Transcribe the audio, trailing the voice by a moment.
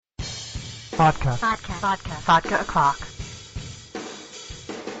Vodka. Vodka o'clock.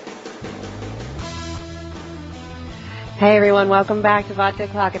 Hey everyone, welcome back to Vodka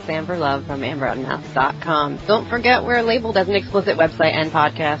O'Clock. It's Amber Love from AmberOutandMouth.com. Don't forget we're labeled as an explicit website and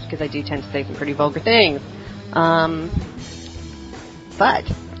podcast because I do tend to say some pretty vulgar things. But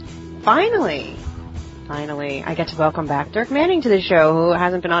finally, I get to welcome back Dirk Manning to the show, who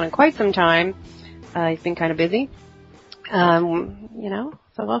hasn't been on in quite some time. He's been kind of busy. So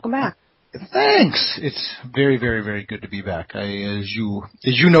welcome back. Thanks. It's very, very, very good to be back. As you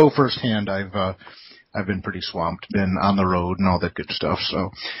know firsthand, I've been pretty swamped, been on the road and all that good stuff. So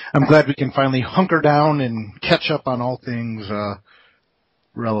I'm glad we can finally hunker down and catch up on all things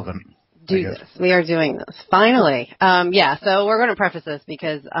relevant. Do this. We are doing this. Finally. So we're going to preface this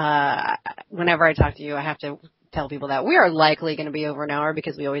because whenever I talk to you, I have to tell people that we are likely going to be over an hour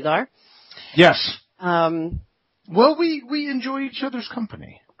because we always are. Yes. Well, we enjoy each other's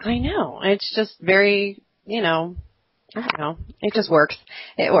company. I know. It's just very, I don't know. It just works.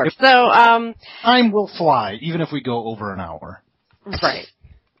 It works. So, time will fly, even if we go over an hour. Right.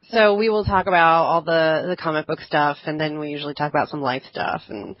 So we will talk about all the comic book stuff, and then we usually talk about some life stuff,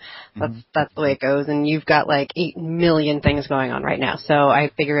 and that's the way it goes. And you've got like 8 million things going on right now, so I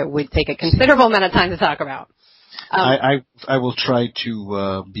figure it would take a considerable amount of time to talk about. I will try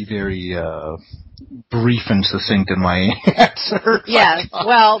to be very brief and succinct in my answer. Yes,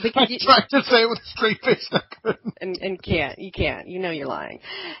 well, because I tried to say it with a straight face. And you can't. You know you're lying.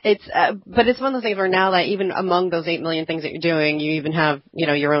 It's but it's one of those things where now that even among those 8 million things that you're doing, you even have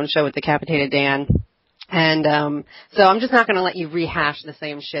your own show with Decapitated Dan. And so I'm just not going to let you rehash the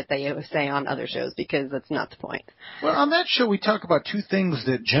same shit that you say on other shows because that's not the point. Well, on that show we talk about two things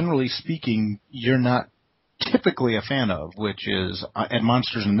that, generally speaking, you're not typically a fan of, which is at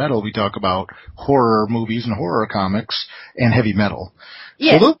Monsters and Metal we talk about horror movies and horror comics and heavy metal.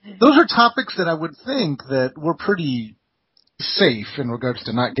 Yeah. So those are topics that I would think that we're pretty safe in regards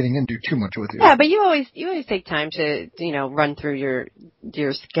to not getting into too much with you. Yeah, but you always take time to run through your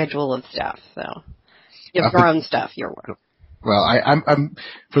schedule of stuff. So you have your own stuff, your work. Well, I'm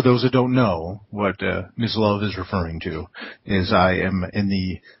for those that don't know what Ms. Love is referring to is I am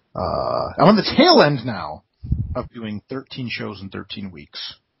in I'm on the tail end now of doing 13 shows in 13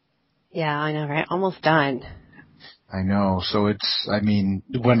 weeks. Yeah, I know, right? Almost done. I know. So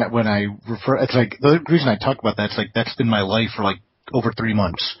when I refer, it's like, the reason I talk about that, it's like, that's been my life for like over 3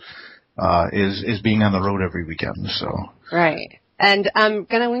 months, is being on the road every weekend, so. Right. And I'm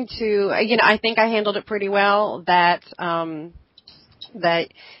going to, I think I handled it pretty well that Dan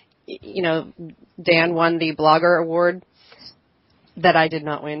won the Blogger Award that I did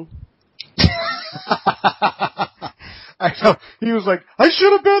not win. I know. He was like, I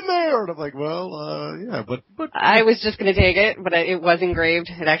should have been there. And I'm like, well, yeah, but. I was just going to take it, but it was engraved.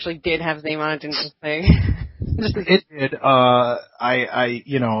 It actually did have his name on it, didn't just say. It did. I'm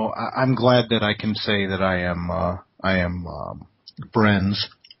glad that I can say that I am friends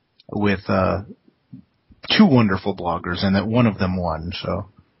with, 2 wonderful bloggers and that one of them won. So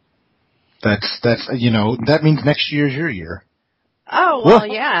that's, that means next year's your year. Oh, well,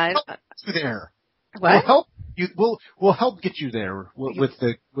 yeah. There. What? We'll help get you there.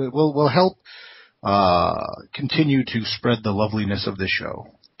 We'll help continue to spread the loveliness of this show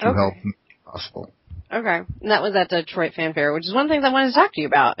to help make it possible. Okay. And that was at Detroit Fan Fair, which is one of the things I wanted to talk to you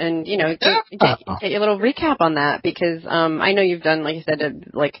about. And, get a little recap on that because I know you've done, like you said,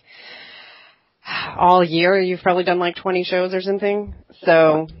 all year. You've probably done like 20 shows or something.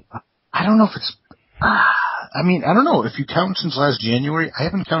 So I don't know if it's I don't know. If you count since last January, I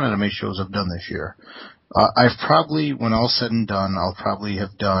haven't counted how many shows I've done this year. I've probably, when all's said and done, I'll probably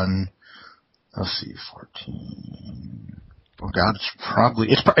have done, 14. Oh God,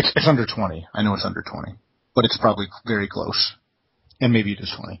 it's under 20. I know it's under 20, but it's probably very close. And maybe it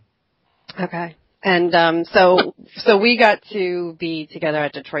is 20. Okay. And, so we got to be together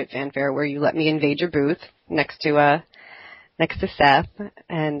at Detroit Fan Fair where you let me invade your booth next to Seth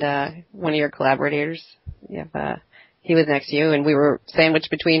and, one of your collaborators. He was next to you and we were sandwiched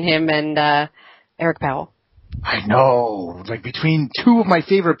between him and, Eric Powell. I know, like between 2 of my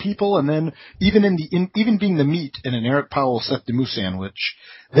favorite people, and then even even being the meat in an Eric Powell Seth DeMousse sandwich,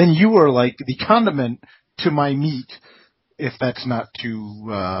 then you were like the condiment to my meat. If that's not too,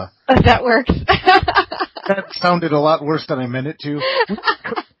 that works. That sounded a lot worse than I meant it to.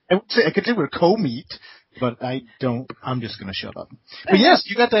 I could say we're co-meat, but I don't. I'm just gonna shut up. But yes,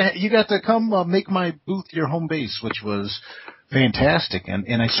 you got to come make my booth your home base, which was fantastic,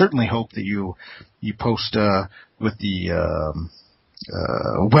 and I certainly hope that you post with the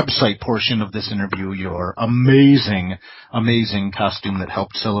website portion of this interview your amazing costume that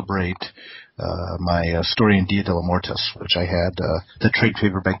helped celebrate my story in Dia de la Mortis, which I had the trade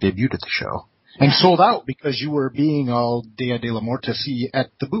paperback debuted at the show. And sold out because you were being all Dia de la Mortis-y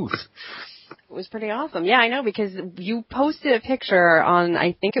at the booth. It was pretty awesome. Yeah, I know, because you posted a picture on,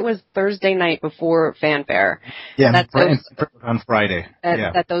 I think it was Thursday night before Fanfare. Yeah, on Friday.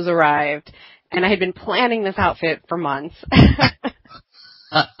 That those arrived. And I had been planning this outfit for months.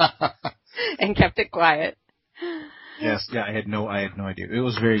 And kept it quiet. Yes, yeah, I had no idea. It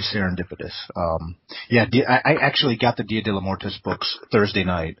was very serendipitous. I actually got the Dia de la Mortis books Thursday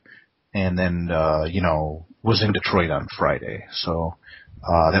night, and then, was in Detroit on Friday. So,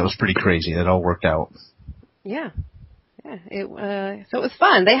 that was pretty crazy. That all worked out. Yeah. So it was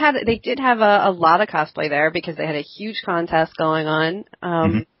fun. They did have a lot of cosplay there because they had a huge contest going on.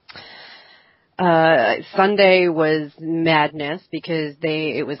 Sunday was madness because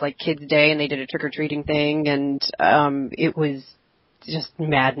it was like Kids Day and they did a trick-or-treating thing, and it was just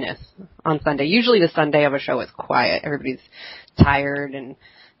madness on Sunday. Usually the Sunday of a show is quiet. Everybody's tired and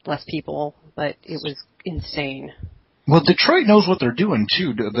less people, but it was insane. Well, Detroit knows what they're doing,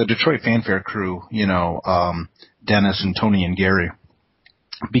 too. The Detroit Fanfare crew, Dennis and Tony and Gary.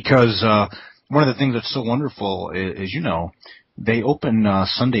 Because one of the things that's so wonderful is they open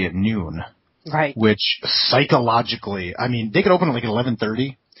Sunday at noon. Right. Which psychologically, I mean, they could open at like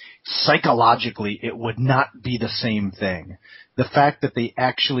 11:30. Psychologically, it would not be the same thing. The fact that they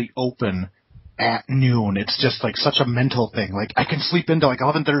actually open at noon, it's just like such a mental thing. Like, I can sleep into like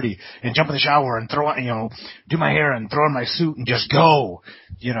 11:30 and jump in the shower and throw on, do my hair and throw on my suit and just go.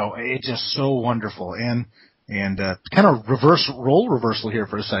 It's just so wonderful. And kind of role reversal here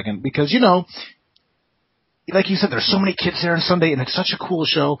for a second because, like you said, there's so many kids there on Sunday and it's such a cool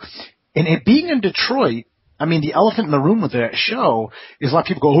show. And it being in Detroit, I mean, the elephant in the room with that show is a lot of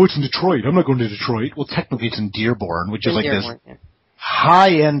people go, oh, it's in Detroit. I'm not going to Detroit. Well, technically it's in Dearborn, which is like this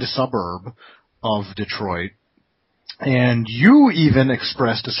high-end suburb of Detroit. And you even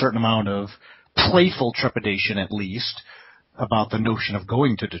expressed a certain amount of playful trepidation, at least, about the notion of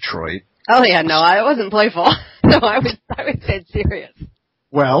going to Detroit. Oh, yeah, no, I wasn't playful. No, I was dead serious.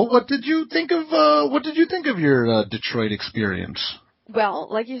 Well, what did you think of your Detroit experience? Well,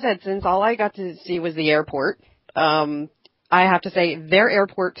 like you said, since all I got to see was the airport, I have to say their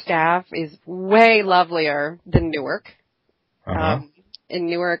airport staff is way lovelier than Newark. In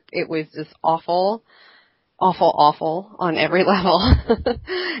Newark, it was just awful on every level.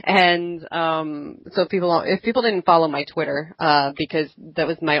 And so if people didn't follow my Twitter, because that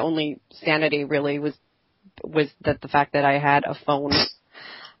was my only sanity really was that the fact that I had a phone.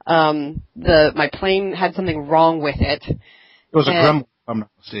 My plane had something wrong with it. It was a gremlin, if I'm not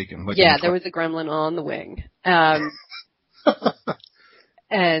mistaken. Yeah, there was a gremlin on the wing.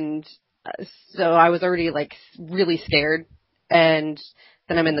 And so I was already like really scared. And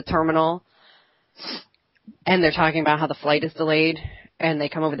then I'm in the terminal and they're talking about how the flight is delayed, and they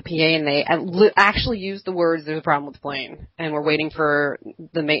come over the PA and they actually use the words, there's a problem with the plane, and we're waiting for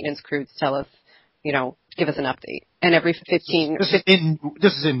the maintenance crew to tell us, give us an update. And every 15... This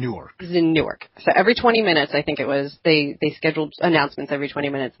is in Newark. This is in Newark. So every 20 minutes, I think it was, they scheduled announcements every 20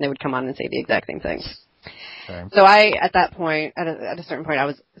 minutes, and they would come on and say the exact same thing. Okay. So at that point, at a certain point, I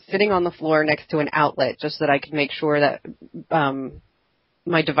was sitting on the floor next to an outlet just so that I could make sure that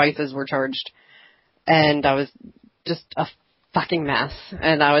my devices were charged. And I was just a fucking mess.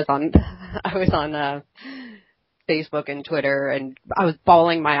 And I was on Facebook and Twitter, and I was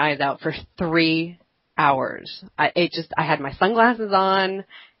bawling my eyes out for 3 hours. I had my sunglasses on,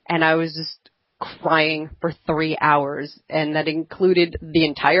 and I was just crying for 3 hours, and that included the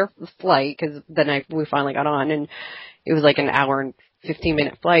entire flight, because then we finally got on, and it was like an hour and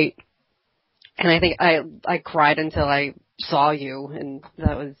 15-minute flight, and I think I cried until I saw you, and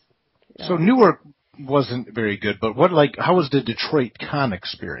that was... So Newark wasn't very good, but how was the Detroit con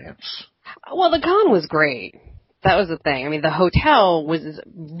experience? Well, the con was great. That was the thing. I mean, the hotel was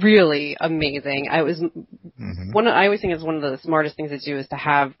really amazing. I always think it's one of the smartest things to do is to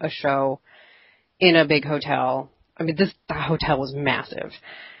have a show in a big hotel. I mean, the hotel was massive.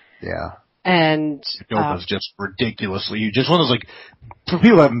 Yeah. And it was just ridiculously huge. Just one of those, for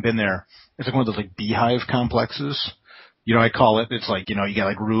people who haven't been there, it's like one of those beehive complexes. I call it. It's like, you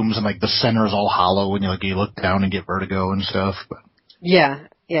got rooms and the center is all hollow and you look down and get vertigo and stuff. But yeah.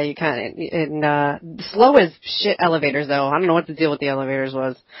 Yeah, you kind of, and slow as shit elevators though. I don't know what the deal with the elevators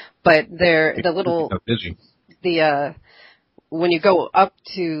was, but they're the little, busy. When you go up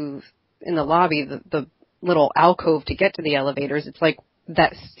to, in the lobby, the little alcove to get to the elevators, it's like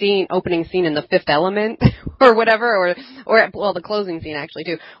that opening scene in The Fifth Element or whatever, or the closing scene actually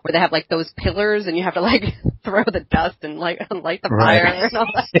too, where they have like those pillars and you have to like throw the dust and light the fire and all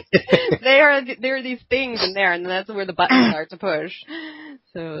that. there are these things in there, and that's where the buttons are to push.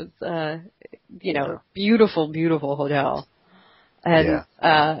 So it's beautiful, beautiful hotel. And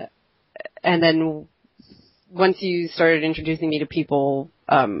and then once you started introducing me to people,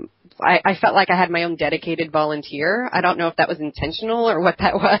 I felt like I had my own dedicated volunteer. I don't know if that was intentional or what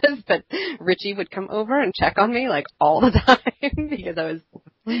that was, but Richie would come over and check on me like all the time because I was.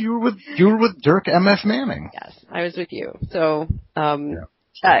 You were with Dirk M.F. Manning. Yes, I was with you. So,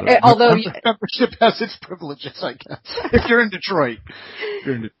 although membership has its privileges, I guess. If you're in Detroit,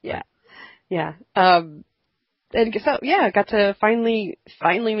 yeah. And so, I got to finally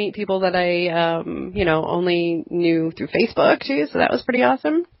meet people that I, only knew through Facebook too. So that was pretty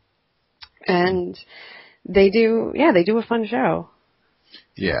awesome. And they do a fun show.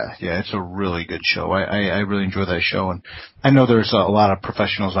 Yeah, it's a really good show. I really enjoy that show. And I know there's a lot of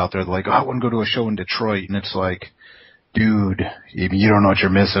professionals out there that are like, I want to go to a show in Detroit. And it's like, dude, you don't know what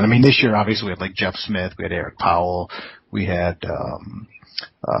you're missing. I mean, this year, obviously, we had like Jeff Smith, we had Eric Powell, we had,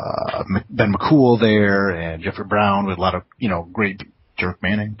 Ben McCool there and Jeffrey Brown with a lot of, great Dirk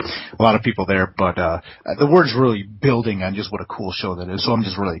Manning, a lot of people there, but, the word's really building on just what a cool show that is. So I'm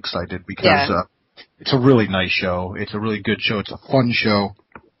just really excited because, it's a really nice show. It's a really good show. It's a fun show.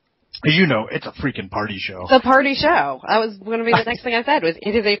 As you know, it's a freaking party show. It's a party show. That was going to be the next thing I said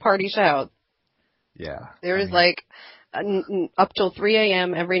it is a party show. Yeah. There is up till 3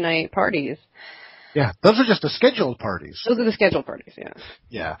 a.m. every night parties. Yeah, those are just the scheduled parties. Those are the scheduled parties, yeah.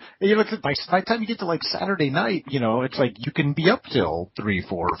 Yeah. And by the time you get to like Saturday night, it's like you can be up till 3,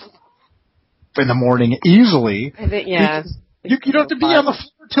 4 in the morning easily. I think, yeah. You don't have to be on the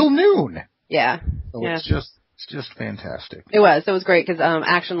floor till noon. Yeah. So yeah. It's just fantastic. It was great because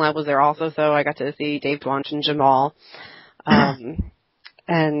Action Lab was there also, so I got to see Dave Dwanch and Jamal.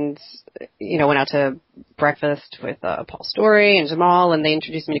 And, went out to breakfast with Paul Story and Jamal, and they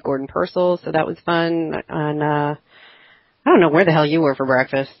introduced me to Gordon Purcell, so that was fun. And I don't know where the hell you were for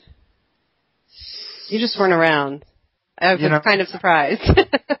breakfast. You just weren't around. I was kind of surprised.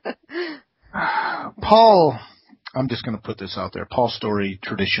 Paul, I'm just going to put this out there. Paul Story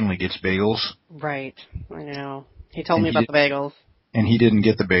traditionally gets bagels. Right. I know. He told me about the bagels. And he didn't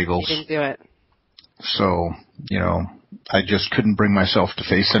get the bagels. He didn't do it. So, I just couldn't bring myself to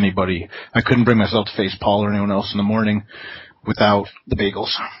face anybody. I couldn't bring myself to face Paul or anyone else in the morning without the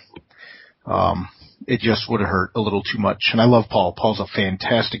bagels. It just would have hurt a little too much. And I love Paul. Paul's a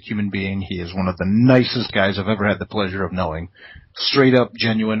fantastic human being. He is one of the nicest guys I've ever had the pleasure of knowing. Straight up,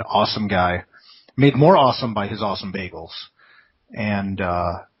 genuine, awesome guy. Made more awesome by his awesome bagels. And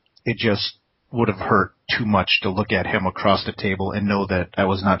it just would have hurt too much to look at him across the table and know that I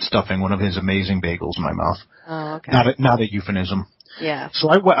was not stuffing one of his amazing bagels in my mouth. Oh, okay. Not a euphemism. Yeah. So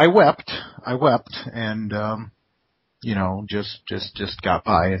I wept, and just got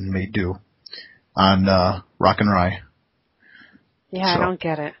by and made do on Rock and Rye. Yeah, so. I don't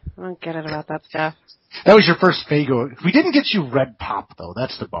get it. I don't get it about that stuff. That was your first bagel. We didn't get you Red Pop though.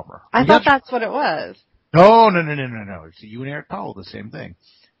 That's the bummer. I thought that's what it was. No. It's you and Eric Powell, the same thing.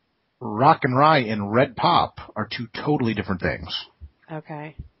 Rock and Rye and Red Pop are two totally different things.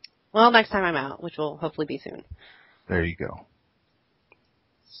 Okay. Well, next time I'm out, which will hopefully be soon. There you go.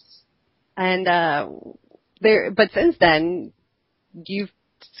 And but since then, you've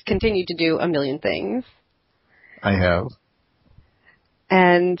continued to do a million things. I have.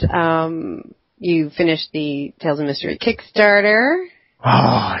 And you finished the Tales of Mystery Kickstarter.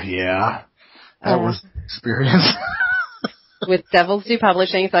 Oh, yeah. That was an experience. With Devil's Due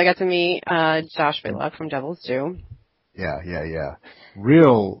Publishing, so I got to meet Josh Baylock from Devil's Due. Yeah.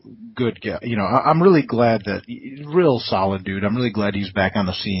 Real good guy. I'm really glad that, real solid dude. I'm really glad he's back on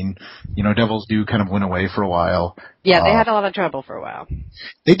the scene. Devil's Due kind of went away for a while. Yeah, they had a lot of trouble for a while.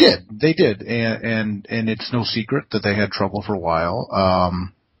 They did. And it's no secret that they had trouble for a while.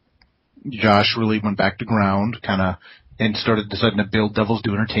 Josh really went back to ground, and started deciding to build Devil's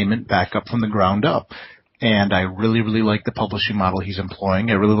Due Entertainment back up from the ground up. And I really, really like the publishing model he's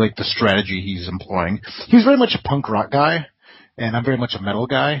employing. I really like the strategy he's employing. He's very much a punk rock guy, and I'm very much a metal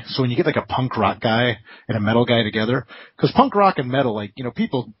guy. So when you get like a punk rock guy and a metal guy together, because punk rock and metal,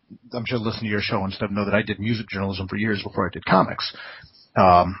 people, I'm sure listen to your show and stuff know that I did music journalism for years before I did comics,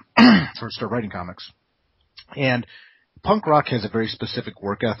 first started writing comics. And punk rock has a very specific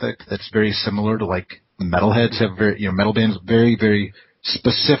work ethic that's very similar to like the metalheads have metal bands, very, very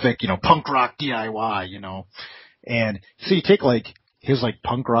specific, punk rock DIY, and so you take like his like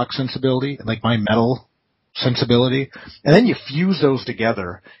punk rock sensibility and like my metal sensibility, and then you fuse those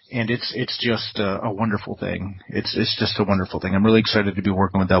together, and it's just a wonderful thing. It's just a wonderful thing. I'm really excited to be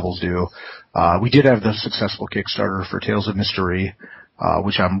working with Devil's Due. We did have the successful Kickstarter for Tales of Mystery,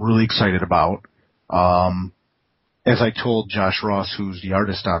 which I'm really excited about. As I told Josh Ross, who's the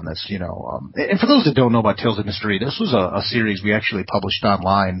artist on this, and for those that don't know about Tales of Mystery, this was a series we actually published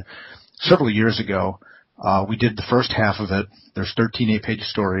online several years ago. We did the first half of it. There's 13 8-page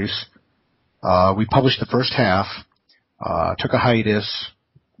stories. We published the first half, took a hiatus,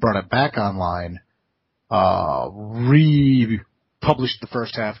 brought it back online, republished the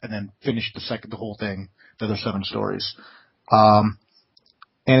first half, and then finished the whole thing, the other 7 stories.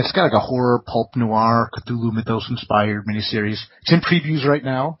 And it's got like a horror, pulp noir, Cthulhu Mythos-inspired miniseries. It's in previews right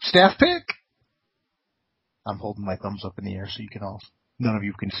now. Staff pick! I'm holding my thumbs up in the air so you can all, none of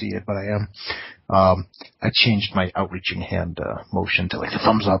you can see it, but I am. I changed my outreaching hand motion to like the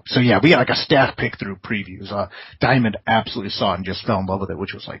thumbs up. So yeah, we got like a staff pick through previews. Diamond absolutely saw it and just fell in love with it,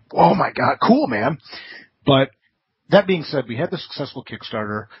 which was like, oh my god, cool, man. But that being said, we had the successful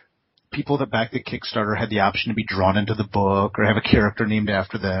Kickstarter. People that backed the Kickstarter had the option to be drawn into the book or have a character named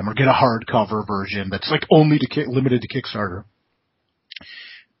after them or get a hardcover version that's like only limited to Kickstarter.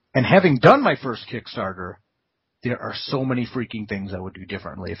 And having done my first Kickstarter, there are so many freaking things I would do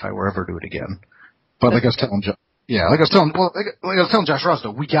differently if I were ever to do it again. But like I was telling Josh Ross,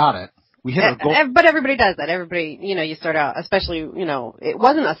 though, we got it. We hit our goal. But everybody does that. Everybody, you start out, especially, it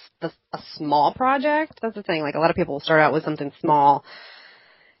wasn't a small project. That's the thing. Like a lot of people start out with something small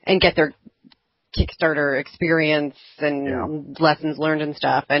and get their Kickstarter experience and lessons learned and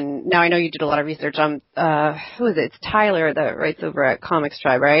stuff. And now I know you did a lot of research on, who is it? It's Tyler that writes over at Comics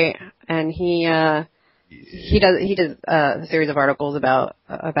Tribe, right? And he does a series of articles about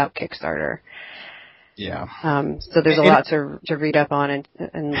Kickstarter. Yeah. So there's a lot to read up on and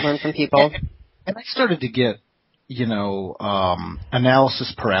learn from people. And I started to get,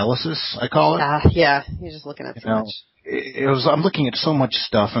 analysis paralysis, I call it. Yeah. You're just looking at so much. I'm looking at so much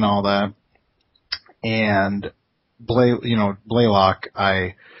stuff and all that. And Blaylock,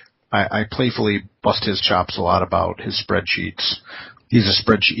 I playfully bust his chops a lot about his spreadsheets. He's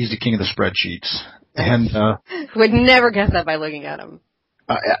the king of the spreadsheets. And, would never guess that by looking at him.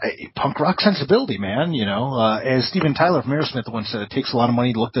 Punk rock sensibility, man, as Steven Tyler from Aerosmith once said, it takes a lot of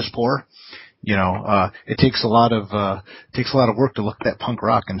money to look this poor. It takes a lot of work to look at that punk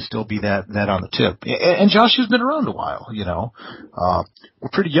rock and still be that on the tip. And Josh has been around a while, we're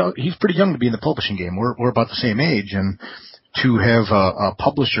pretty young. He's pretty young to be in the publishing game. We're about the same age, and to have a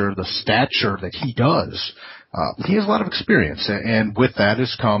publisher the stature that he does, he has a lot of experience, and with that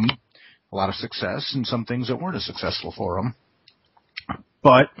has come a lot of success and some things that weren't as successful for him.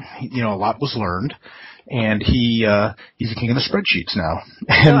 But, a lot was learned. And he's the king of the spreadsheets now.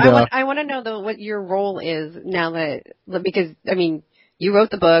 And, so I want to know though what your role is now because you wrote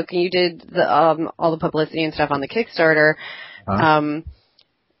the book and you did all the publicity and stuff on the Kickstarter.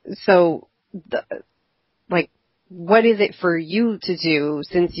 So what is it for you to do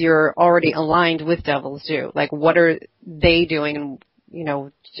since you're already aligned with Devil's Due? Like, what are they doing and,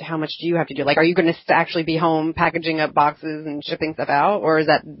 how much do you have to do? Like, are you going to actually be home packaging up boxes and shipping stuff out, or is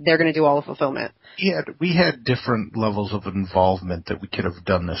that they're going to do all the fulfillment? We had different levels of involvement that we could have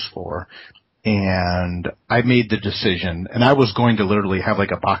done this for. And I made the decision, and I was going to literally have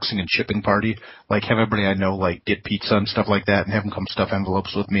like a boxing and shipping party, like have everybody I know like get pizza and stuff like that and have them come stuff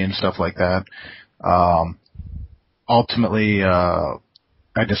envelopes with me and stuff like that. Ultimately,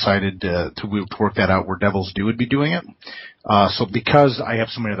 I decided to work that out where Devil's Due would be doing it. So because I have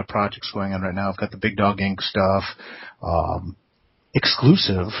so many other projects going on right now, I've got the Big Dog Inc. stuff,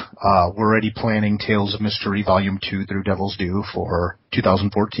 exclusive. We're already planning Tales of Mystery Volume 2 through Devil's Due for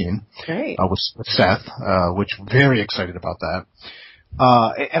 2014. Great. With Seth, which very excited about that.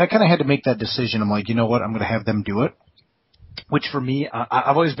 And I kind of had to make that decision. I'm like, you know what? I'm going to have them do it. Which for me,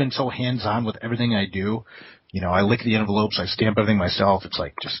 I've always been so hands-on with everything I do. I lick the envelopes, I stamp everything myself. It's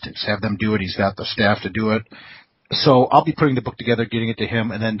like, just have them do it. He's got the staff to do it. So I'll be putting the book together, getting it to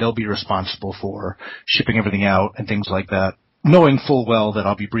him, and then they'll be responsible for shipping everything out and things like that, knowing full well that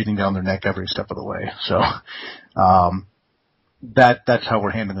I'll be breathing down their neck every step of the way. So, that's how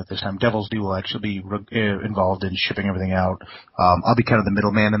we're handling it this time. Devil's Due will actually be involved in shipping everything out. I'll be kind of the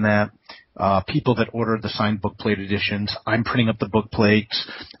middleman in that. People that order the signed book plate editions, I'm printing up the book plates.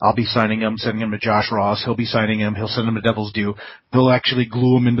 I'll be signing them, sending them to Josh Ross. He'll be signing them. He'll send them to Devil's Due. They'll actually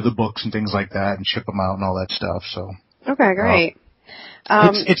glue them into the books and things like that and ship them out and all that stuff. So. Okay, great.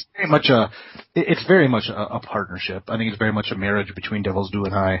 It's very much a partnership. I think it's very much a marriage between Devil's Due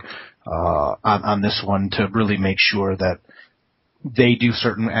and I, on this one to really make sure that they do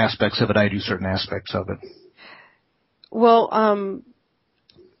certain aspects of it, I do certain aspects of it. Well,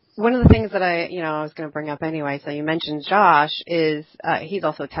 one of the things that I was going to bring up anyway, so you mentioned Josh, is he's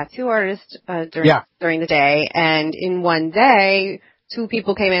also a tattoo artist during the day, and in one day, 2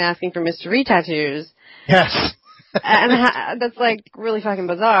 people came in asking for mystery tattoos. Yes. And that's like really fucking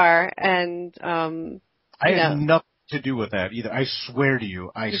bizarre, and I had nothing to do with that either. I swear to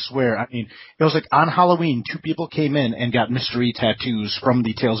you. I swear. I mean, it was like on Halloween, 2 people came in and got mystery tattoos from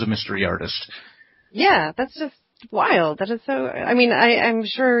the Tales of Mystery artist. Yeah, that's just wild. That is so. I mean, I'm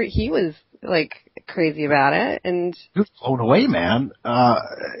sure he was like crazy about it, and you're blown away, man.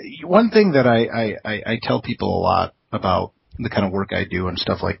 One thing that I tell people a lot about the kind of work I do and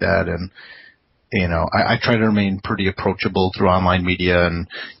stuff like that, and I try to remain pretty approachable through online media, and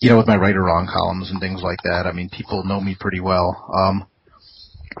with my right or wrong columns and things like that. I mean, people know me pretty well.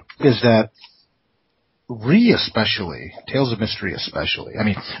 Is that especially, Tales of Mystery especially. I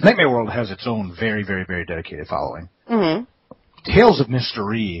mean, Nightmare World has its own very, very, very dedicated following. Mm-hmm. Tales of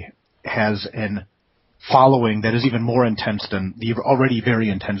Mystery has an following that is even more intense than the already very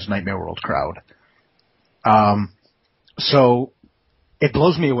intense Nightmare World crowd. So it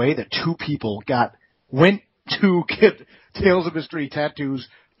blows me away that 2 people went to get Tales of Mystery tattoos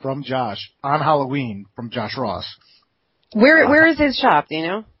from Josh on Halloween from Josh Ross. Where is his shop? Do you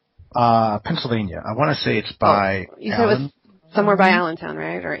know? Pennsylvania. I want to say it's by you said it was somewhere by Allentown,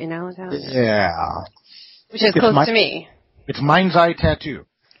 right? Or in Allentown? Yeah. Which is close to me. It's Mind's Eye Tattoo.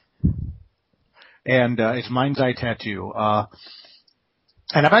 And it's Mind's Eye Tattoo.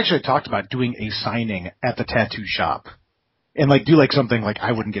 And I've actually talked about doing a signing at the tattoo shop. And do something like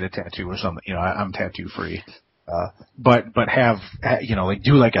I wouldn't get a tattoo or something. I'm tattoo free. But have,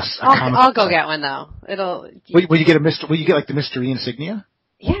 do like a I'll go get one though. Will you get the mystery insignia?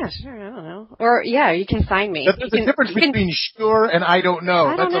 Yeah, sure. I don't know. Or you can sign me. There's a difference between sure and I don't know.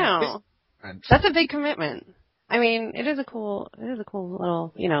 I don't know. That's a big commitment. I mean, it is a cool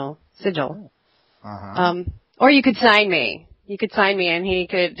little, sigil. Uh-huh. Or you could sign me. You could sign me, and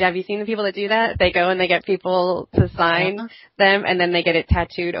have you seen the people that do that? They go and they get people to sign them, and then they get it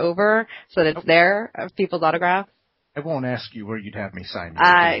tattooed over so that it's there, people's autographs. I won't ask you where you'd have me sign.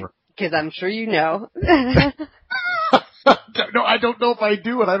 Because I'm sure you know. No, I don't know if I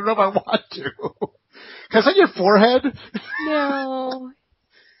do, and I don't know if I want to. Can I sign your forehead? No.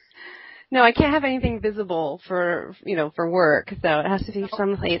 No, I can't have anything visible for work, so it has to be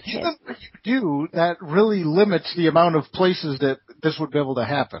someplace hidden. What you do, that really limits the amount of places that this would be able to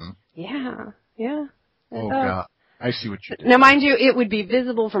happen. Yeah. Oh, God. I see what you did. Now, mind you, it would be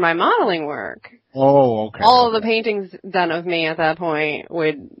visible for my modeling work. Oh, okay. All of the paintings done of me at that point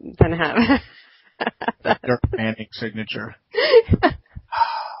would then have Dirk Manning signature.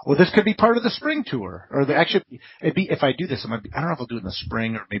 Well, this could be part of the spring tour, or if I do this, I don't know if I'll do it in the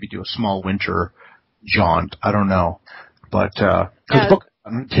spring or maybe do a small winter jaunt. I don't know, but the book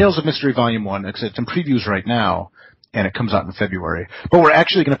Tales of Mystery Volume 1, it's in previews right now, and it comes out in February. But we're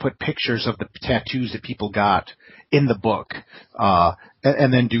actually going to put pictures of the tattoos that people got in the book,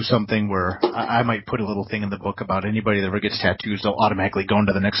 and then do something where I might put a little thing in the book about anybody that ever gets tattoos, they'll automatically go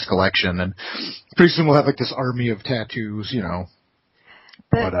into the next collection, and pretty soon we'll have this army of tattoos,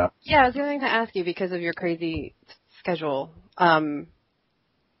 But I was going to ask you, because of your crazy schedule, are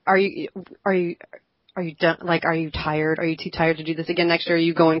you done? Are you tired? Are you too tired to do this again next year? Or are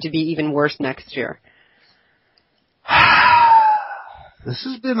you going to be even worse next year? This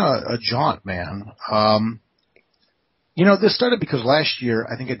has been a jaunt, man. This started because last year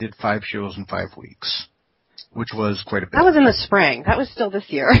I think I did 5 shows in 5 weeks, which was quite a bit. That was in the spring. That was still this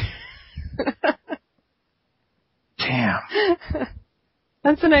year. Damn.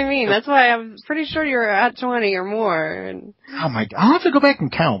 That's what I mean. That's why I'm pretty sure you're at 20 or more. And oh my God! I'll have to go back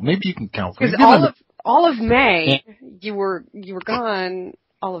and count. Maybe you can count. Because all of May, you were gone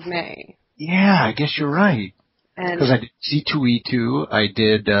all of May. Yeah, I guess you're right. Because I did C2E2, I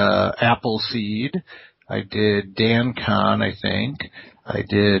did Appleseed, I did DanCon, I think, I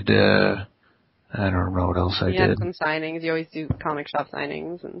did I don't know what else I did. You had some signings. You always do comic shop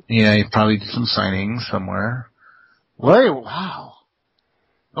signings. Yeah, you probably did some signings somewhere. Wow.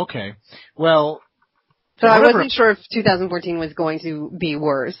 Okay. Well. So I wasn't sure if 2014 was going to be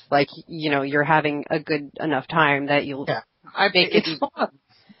worse. You're having a good enough time that you'll make it. It's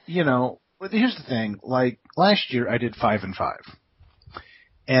fun. But here's the thing. Last year I did 5 and 5.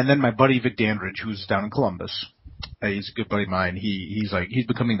 And then my buddy Vic Dandridge, who's down in Columbus, he's a good buddy of mine. He's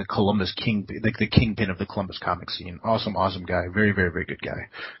becoming the Columbus king, the kingpin of the Columbus comic scene. Awesome guy. Very, very, very good guy.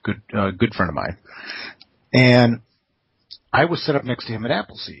 Good friend of mine. And I was set up next to him at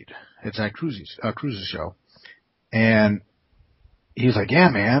Appleseed. It's Zach Cruz's show. And he's like, yeah,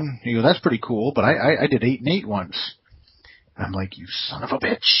 man. He goes, that's pretty cool. But I did 8 and 8 once. I'm like, you son of a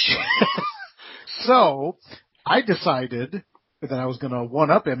bitch. So I decided that I was going to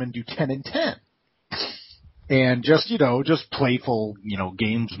one-up him and do 10 and 10. And just playful,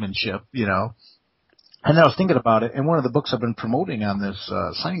 gamesmanship, And then I was thinking about it, and one of the books I've been promoting on this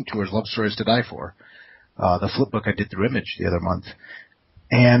signing tour is Love Stories to Die For, the flip book I did through Image the other month.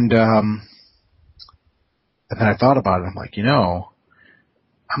 And then I thought about it. I'm like,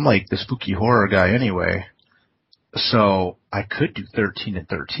 I'm like the spooky horror guy anyway, so I could do 13 and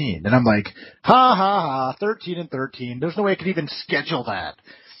 13. And I'm like, ha, ha, ha, 13 and 13. There's no way I could even schedule that.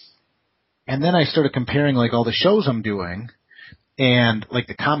 And then I started comparing, like, all the shows I'm doing and, like,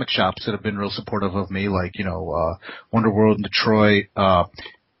 the comic shops that have been real supportive of me, like, Wonder World in Detroit,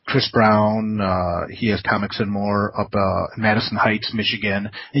 Chris Brown, he has Comics and More up in Madison Heights, Michigan.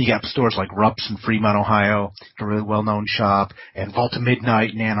 And you got stores like Rupp's in Fremont, Ohio, a really well-known shop, and Vault of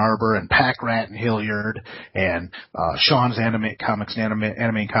Midnight in Ann Arbor, and Pack Rat in Hilliard, and Sean's Anime and Comics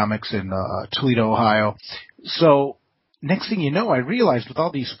in Toledo, Ohio. So next thing you know, I realized with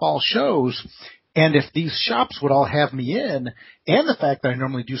all these fall shows, and if these shops would all have me in, and the fact that I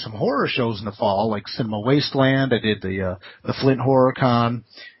normally do some horror shows in the fall, like Cinema Wasteland, I did the Flint Horror Con.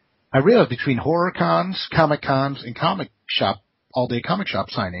 I realized between horror cons, comic cons, and all-day comic shop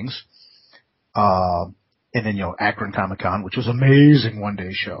signings, and then, Akron Comic Con, which was an amazing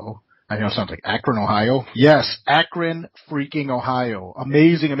one-day show. I know it sounds like Akron, Ohio. Yes, Akron freaking Ohio.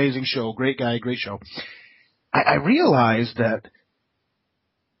 Amazing, amazing show. Great guy, great show. I realized that,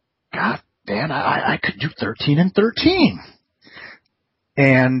 God, Dan, I could do 13 and 13.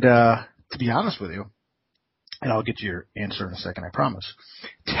 And, to be honest with you, and I'll get to your answer in a second, I promise.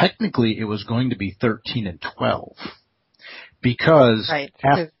 Technically, it was going to be 13 and 12. Because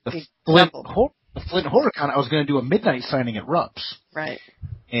after the Flint Horror Con, I was going to do a midnight signing at Rupp's. Right.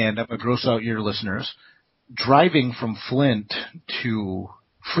 And I'm going to gross out your listeners. Driving from Flint to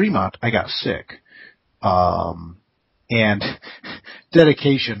Fremont, I got sick. And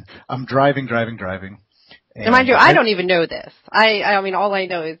dedication. I'm driving. And mind you, I don't even know this. I mean, all I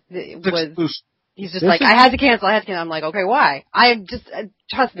know is he's just like, I had to cancel. I'm like, okay, why?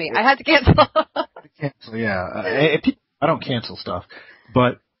 Trust me, I had to cancel. Yeah. I don't cancel stuff.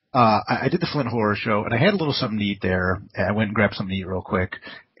 But, I did the Flint Horror Show, and I had a little something to eat there, and I went and grabbed something to eat real quick,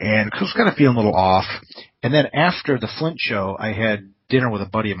 and I was kind of feeling a little off. And then after the Flint show, I had dinner with a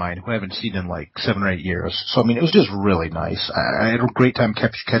buddy of mine who I haven't seen in like 7 or 8 years. So, I mean, it was just really nice. I had a great time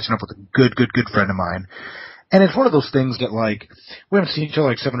catching up with a good friend of mine. And it's one of those things that, like, we haven't seen each other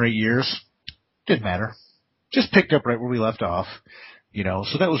like 7 or 8 years. Didn't matter. Just picked up right where we left off,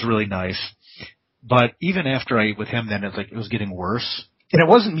 so that was really nice. But even after I ate with him, then it was getting worse. And it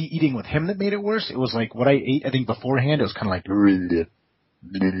wasn't me eating with him that made it worse. It was like what I ate, I think, beforehand. It was kind of like, and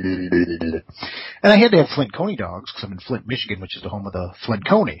I had to have Flint Coney dogs because I'm in Flint, Michigan, which is the home of the Flint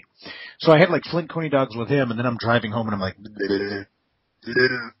Coney. So I had like Flint Coney dogs with him, and then I'm driving home and I'm like, and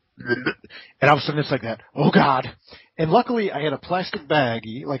all of a sudden it's like that. Oh God! And luckily I had a plastic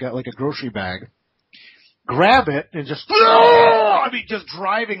baggie, like a grocery bag. Grab it and just, just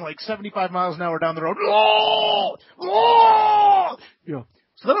driving like 75 miles an hour down the road.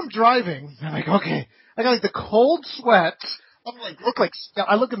 So then I'm driving, and I'm like, okay, I got like the cold sweats. I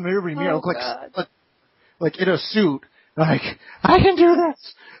look in the rearview mirror, I look like in a suit. Like, I can do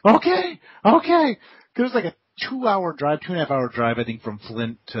this. Okay. Cause it's like a 2.5 hour drive, I think, from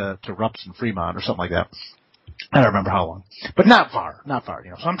Flint to Rupp's and Fremont or something like that. I don't remember how long, but not far, So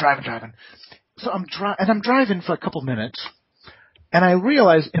I'm driving. So I'm driving for a couple minutes, and I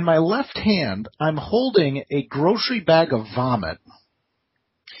realize in my left hand, I'm holding a grocery bag of vomit.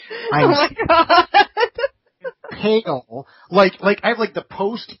 Oh my God. Pale, like I have like the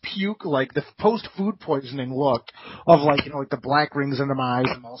post-puke, like the post-food poisoning look of like, like the black rings under my eyes.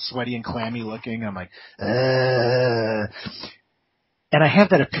 I'm all sweaty and clammy looking. I'm like, and I have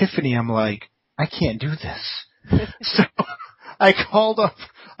that epiphany. I'm like, I can't do this. So I called up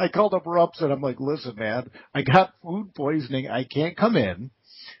Rupp's and I'm like, listen, man, I got food poisoning. I can't come in.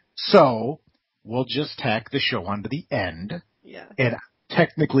 So we'll just tack the show onto the end. Yeah. And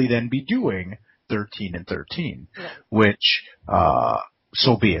technically then be doing 13 and 13, which,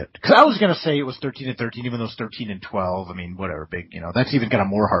 so be it. Cause I was gonna say it was 13 and 13, even though it's 13 and 12. I mean, whatever, that's even kind of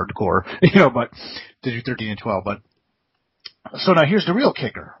more hardcore, but to do 13 and 12. But, so now here's the real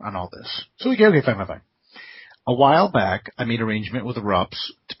kicker on all this. So we go, okay, fine. A while back, I made arrangement with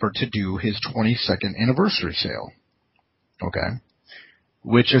Rupp's to do his 22nd anniversary sale. Okay.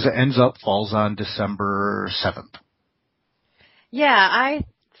 Which as it ends up falls on December 7th. Yeah, I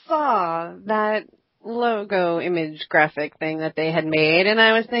saw that logo image graphic thing that they had made, and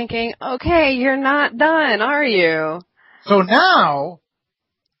I was thinking, okay, you're not done, are you? So now,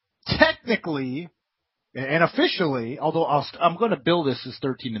 technically and officially, although I'm going to bill this as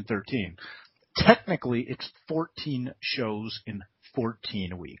 13 and 13, technically it's 14 shows in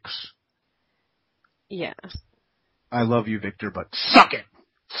 14 weeks. Yeah. I love you, Victor, but suck it!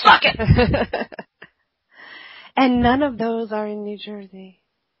 Suck it! And none of those are in New Jersey.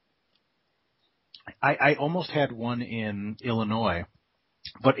 I almost had one in Illinois,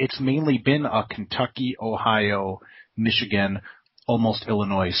 but it's mainly been a Kentucky, Ohio, Michigan, almost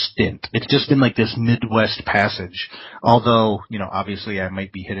Illinois stint. It's just been like this Midwest passage. Although, obviously I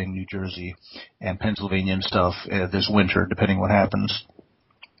might be hitting New Jersey and Pennsylvania and stuff this winter, depending what happens.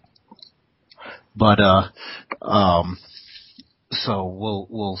 But, so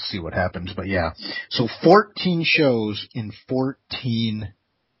we'll see what happens. But yeah, so 14 shows in 14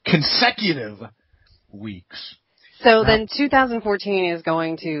 consecutive weeks. So then 2014 is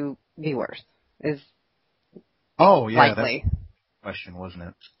going to be worse. Likely. That's the question, wasn't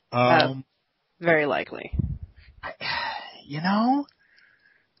it? Very likely.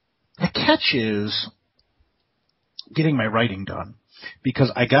 The catch is getting my writing done,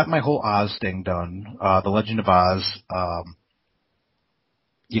 because I got my whole Oz thing done, the Legend of Oz,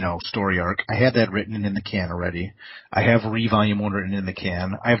 story arc. I had that written and in the can already. I have Revolume 1 written in the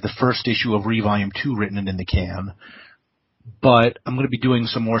can. I have the first issue of Revolume 2 written and in the can. But I'm going to be doing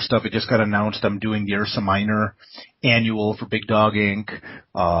some more stuff. It just got announced I'm doing the Ursa Minor annual for Big Dog Inc.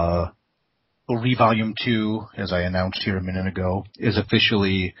 Revolume 2, as I announced here a minute ago, is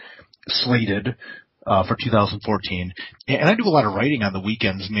officially slated for 2014. And I do a lot of writing on the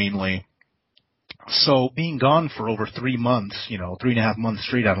weekends mainly. So being gone for over 3 months, 3.5 months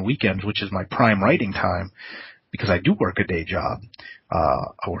straight on weekends, which is my prime writing time, because I do work a day job,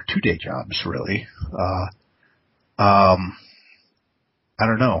 or 2 day jobs really. I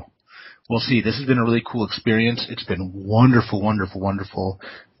don't know. We'll see. This has been a really cool experience. It's been wonderful, wonderful, wonderful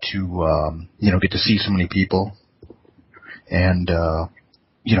to, get to see so many people and,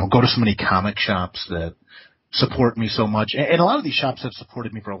 go to so many comic shops that support me so much. And a lot of these shops have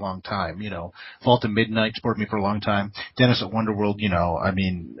supported me for a long time. Vault of Midnight supported me for a long time. Dennis at Wonderworld,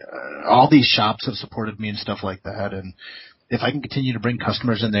 all these shops have supported me and stuff like that. And if I can continue to bring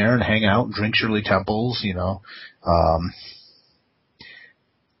customers in there and hang out and drink Shirley Temples,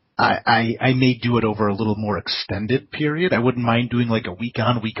 I may do it over a little more extended period. I wouldn't mind doing like a week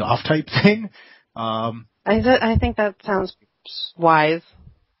on, week off type thing. I think that sounds wise.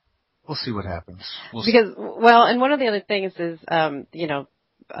 We'll see what happens. And one of the other things is,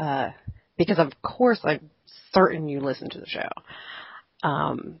 because of course I'm certain you listen to the show,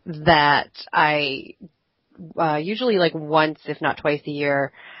 that I usually like once, if not twice a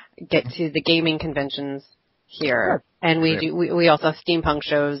year, get to the gaming conventions here. And we also have steampunk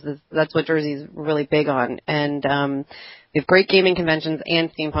shows. That's what Jersey's really big on. And we have great gaming conventions and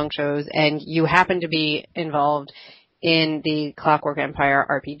steampunk shows, and you happen to be involved in the Clockwork Empire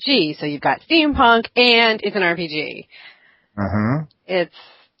RPG. So you've got steampunk and it's an RPG. Uh-huh. It's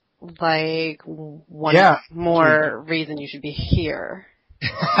like one more reason you should be here.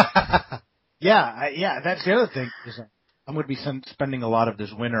 Yeah, that's the other thing. I'm going to be spending a lot of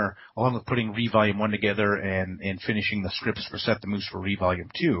this winter, along with putting Revolume 1 together and finishing the scripts for Set the Moose for Revolume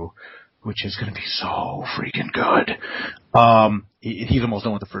 2, which is going to be so freaking good. He's almost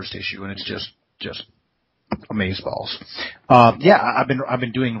done with the first issue, and it's just amazeballs. I've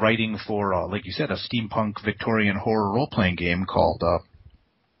been doing writing for, like you said, a steampunk Victorian horror role-playing game called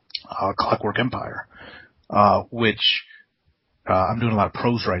Clockwork Empire, which I'm doing a lot of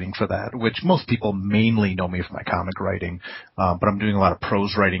prose writing for that, which most people mainly know me for my comic writing, but I'm doing a lot of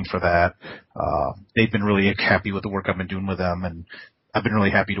prose writing for that. They've been really happy with the work I've been doing with them, and I've been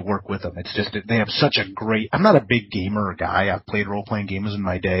really happy to work with them. It's just they have such a great. I'm not a big gamer guy. I've played role-playing games in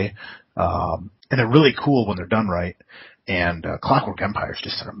my day, and they're really cool when they're done right. And Clockwork Empire is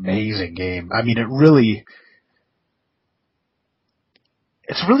just an amazing game. I mean, it's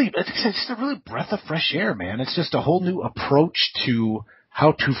just a really breath of fresh air, man. It's just a whole new approach to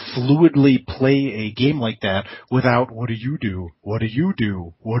how to fluidly play a game like that without, what do you do? What do you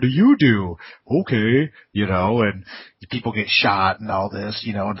do? What do you do? Okay, and people get shot and all this,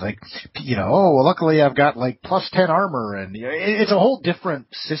 and it's like, oh, well, luckily I've got like plus 10 armor, and it's a whole different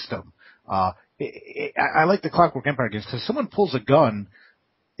system. I like the Clockwork Empire games because someone pulls a gun,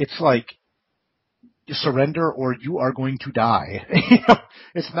 it's like, surrender or you are going to die.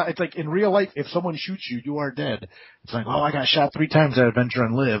 It's like in real life, if someone shoots you, you are dead. It's like, oh, I got shot 3 times that adventure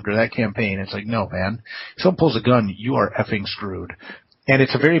and lived, or that campaign. It's like, no, man. If someone pulls a gun, you are effing screwed. and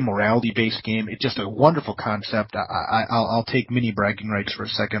it's a very morality-based game. It's just a wonderful concept. I'll take mini bragging rights for a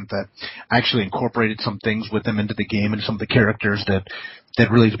second that I actually incorporated some things with them into the game and some of the characters that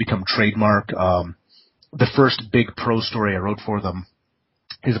really has become trademark. The first big pro story I wrote for them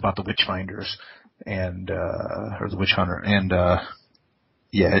is about the Witchfinders or the Witch Hunter, and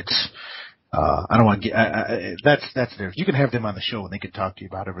yeah, it's. I don't want to get. That's theirs. You can have them on the show and they can talk to you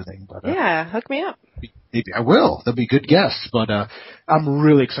about everything. But yeah, hook me up. Maybe I will. They'll be good guests. But I'm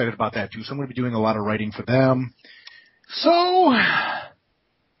really excited about that too. So I'm going to be doing a lot of writing for them. So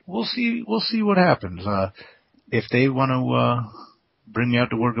we'll see. We'll see what happens. If they want to bring me out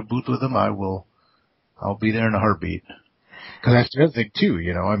to work a booth with them, I'll be there in a heartbeat. Because that's the other thing, too,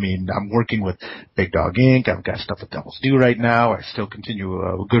 I mean, I'm working with Big Dog Inc. I've got stuff with Devil's Due right now. I still continue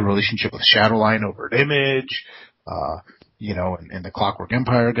a good relationship with Shadowline over at Image, and the Clockwork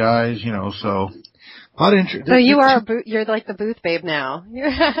Empire guys, so a lot of interest. So you're like the booth babe now.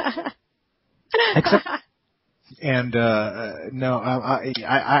 Except, and, no,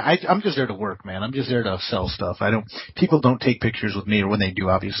 I'm just there to work, man. I'm just there to sell stuff. People don't take pictures with me, or when they do,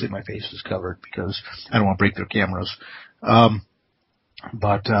 obviously my face is covered because I don't want to break their cameras.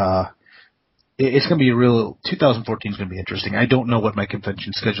 But it's going to be 2014 is going to be interesting. I don't know what my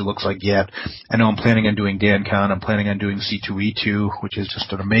convention schedule looks like yet. I know I'm planning on doing DanCon. I'm planning on doing C2E2, which is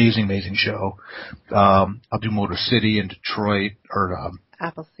just an amazing, amazing show. I'll do Motor City in Detroit, or,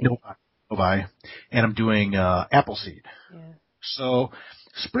 Appleseed. Novi. And I'm doing, Appleseed. Yeah. So,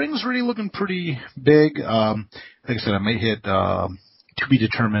 spring's really looking pretty big. Like I said, I may hit, to be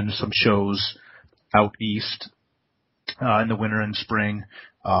determined some shows out east. In the winter and spring.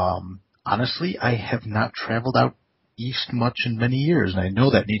 Honestly, I have not traveled out east much in many years, and I know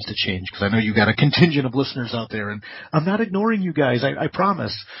that needs to change because I know you got a contingent of listeners out there, and I'm not ignoring you guys. I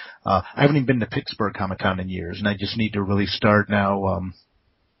promise. I haven't even been to Pittsburgh Comic-Con in years, and I just need to really start now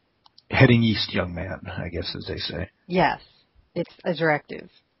heading east, young man, I guess, as they say. Yes, it's a directive.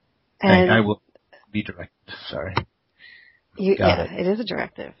 And I will be directed. Sorry. It is a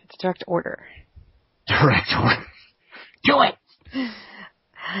directive. It's a direct order. Direct order. Do it!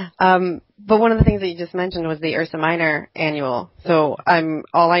 But one of the things that you just mentioned was the Ursa Minor annual. So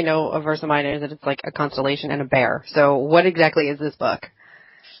all I know of Ursa Minor is that it's like a constellation and a bear. So what exactly is this book?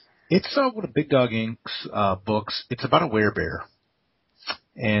 It's one of Big Dog Inc.'s books. It's about a werebear.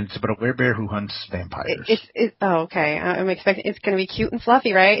 And it's about a werebear who hunts vampires. Okay. I'm expecting it's going to be cute and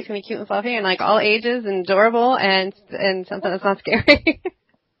fluffy, right? It's going to be cute and fluffy and like all ages and adorable and something that's not scary.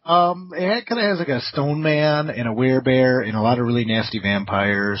 It kind of has like a stone man and a werebear and a lot of really nasty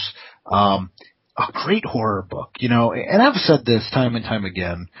vampires. A great horror book, and I've said this time and time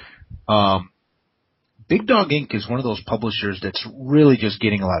again. Big Dog Inc. is one of those publishers that's really just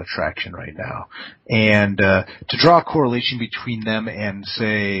getting a lot of traction right now. And, to draw a correlation between them and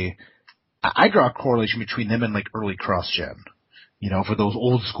I draw a correlation between them and like early cross-gen. For those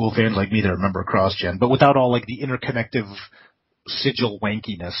old school fans like me that remember cross-gen, but without all like the interconnective sigil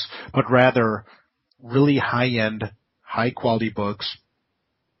wankiness, but rather really high-end, high-quality books,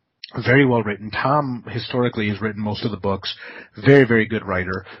 very well written. Tom historically has written most of the books. Very, very good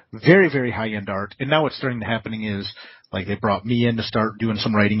writer. Very, very high-end art. And now what's starting to happen is, like, they brought me in to start doing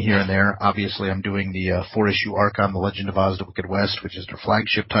some writing here and there. Obviously, I'm doing the 4-issue arc on The Legend of Oz: The Wicked West, which is their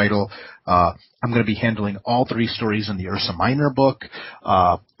flagship title. I'm going to be handling all 3 stories in the Ursa Minor book.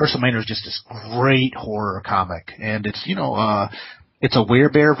 Ursa Minor is just this great horror comic. And it's, it's a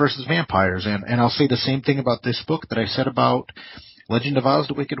werebear versus vampires. And I'll say the same thing about this book that I said about Legend of Oz: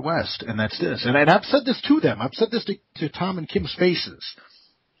 The Wicked West, and that's this. And I've said this to them. I've said this to Tom and Kim's faces.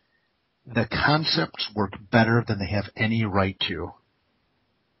 The concepts work better than they have any right to.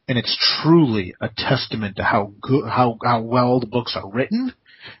 And it's truly a testament to how good, how well the books are written,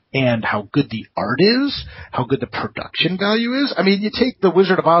 and how good the art is, how good the production value is. I mean, you take The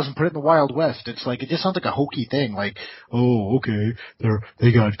Wizard of Oz and put it in the Wild West. It's like, it just sounds like a hokey thing. Like, oh, okay,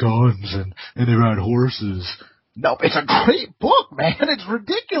 they got guns and they ride horses. No, it's a great book, man. It's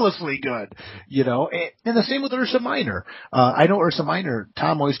ridiculously good, and the same with Ursa Minor. I know Ursa Minor,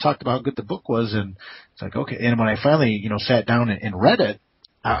 Tom always talked about how good the book was, and it's like, okay. And when I finally, sat down and read it,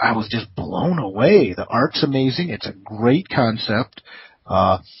 I was just blown away. The art's amazing. It's a great concept.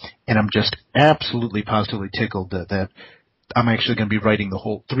 And I'm just absolutely positively tickled that I'm actually going to be writing the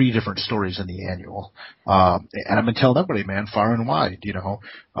whole 3 different stories in the annual. And I've been telling everybody, man, far and wide,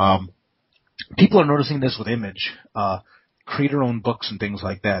 people are noticing this with Image, creator-owned books and things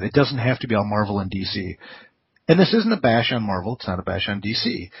like that. It doesn't have to be all Marvel and DC. And this isn't a bash on Marvel. It's not a bash on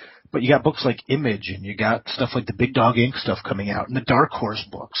DC. But you got books like Image, and you got stuff like the Big Dog Inc. stuff coming out, and the Dark Horse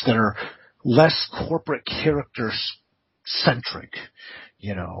books that are less corporate characters centric.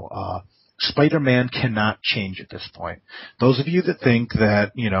 Spider-Man cannot change at this point. Those of you that think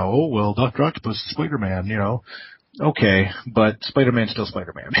that, oh, well, Dr. Octopus is Spider-Man, okay, but Spider-Man's still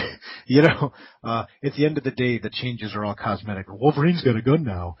Spider-Man. At the end of the day, the changes are all cosmetic. Wolverine's got a gun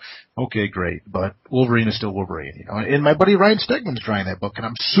now. Okay, great, but Wolverine is still Wolverine, And my buddy Ryan Stegman's drawing that book, and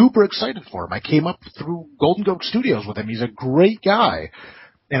I'm super excited for him. I came up through Golden Goat Studios with him. He's a great guy,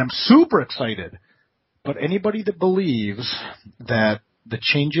 and I'm super excited. But anybody that believes that the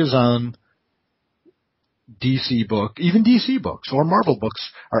changes on DC book, even DC books or Marvel books,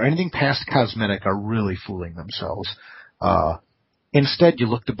 are anything past cosmetic are really fooling themselves. Instead, you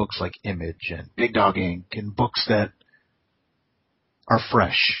look to books like Image and Big Dog Ink and books that are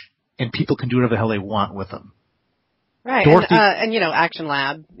fresh and people can do whatever the hell they want with them. Right, Dorothy, and Action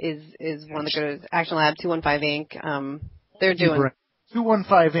Lab is one of the good. Action Lab 215 Inc. They're doing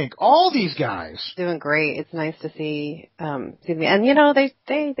 215 Inc. All these guys doing great. It's nice to see and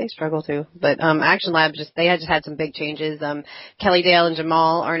they struggle too. But Action Lab just had some big changes. Kelly Dale and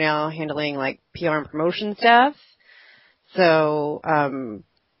Jamal are now handling like PR and promotion stuff. So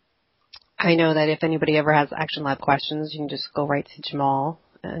I know that if anybody ever has Action Lab questions, you can just go right to Jamal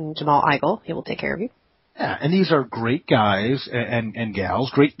Eigel. He will take care of you. Yeah, and these are great guys and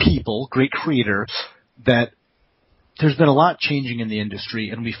gals, great people, great creators that there's been a lot changing in the industry,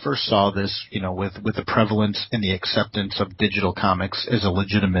 and we first saw this, with the prevalence and the acceptance of digital comics as a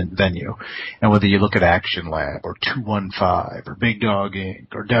legitimate venue. And whether you look at Action Lab or 215 or Big Dog Inc.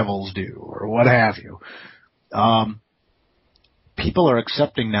 or Devil's Due or what have you, people are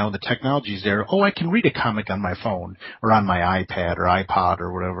accepting now the technology's there. Oh, I can read a comic on my phone or on my iPad or iPod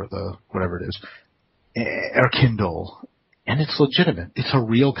or whatever it is, or Kindle. And it's legitimate. It's a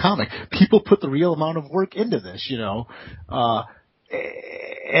real comic. People put the real amount of work into this,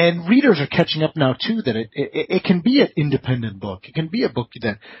 and readers are catching up now too that it can be an independent book. It can be a book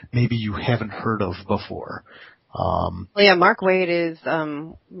that maybe you haven't heard of before. Mark Waid is,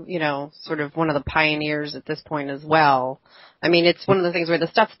 sort of one of the pioneers at this point as well. I mean, it's one of the things where the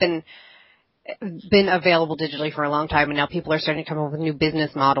stuff's been available digitally for a long time, and now people are starting to come up with new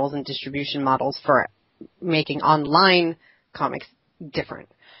business models and distribution models for making online comics different.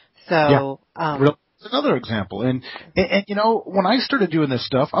 So, it's another example. And when I started doing this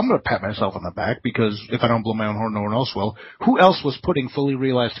stuff, I'm going to pat myself on the back because if I don't blow my own horn, no one else will. Who else was putting fully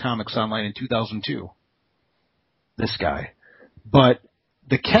realized comics online in 2002? This guy. But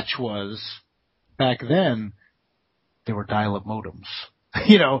the catch was, back then, there were dial-up modems.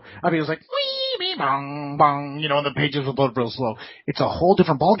 It was like, wee, bee, bong, bong, and the pages would load real slow. It's a whole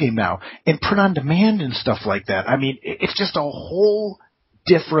different ballgame now. And print on demand and stuff like that. I mean, it's just a whole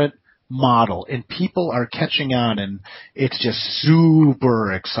different model. And people are catching on, and it's just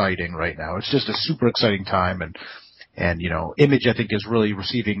super exciting right now. It's just a super exciting time. And Image, I think, is really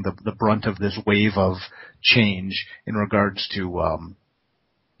receiving the brunt of this wave of change in regards to,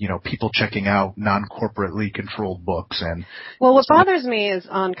 people checking out non-corporately controlled books. And what bothers me is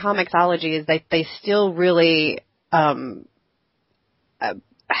on Comixology is that they still really have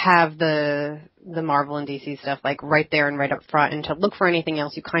the Marvel and DC stuff like right there and right up front, and to look for anything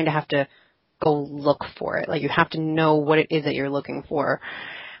else, you kind of have to go look for it. Like you have to know what it is that you're looking for.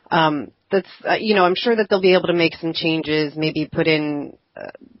 That's I'm sure that they'll be able to make some changes, maybe put in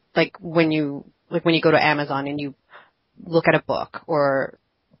like when you go to Amazon and you look at a book or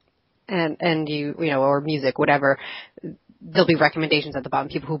or music, whatever, there'll be recommendations at the bottom.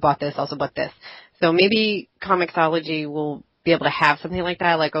 People who bought this also bought this. So maybe Comixology will be able to have something like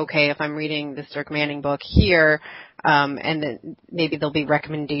that. Like, okay, if I'm reading this Dirk Manning book here, and then maybe there'll be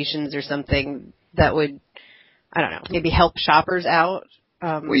recommendations or something that would, I don't know, maybe help shoppers out.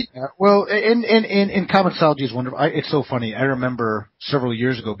 Well, and Comixology is wonderful. It's so funny. I remember several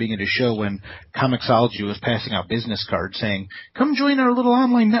years ago being at a show when Comixology was passing out business cards saying, "Come join our little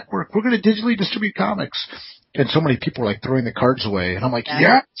online network. We're going to digitally distribute comics." And so many people were like throwing the cards away, and I'm like,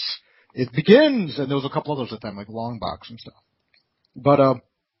 "Yes, it begins." And there was a couple others at the time, like Longbox and stuff. But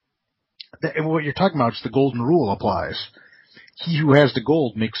and what you're talking about is the golden rule applies. He who has the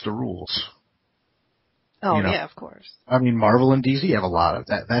gold makes the rules. Oh, yeah, of course. I mean, Marvel and DC have a lot of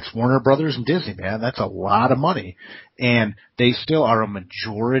that. That's Warner Brothers and Disney, man. That's a lot of money. And they still are a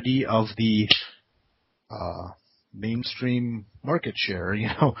majority of the mainstream market share,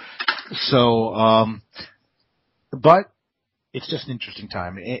 So, but it's just an interesting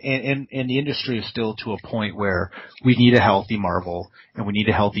time. And the industry is still to a point where we need a healthy Marvel and we need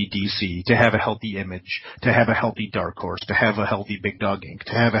a healthy DC to have a healthy Image, to have a healthy Dark Horse, to have a healthy Big Dog Inc.,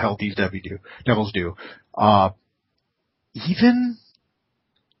 to have a healthy Devil's Due. Even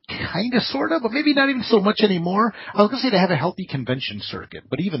kind of, sort of, but maybe not even so much anymore. I was going to say they have a healthy convention circuit,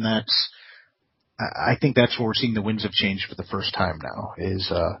 but even that's, I think that's where we're seeing the winds have changed for the first time now,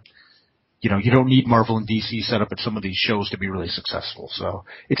 is, you don't need Marvel and DC set up at some of these shows to be really successful, so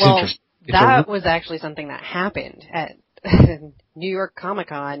it's interesting. That was actually something that happened at New York Comic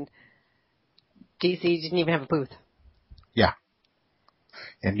Con. DC didn't even have a booth. Yeah.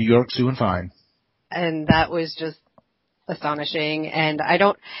 And New York's doing fine. And that was just astonishing. And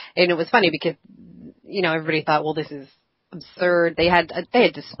it was funny because, everybody thought, well, this is absurd. They had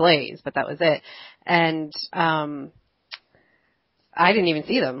displays, but that was it. And, I didn't even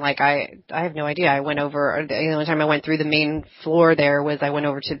see them. Like, I have no idea. I went over, the only time I went through the main floor there was I went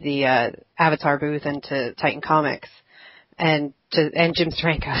over to the, Avatar booth and to Titan Comics and Jim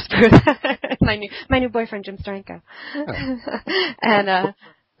Steranko's booth. my new boyfriend, Jim Steranko. Oh. And,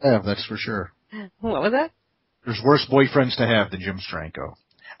 yeah, that's for sure. What was that? There's worse boyfriends to have than Jim Steranko.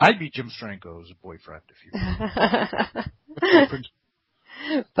 I'd be Jim Steranko's boyfriend if you.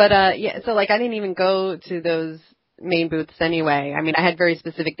 But yeah, so like I didn't even go to those main booths anyway. I mean, I had very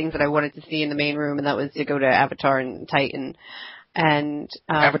specific things that I wanted to see in the main room, and that was to go to Avatar and Titan. And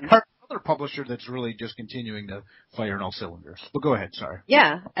Avatar, another publisher that's really just continuing to fire on all cylinders. But go ahead, sorry.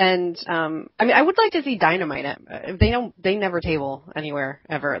 Yeah, and I mean, I would like to see Dynamite. They never table anywhere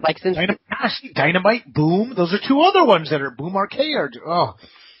ever. Like since Dynamite, Boom. Those are two other ones that are Boom Arcade.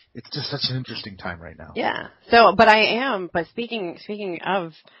 It's just such an interesting time right now. Yeah. So, but speaking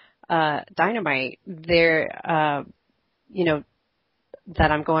of Dynamite, there,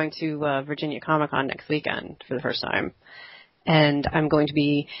 that I'm going to Virginia Comic Con next weekend for the first time, and I'm going to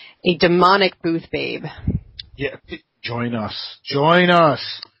be a demonic booth babe. Yeah, join us.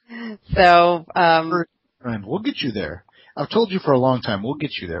 So, and we'll get you there. I've told you for a long time, we'll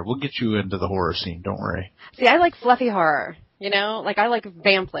get you there. We'll get you into the horror scene. Don't worry. See, I like fluffy horror. Like I like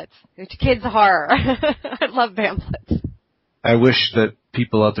pamphlets. It's kids horror. I love pamphlets. I wish that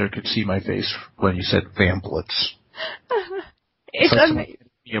people out there could see my face when you said pamphlets. It's amazing.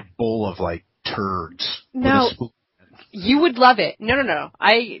 A bowl of like turds. No, you would love it. No. No.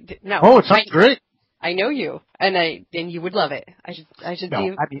 Oh, it sounds great. I know you, and you would love it. I should. No,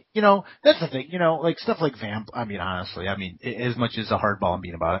 see. I mean, that's the thing. Like stuff like honestly, as much as a hardball I'm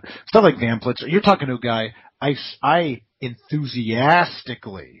being about it, stuff like pamphlets. You're talking to a guy. I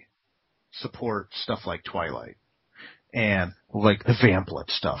enthusiastically support stuff like Twilight and like the pamphlet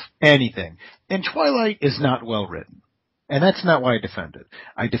stuff, anything. And Twilight is not well written. And that's not why I defend it.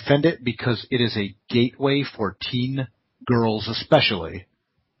 I defend it because it is a gateway for teen girls especially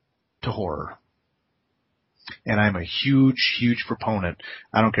to horror. And I'm a huge, huge proponent.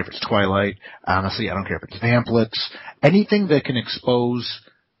 I don't care if it's Twilight. Honestly, I don't care if it's pamphlets. Anything that can expose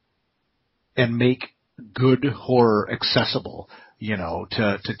and make good horror accessible,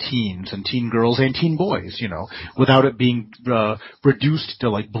 to teens and teen girls and teen boys, without it being reduced to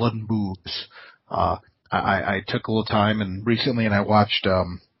like blood and boobs. I took a little time and I watched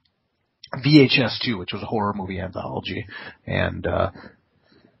VHS 2, which was a horror movie anthology, and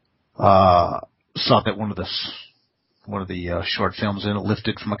saw that one of the short films in it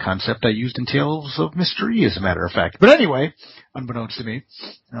lifted from a concept I used in Tales of Mystery, as a matter of fact. But anyway, unbeknownst to me,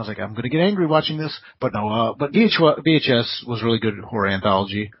 I was like, I'm going to get angry watching this. But no, but VHS was really good horror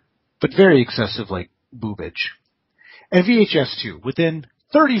anthology, but very excessive, like, boobage. And VHS 2, within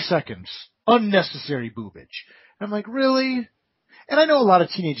 30 seconds, unnecessary boobage. And I'm like, really? And I know a lot of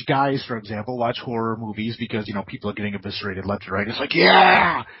teenage guys, for example, watch horror movies because, people are getting eviscerated left and right. It's like,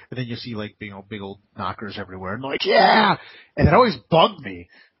 yeah! And then you see, like, big old knockers everywhere. And they're like, yeah! And it always bugged me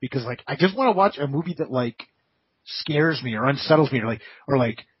because, like, I just want to watch a movie that, like, scares me or unsettles me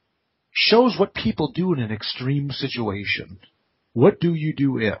or shows what people do in an extreme situation. What do you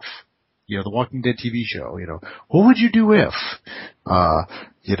do if? The Walking Dead TV show, what would you do if,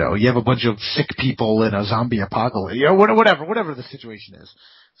 you have a bunch of sick people in a zombie apocalypse, whatever the situation is.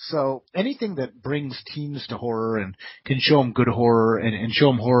 So anything that brings teens to horror and can show them good horror and show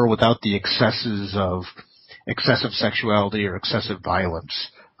them horror without the excesses of excessive sexuality or excessive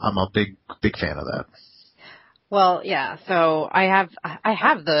violence, I'm a big fan of that. Well, yeah, so I have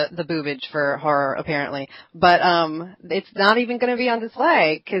the boobage for horror apparently, but it's not even going to be on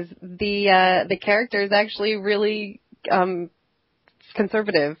display because the character is actually really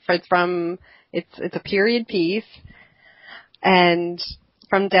conservative. It's a period piece and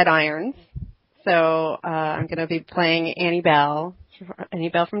from Dead Irons. So I'm going to be playing Annie Bell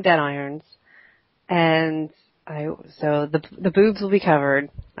from Dead Irons, and so the boobs will be covered.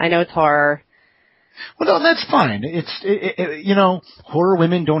 I know it's horror. Well, no, that's fine. Horror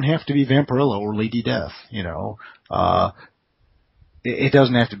women don't have to be Vampirilla or Lady Death, it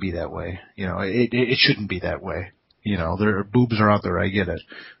doesn't have to be that way. It shouldn't be that way. Boobs are out there. I get it,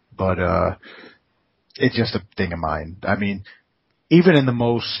 but it's just a thing of mine. I mean, even in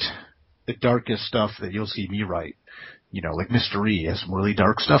the darkest stuff that you'll see me write, like Mr. E has some really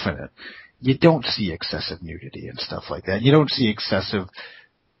dark stuff in it. You don't see excessive nudity and stuff like that. You don't see excessive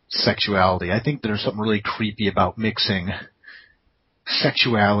sexuality. I think there's something really creepy about mixing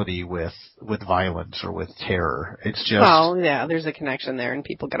sexuality with violence or with terror. It's just... Well, yeah, there's a connection there and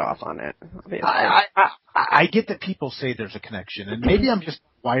people get off on it, obviously. I get that people say there's a connection, and maybe I'm just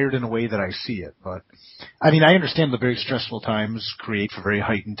wired in a way that I see it, but I mean, I understand the very stressful times create for very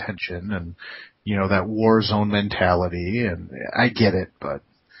heightened tension and, that war zone mentality, and I get it, but...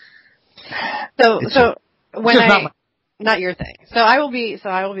 Not your thing. So I will be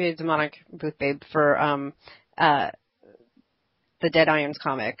a demonic booth babe for, the Dead Irons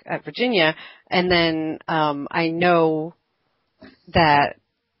comic at Virginia, and then I know that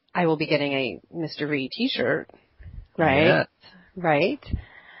I will be getting a Mr. Reed T-shirt, right? Yeah. Right?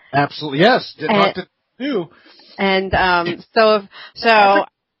 Absolutely, yes. Did not to do. And part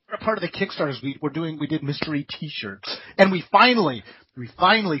of the Kickstarters we did Mr. Reed T-shirts, and we finally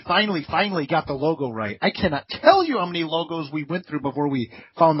got the logo right. I cannot tell you how many logos we went through before we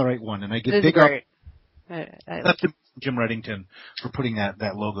found the right one, and I get big up. That's Jim Reddington for putting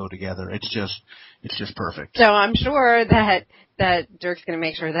that logo together. It's just perfect. So I'm sure that Dirk's going to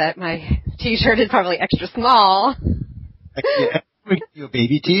make sure that my T-shirt is probably extra small. You a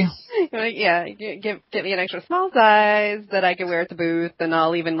baby tee? Yeah, get me an extra small size that I can wear at the booth, and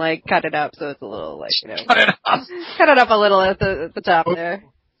I'll even cut it up so it's a little cut it up a little at the top there.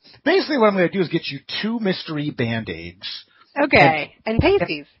 Basically, what I'm going to do is get you 2 mystery Band-Aids. Okay, and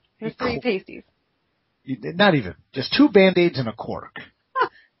pasties, mystery pasties. Not even. Just 2 Band-Aids and a cork.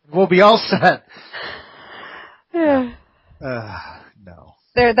 We'll be all set. Yeah. No.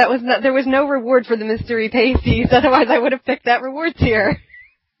 There was no reward for the mystery pasties, otherwise I would have picked that reward tier.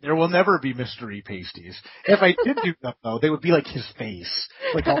 There will never be mystery pasties. If I did do that, though, they would be like his face.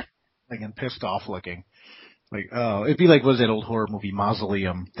 All and pissed off looking. It'd be like, what was that old horror movie,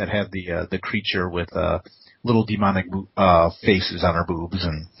 Mausoleum, that had the creature with little demonic faces on her boobs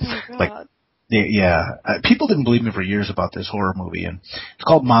and people didn't believe me for years about this horror movie, and it's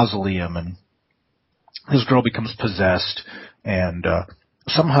called Mausoleum, and this girl becomes possessed, and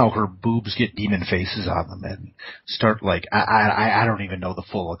somehow her boobs get demon faces on them and start I don't even know the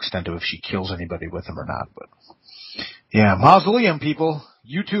full extent of if she kills anybody with them or not, but yeah, Mausoleum, people,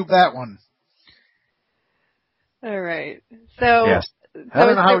 YouTube that one. All right, so yes, I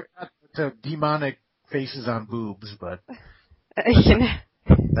don't know how we got to demonic faces on boobs, but that's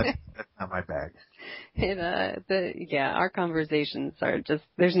not my bag. Our conversations are just,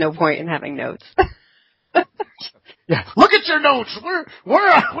 there's no point in having notes. Yeah, look at your notes. Where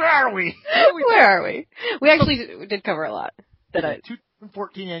are we? Where are we? We actually did cover a lot.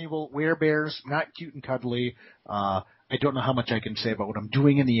 2014 annual Werebears, not cute and cuddly. I don't know how much I can say about what I'm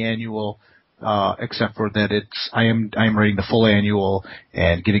doing in the annual, except for that I am writing the full annual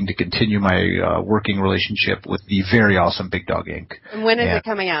and getting to continue my working relationship with the very awesome Big Dog Inc. And when is it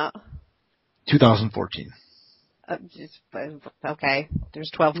coming out? 2014. Okay,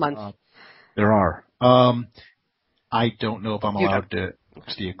 there's 12 months. There are. I don't know if I'm allowed to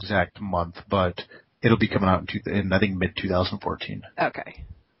it's the exact month, but it'll be coming out in I think mid-2014. Okay.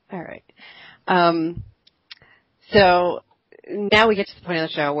 All right. So now we get to the point of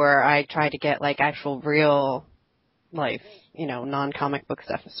the show where I try to get actual real life, non-comic book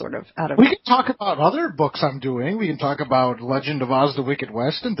stuff sort of out of We can talk about other books I'm doing. We can talk about Legend of Oz, the Wicked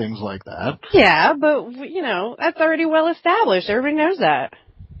West and things like that. Yeah, but, that's already well established. Everybody knows that.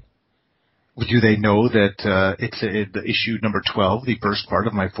 Do they know that it's the issue number 12, the first part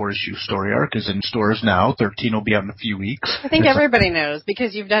of my 4-issue story arc, is in stores now? 13 will be out in a few weeks. I think everybody knows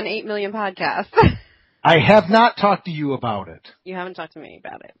because you've done 8 million podcasts. I have not talked to you about it. You haven't talked to me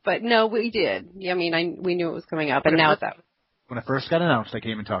about it. But no, we did. I mean, we knew it was coming up, and now it's out. When it first got announced, I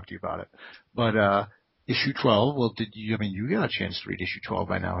came and talked to you about it. But issue 12, well, you got a chance to read issue 12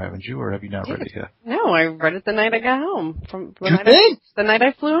 by now, haven't you? Or have you not read it yet? No, I read it the night I got home. The night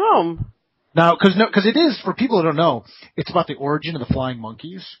I flew home. Now, because it is, for people who don't know, it's about the origin of the flying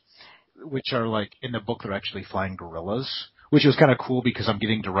monkeys, which are in the book, they're actually flying gorillas, which was kind of cool because I'm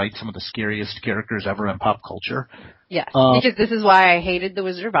getting to write some of the scariest characters ever in pop culture. Yes, because this is why I hated The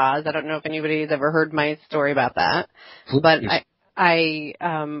Wizard of Oz. I don't know if anybody's ever heard my story about that, but I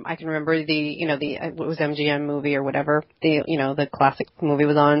can remember what was MGM movie or whatever, the classic movie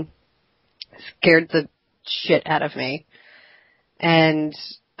was on, scared the shit out of me. And,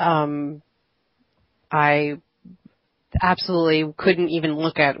 I absolutely couldn't even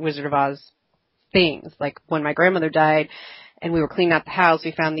look at Wizard of Oz things. Like when my grandmother died and we were cleaning out the house,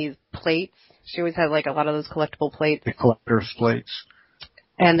 we found these plates. She always had like a lot of those collectible plates. The collector's plates.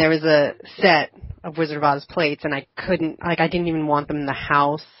 And there was a set of Wizard of Oz plates, and I didn't even want them in the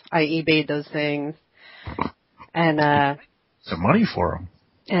house. I eBayed those things. And, some money for them.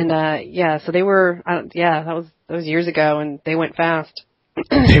 And, so they were, that was years ago, and they went fast.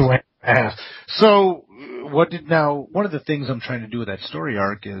 They went fast. So, one of the things I'm trying to do with that story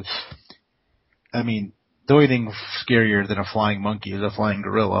arc is, I mean, the only thing scarier than a flying monkey is a flying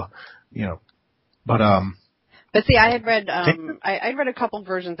gorilla, But see, I had read, I'd read a couple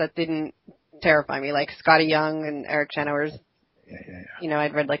versions that didn't terrify me, like Scotty Young and Eric Chenoweth's. Yeah.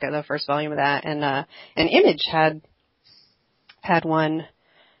 I'd read like the first volume of that, and Image had one.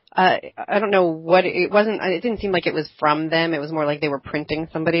 I don't know what it wasn't. It didn't seem like it was from them. It was more like they were printing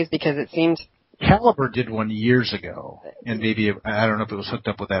somebody's, because it seemed. Caliber did one years ago, and maybe I don't know if it was hooked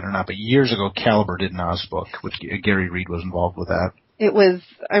up with that or not. But years ago, Caliber did an Oz book, which Gary Reed was involved with that. It was.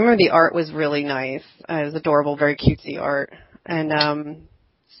 I remember the art was really nice. It was adorable, very cutesy art, and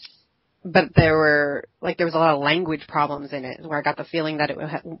but there was a lot of language problems in it, where I got the feeling that it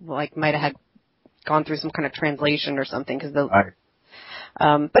might have had gone through some kind of translation or something, because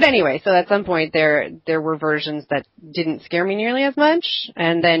but anyway, so at some point there were versions that didn't scare me nearly as much,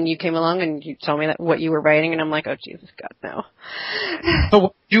 and then you came along and you told me what you were writing, and I'm like, oh Jesus God, no.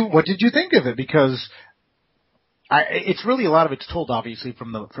 So what did you think of it? Because it's really, a lot of it's told obviously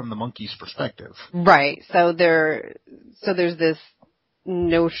from the monkey's perspective. Right. So there's this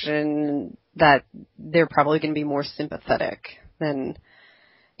notion that they're probably going to be more sympathetic than,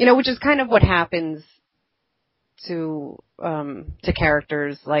 which is kind of what happens to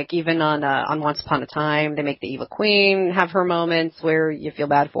characters, like even on Once Upon a Time, they make the evil queen have her moments where you feel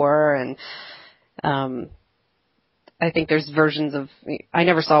bad for her, and I think there's versions of, I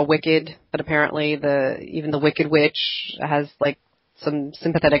never saw Wicked, but apparently even the Wicked Witch has like some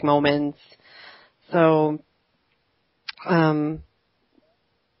sympathetic moments. So I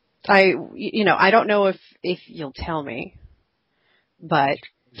don't know if you'll tell me, but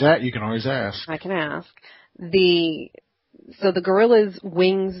that you can always ask. I can ask. So the gorilla's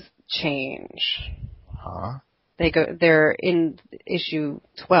wings change. Huh? They're in issue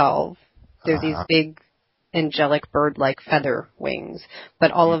 12. They're these big angelic bird-like feather wings,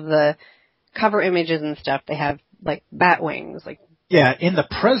 but all of the cover images and stuff, they have like bat wings. Yeah, in the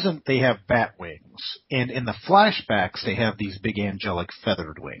present they have bat wings, and in the flashbacks they have these big angelic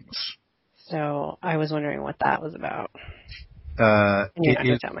feathered wings. So I was wondering what that was about. You're not going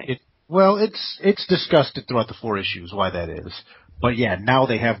to tell me. Well, it's discussed throughout the 4 issues why that is. But yeah, now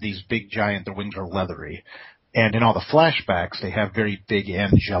they have these big giant, their wings are leathery. And in all the flashbacks, they have very big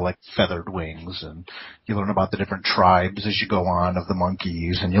angelic feathered wings. And you learn about the different tribes as you go on of the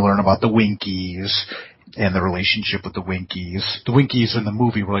monkeys. And you learn about the Winkies and the relationship with the Winkies. The Winkies in the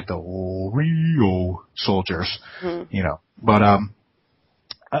movie were like the Oreo soldiers, But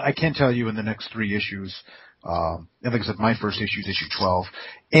I can tell you in the next 3 issues, and like I said, my first issue is issue 12.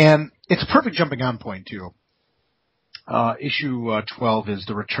 And it's a perfect jumping on point, too. Issue 12 is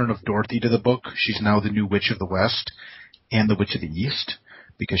the return of Dorothy to the book. She's now the new Witch of the West and the Witch of the East,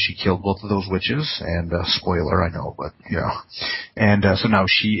 because she killed both of those witches. And spoiler, I know, but And so now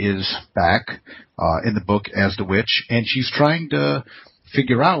she is back in the book as the witch, and she's trying to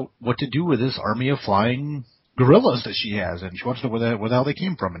figure out what to do with this army of flying gorillas that she has, and she wants to know where the hell they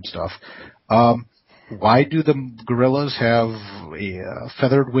came from and stuff. Why do the gorillas have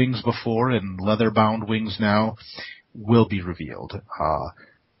feathered wings before and leather-bound wings now? Will be revealed.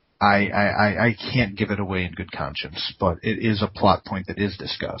 I can't give it away in good conscience, but it is a plot point that is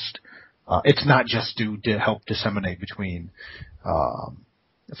discussed. It's not just to help disseminate between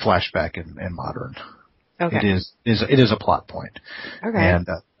flashback and modern. Okay. It is a plot point. Okay. And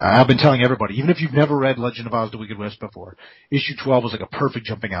I've been telling everybody, even if you've never read Legend of Oz: The Wicked West before, issue 12 was like a perfect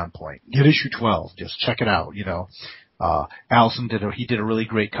jumping on point. Get issue 12, just check it out. Allison did a really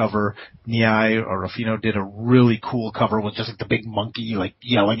great cover. Niai or Rufino did a really cool cover with just like the big monkey like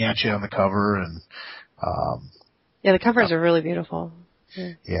yelling at you on the cover, and the covers are really beautiful.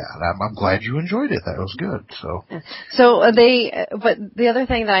 Yeah, I'm glad you enjoyed it. That was good. So but the other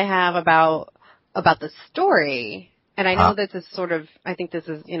thing that I have about the story, and I know that this is sort of, I think this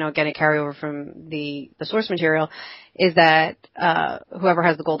is, again, a carryover from the source material, is that whoever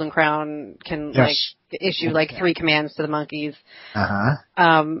has the golden crown can issue 3 commands to the monkeys.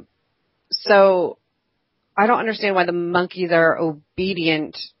 So I don't understand why the monkeys are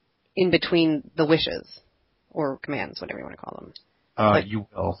obedient in between the wishes or commands, whatever you want to call them. You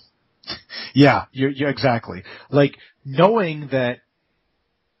will. Yeah, you're exactly. Like knowing that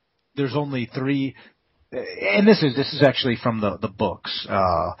there's only 3, and this is actually from the books.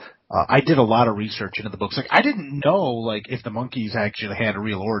 I did a lot of research into the books. Like, I didn't know, like, if the monkeys actually had a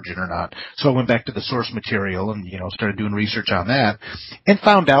real origin or not. So I went back to the source material and, started doing research on that and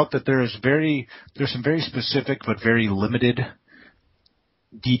found out that there's some very specific but very limited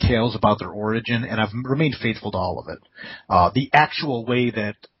details about their origin, and I've remained faithful to all of it. The actual way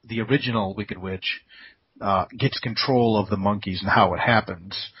that the original Wicked Witch gets control of the monkeys and how it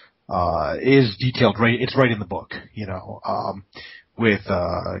happens is detailed right. It's right in the book, with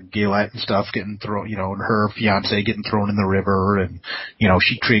Gaylet and stuff getting thrown, and her fiance getting thrown in the river, and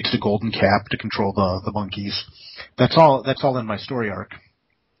she creates the golden cap to control the monkeys. That's all in my story arc.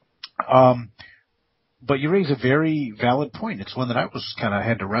 But you raise a very valid point. It's one that I was kind of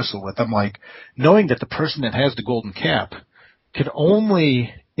had to wrestle with. I'm like, knowing that the person that has the golden cap can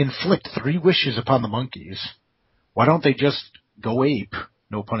only inflict 3 wishes upon the monkeys, why don't they just go ape,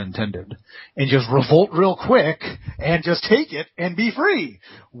 no pun intended, and just revolt real quick and just take it and be free?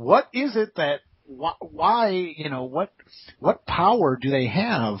 What is it that, why, what power do they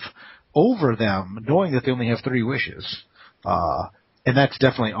have over them knowing that they only have 3 wishes? And that's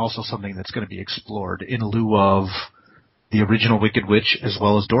definitely also something that's going to be explored in lieu of the original Wicked Witch as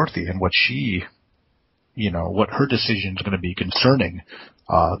well as Dorothy and what she, what her decision is going to be concerning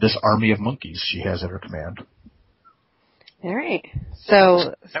this army of monkeys she has at her command. All right.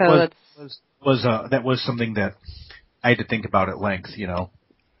 So that was something that I had to think about at length,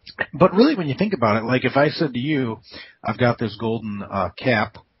 But really, when you think about it, like if I said to you, I've got this golden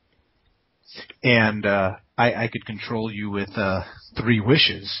cap, and I could control you with 3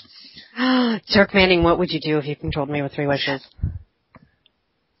 wishes. Dirk Manning, what would you do if you controlled me with 3 wishes?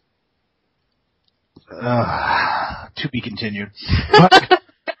 To be continued.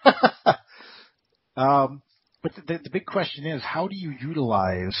 But the big question is, how do you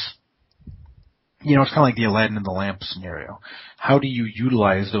utilize, it's kind of like the Aladdin and the lamp scenario. How do you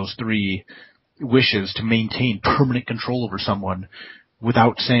utilize those 3 wishes to maintain permanent control over someone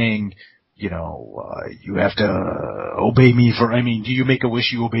without saying, you have to obey me do you make a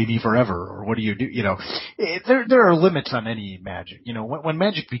wish you obey me forever, or what do you do? There are limits on any magic. When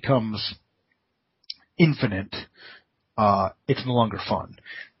magic becomes infinite, it's no longer fun.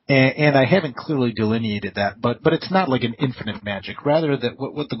 And I haven't clearly delineated that, but it's not like an infinite magic. Rather, that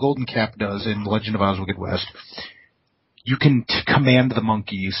what the Golden Cap does in Legend of Oz Wicked West, you can command the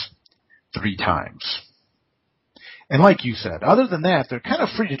monkeys 3 times. And like you said, other than that, they're kind of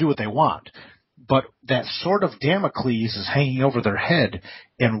free to do what they want. But that sword of Damocles is hanging over their head.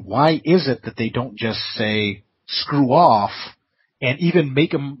 And why is it that they don't just say, screw off, and even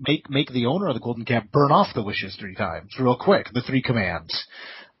make the owner of the Golden Cap burn off the wishes 3 times, real quick, the 3 commands?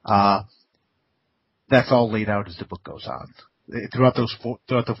 That's all laid out as the book goes on. Throughout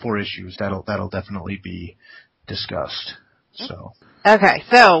the 4 issues, that'll definitely be discussed. So. Okay,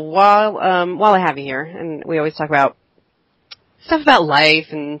 so while I have you here, and we always talk about stuff about life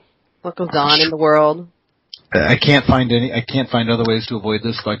and what goes on in the world. I can't find other ways to avoid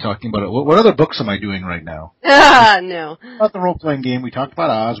this by talking about it. What other books am I doing right now? No. About the role-playing game. We talked about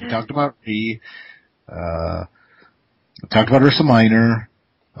Oz. We talked about Ree. We talked about Ursa Minor.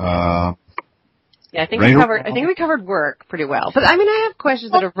 Yeah, I think we covered work pretty well. But I have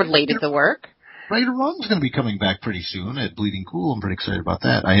questions that are related to work. Right or Wrong is going to be coming back pretty soon at Bleeding Cool. I'm pretty excited about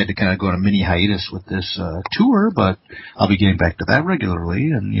that. I had to kind of go on a mini hiatus with this tour, but I'll be getting back to that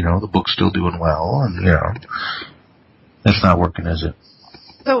regularly. And the book's still doing well, and that's not working, is it?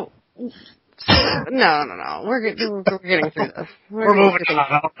 So no. We're getting through this. We're moving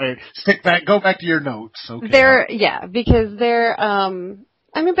on. All right. Go back to your notes. Okay. Because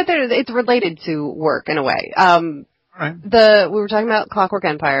it's related to work in a way. Right. We were talking about Clockwork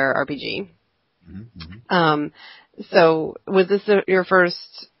Empire RPG. Mm-hmm. So was this your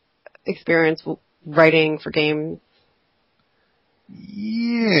first experience writing for games?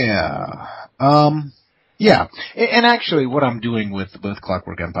 Yeah. Yeah. And actually what I'm doing with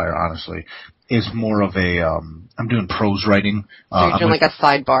Clockwork Empire, honestly, is more of I'm doing prose writing. So you're doing like a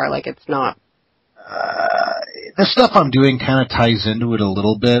sidebar, like it's not. The stuff I'm doing kind of ties into it a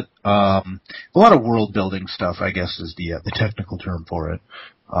little bit. A lot of world building stuff, I guess, is the technical term for it.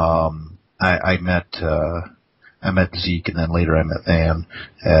 I met Zeke, and then later I met Van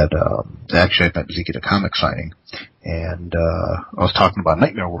actually I met Zeke at a comic signing, and I was talking about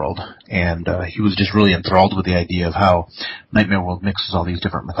Nightmare World, and he was just really enthralled with the idea of how Nightmare World mixes all these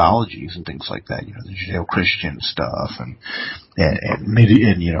different mythologies and things like that, the Judeo-Christian stuff, and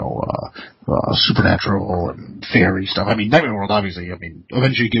supernatural and fairy stuff. Nightmare World, obviously,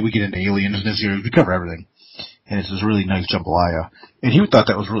 eventually we get into aliens in this series, we cover everything. and it's this really nice jambalaya. And he thought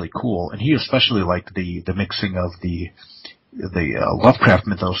that was really cool, and he especially liked the mixing of the Lovecraft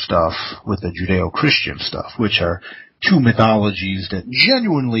mythos stuff with the Judeo-Christian stuff, which are two mythologies that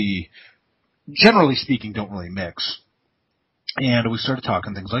generally speaking, don't really mix. And we started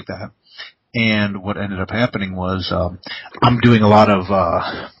talking things like that. And what ended up happening was I'm doing a lot of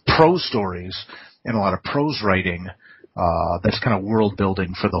prose stories and a lot of prose writing that's kind of world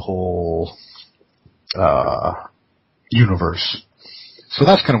building for the whole universe. So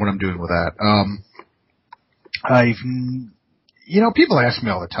that's kind of what I'm doing with that. People ask me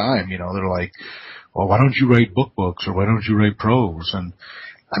all the time, they're like, well, why don't you write books or why don't you write prose? And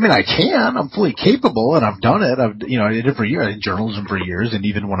I mean, I can. I'm fully capable, and I've done it. I did it for years. I did journalism for years, and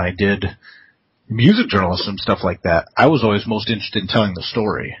even when I did music journalism, stuff like that, I was always most interested in telling the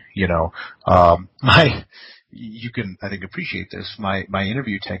story. You can, I think, appreciate this. My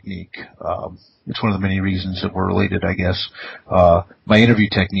interview technique, it's one of the many reasons that we're related, I guess. My interview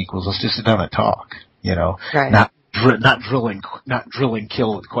technique was, let's just sit down and talk, Right. not drilling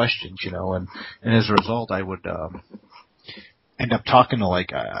kill with questions, and as a result, I would, end up talking to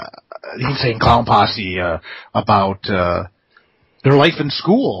Insane Clown Posse, about, their life in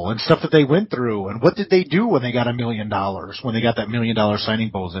school and stuff that they went through and what did they do when they got $1 million, when they got that $1 million signing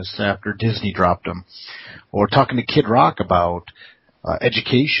bonus after Disney dropped them, or talking to Kid Rock about,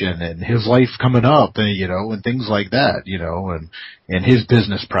 education and his life coming up, and things like that, and his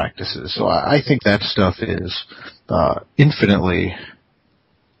business practices. So I think that stuff is, infinitely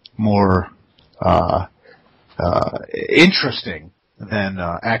more, interesting than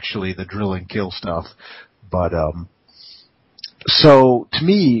actually the drill and kill stuff. But so to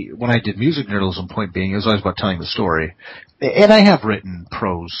me, when I did music journalism, point being, it was always about telling the story. And I have written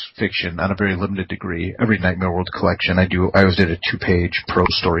prose fiction on a very limited degree. Every Nightmare World collection, I always did a 2-page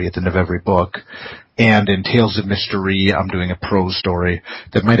prose story at the end of every book. And in Tales of Mystery, I'm doing a prose story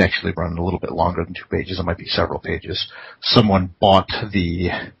that might actually run a little bit longer than 2 pages. It might be several pages. Someone bought the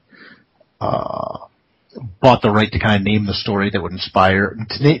right to kind of name the story that would inspire,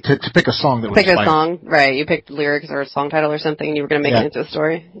 to pick a song that would inspire. Pick a song, right. You picked lyrics or a song title or something, and you were going to make it into a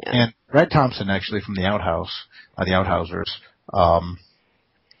story. Yeah. And Brad Thompson, actually, from the Outhousers,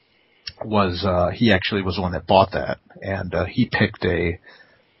 he actually was the one that bought that, and he picked a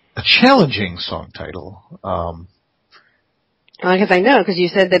challenging song title. Because I know, because you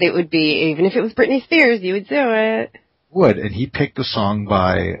said that it would be, even if it was Britney Spears, you would do it. And he picked a song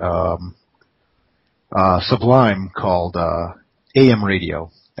by Sublime called AM Radio.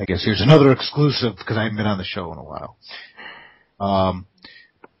 I guess here's another exclusive because I haven't been on the show in a while.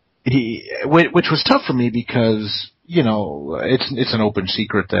 Which was tough for me because, it's an open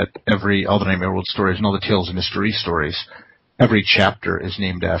secret that all the Nightmare World stories and all the Tales of Mystery stories, every chapter is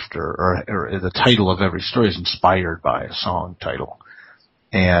named after, or the title of every story is inspired by a song title.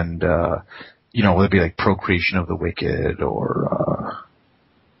 And, it'd be like Procreation of the Wicked or,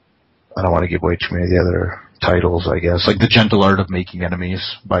 I don't want to give away too many of the other titles, I guess, like The Gentle Art of Making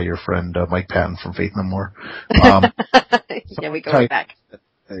Enemies by your friend Mike Patton from Faith No More. Yeah, we go right back.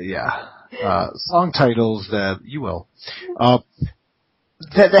 Song titles that you will,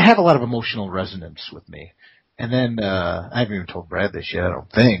 that have a lot of emotional resonance with me. And then I haven't even told Brad this yet, I don't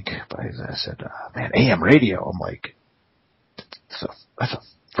think, but I said, man, AM radio. I'm like, that's a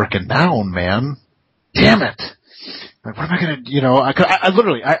frickin' noun, man. Damn it. Like, what am I gonna, I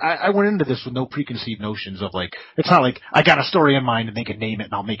literally, I went into this with no preconceived notions of like, it's not like I got a story in mind and they can name it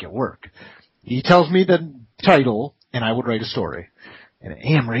and I'll make it work. He tells me the title and I would write a story. And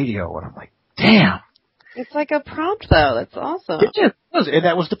AM radio, and I'm like, damn. It's like a prompt though, that's awesome. It was, and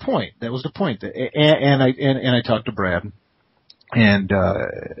that was the point. And I talked to Brad and,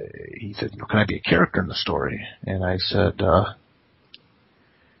 he said, can I be a character in the story? And I said,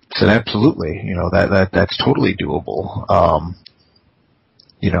 absolutely, that's totally doable. I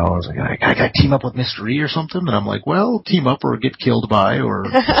was like, I gotta team up with Mystery or something, and I'm like, well, team up or get killed by or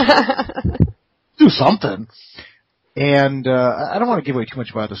do something. And, I don't want to give away too much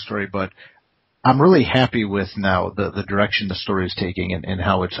about the story, but I'm really happy with now the direction the story is taking and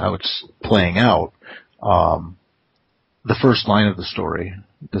how it's playing out. The first line of the story,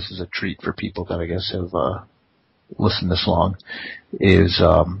 this is a treat for people that I guess have, listened this long, is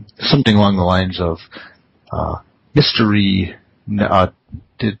something along the lines of Mystery never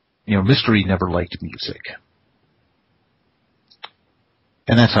liked music,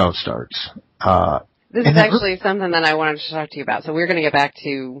 and that's how it starts. This is actually something that I wanted to talk to you about. So we're going to get back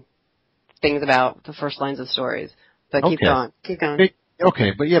to things about the first lines of stories, but keep going.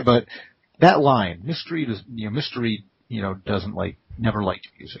 Okay, but that line, Mystery doesn't like never liked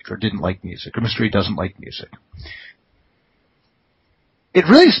music or didn't like music or mystery doesn't like music. It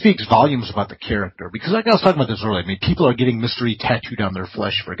really speaks volumes about the character because, like I was talking about this earlier, I mean, people are getting mystery tattooed on their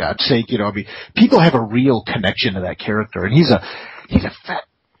flesh, for God's sake. You know, I mean, people have a real connection to that character, and he's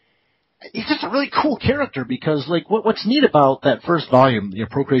just a really cool character because, like, what's neat about that first volume, you know,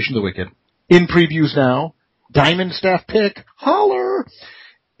 Procreation of the Wicked, in previews now, Diamond Staff pick, holler,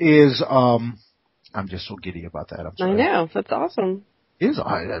 is, I'm just so giddy about that. I'm sorry. I know, that's awesome.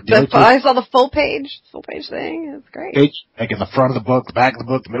 I saw the full page thing. It's great. Like in the front of the book, the back of the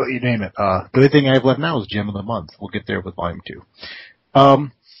book, the middle, you name it. The only thing I have left now is Gem of the Month. We'll get there with volume 2.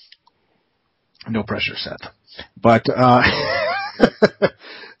 No pressure, Seth. But,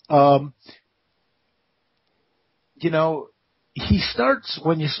 you know,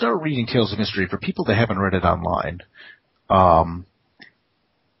 when you start reading Tales of Mystery, for people that haven't read it online,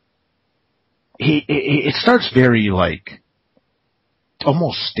 it starts very, like,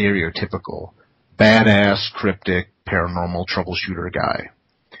 almost stereotypical, badass, cryptic, paranormal troubleshooter guy.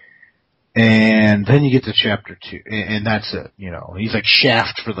 And then you get to chapter 2, and that's it, you know. He's like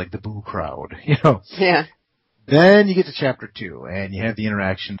Shaft for like the boo crowd, you know. Yeah. Then you get to chapter 2, and you have the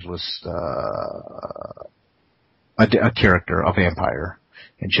interactions with a character, a vampire,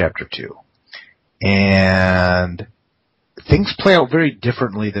 in chapter 2. And things play out very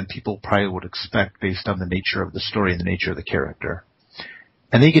differently than people probably would expect based on the nature of the story and the nature of the character.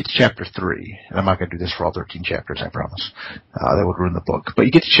 And then you get to chapter 3, and I'm not going to do this for all 13 chapters, I promise. That would ruin the book. But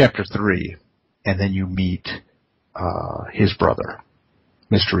you get to chapter 3, and then you meet his brother,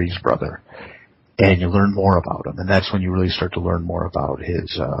 Mystery's brother, and you learn more about him. And that's when you really start to learn more about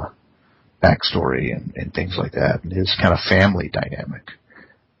his backstory and things like that, and his kind of family dynamic.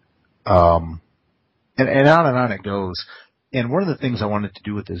 And on it goes. And one of the things I wanted to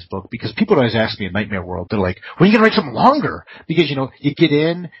do with this book, because people always ask me in Nightmare World, they're like, when are you going to write something longer? Because, you know, you get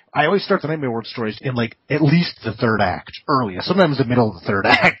in, I always start the Nightmare World stories in like at least the third act, earliest, sometimes the middle of the third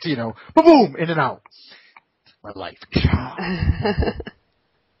act, you know, boom, in and out. My life.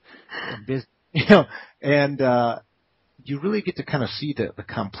 You know, and, you really get to kind of see the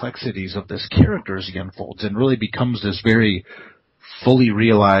complexities of this character as he unfolds and really becomes this very fully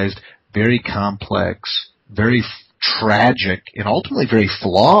realized, very complex, very tragic and ultimately very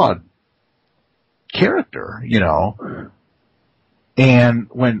flawed character, you know. And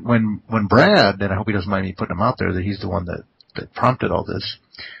when Brad, and I hope he doesn't mind me putting him out there, that he's the one that prompted all this,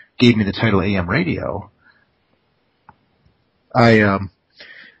 gave me the title AM Radio,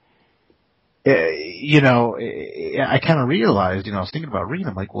 you know, I kind of realized, you know, I was thinking about reading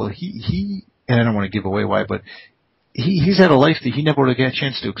him, like, well, he, and I don't want to give away why, but he's had a life that he never would have got a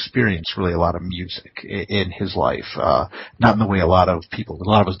chance to experience really a lot of music in his life. Not in the way a lot of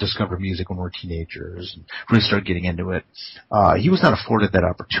us discover music when we're teenagers and really start getting into it. He was not afforded that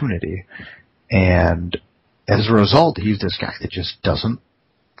opportunity. And as a result, he's this guy that just doesn't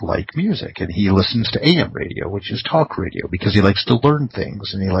like music, and he listens to AM radio, which is talk radio, because he likes to learn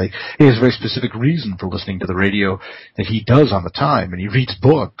things, and he has a very specific reason for listening to the radio that he does on the time, and he reads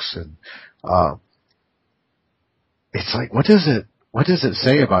books, and it's like, what does it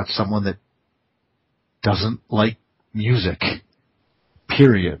say about someone that doesn't like music?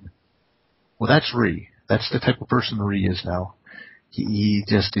 Period. Well, that's Ree. That's the type of person Ree is now. He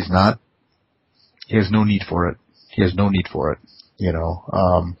just is not. He has no need for it. You know.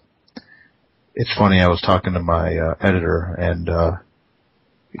 It's funny. I was talking to my editor and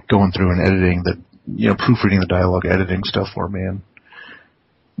going through and editing proofreading the dialogue, editing stuff for me, and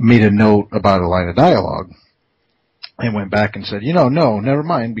made a note about a line of dialogue. And went back and said, no, never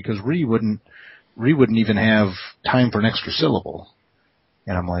mind, because Ree wouldn't even have time for an extra syllable.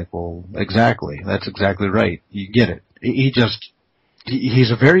 And I'm like, well, exactly. That's exactly right. You get it. He's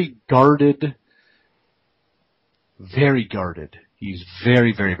a very guarded. He's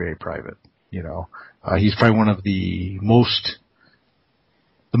very, very, very private. You know, he's probably one of the most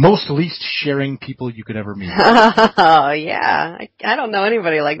least sharing people you could ever meet. Oh yeah, I don't know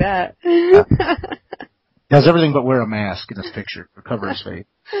anybody like that. Does everything but wear a mask in this picture to cover his face.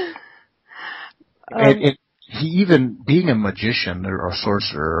 And he, even being a magician or a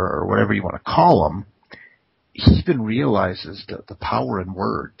sorcerer or whatever you want to call him, he even realizes the power in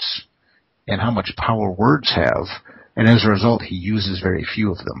words and how much power words have, and as a result, he uses very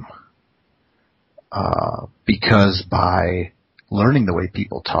few of them. Because by learning the way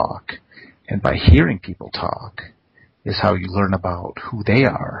people talk and by hearing people talk is how you learn about who they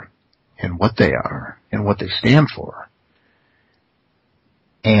are and what they are and what they stand for.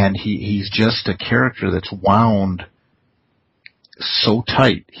 And he's just a character that's wound so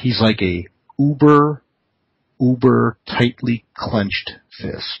tight. He's like a uber uber tightly clenched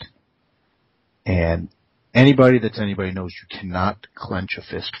fist. And anybody that's anybody knows you cannot clench a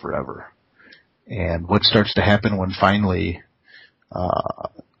fist forever. And what starts to happen when finally,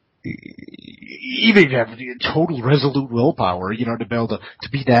 even if you have total resolute willpower, to be able to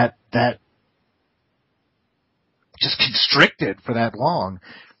be that just constricted for that long.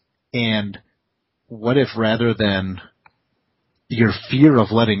 And what if rather than your fear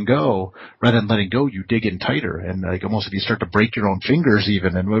of letting go, you dig in tighter, and like almost if you start to break your own fingers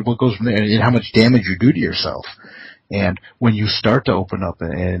even, and what goes from there, and how much damage you do to yourself. And when you start to open up,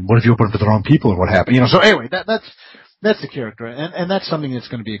 and what if you open up to the wrong people, and what happened? So anyway, that's the character, and that's something that's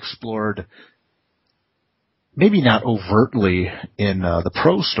going to be explored, maybe not overtly in the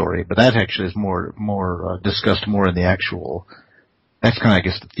prose story, but that actually is more discussed more in the actual. That's kind of, I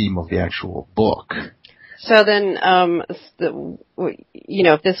guess, the theme of the actual book. So then,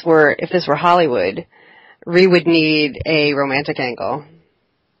 if this were Hollywood, Ree would need a romantic angle.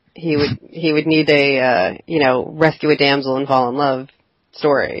 He would need a rescue a damsel and fall in love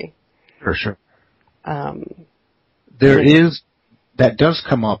story. For sure. That does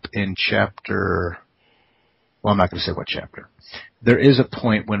come up in chapter. Well, I'm not going to say what chapter. There is a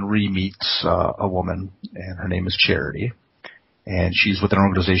point when Ree meets a woman, and her name is Charity, and she's with an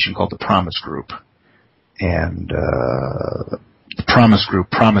organization called the Promise Group. And the Promise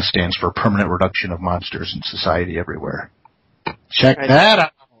Group, Promise stands for Permanent Reduction of Monsters in Society Everywhere. Check that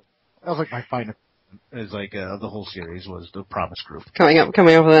out. That was like my final. Is like the whole series was the Promise Group. Coming up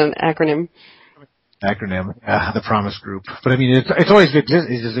with an acronym. The Promise Group. But I mean, it's always been,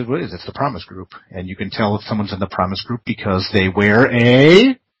 it's the Promise Group. And you can tell if someone's in the Promise Group because they wear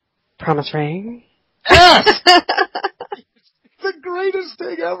a promise ring. Yes! It's the greatest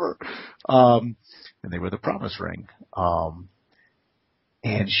thing ever. And they wear the Promise ring.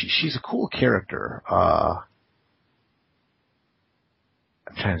 And she's a cool character. I'm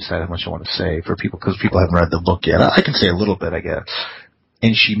trying to decide how much I want to say for people, because people haven't read the book yet. I can say a little bit, I guess.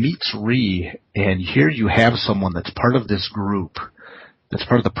 And she meets Ree, and here you have someone that's part of this group, that's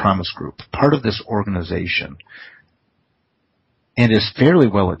part of the Promise Group, part of this organization, and is fairly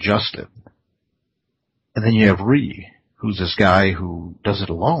well adjusted. And then you have Ree, who's this guy who does it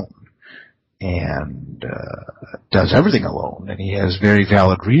alone, and does everything alone, and he has very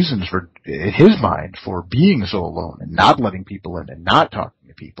valid reasons in his mind for being so alone and not letting people in and not talking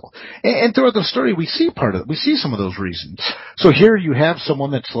to people. And throughout the story, we see some of those reasons. So here you have someone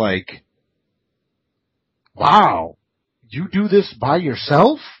that's like, "Wow, you do this by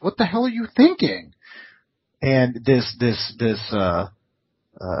yourself? What the hell are you thinking?" And this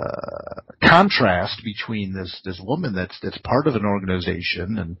contrast between this woman that's part of an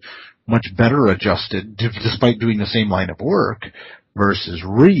organization and much better adjusted despite doing the same line of work versus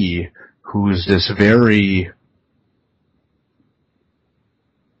Ree, who is this very,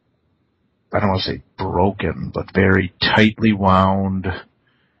 I don't want to say broken, but very tightly wound,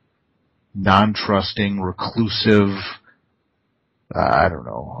 non-trusting, reclusive,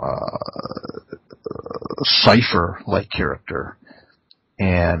 cipher-like character.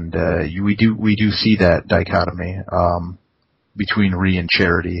 And we do see that dichotomy between Ree and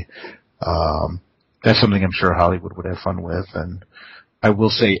Charity. That's something I'm sure Hollywood would have fun with. And I will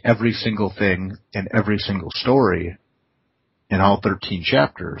say every single thing in every single story in all 13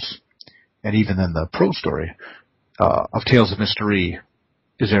 chapters, and even in the prose story of Tales of Mystery,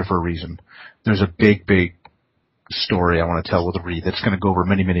 is there for a reason. There's a big story I want to tell with Ree that's going to go over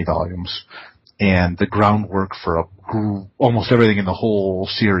many, many volumes. And the groundwork for almost everything in the whole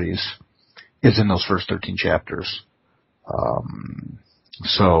series is in those first 13 chapters.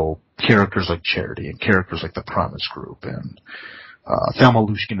 So characters like Charity and characters like the Promise Group and Thelma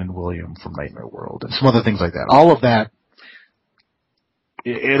Lushkin and William from Nightmare World and some other things like that. All of that,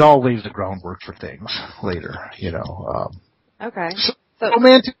 it all lays the groundwork for things later, Okay. So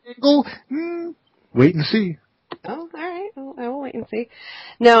romantic angle, wait and see. Oh, all right. I will wait and see.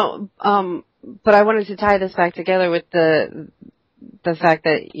 Now, but I wanted to tie this back together with the fact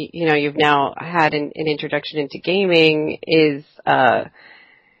that you've now had an introduction into gaming. Is there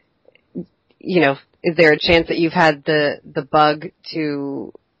a chance that you've had the bug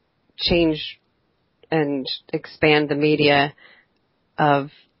to change and expand the media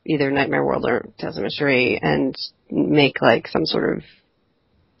of either Nightmare World or Tales of Mystery and make like some sort of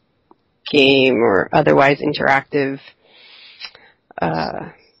game or otherwise interactive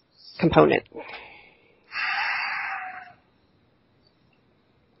component?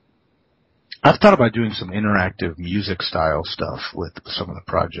 I've thought about doing some interactive music style stuff with some of the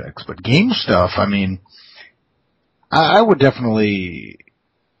projects, but game stuff, I mean, I would definitely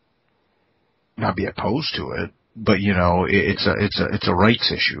not be opposed to it, but it's a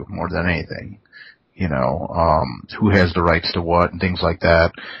rights issue more than anything. Who has the rights to what and things like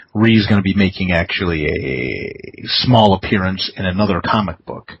that. Ree's going to be making actually a small appearance in another comic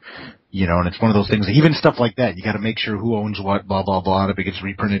book, and it's one of those things, even stuff like that, you got to make sure who owns what, blah, blah, blah, if it gets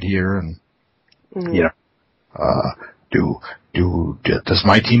reprinted here, and, does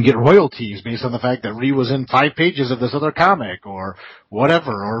my team get royalties based on the fact that Ree was in 5 pages of this other comic, or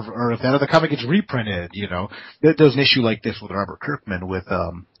whatever, or if that other comic gets reprinted, There's an issue like this with Robert Kirkman with,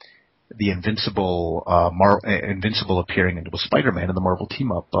 the Invincible appearing into a Spider-Man in the Marvel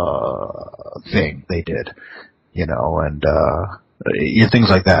team-up thing they did, and things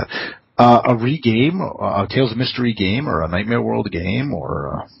like that. A re-game, a Tales of Mystery game, or a Nightmare World game,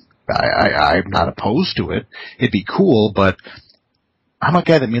 or I'm not opposed to it. It'd be cool, but I'm a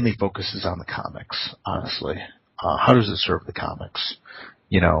guy that mainly focuses on the comics, honestly. How does it serve the comics?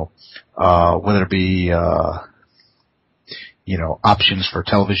 Whether it be options for a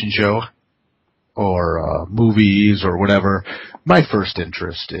television show or movies or whatever. My first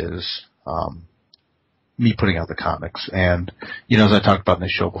interest is me putting out the comics. And, as I talked about in the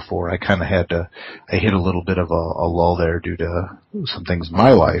show before, I kind of I hit a little bit of a lull there due to some things in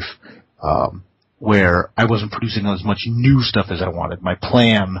my life where I wasn't producing as much new stuff as I wanted. My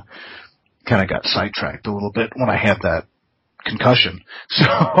plan kind of got sidetracked a little bit when I had that concussion.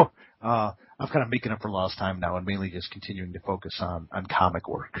 So, I'm kind of making up for lost time now and mainly just continuing to focus on comic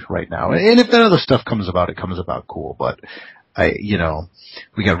work right now. And if that other stuff comes about, it comes about cool. But we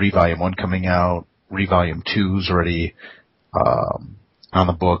got Revolume 1 coming out. Revolume 2's already, on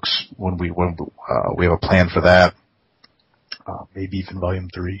the books when we have a plan for that. Maybe even Volume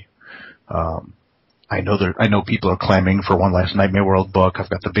 3. I know people are clamoring for one last Nightmare World book. I've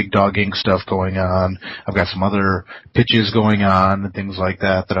got the Big Dog Inc. stuff going on. I've got some other pitches going on and things like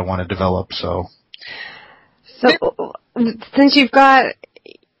that I want to develop. So since you've got,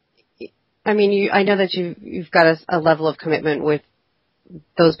 I know that you've got a level of commitment with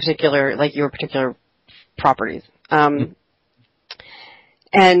those particular, like your particular properties, and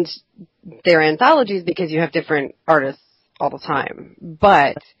they're anthologies because you have different artists all the time.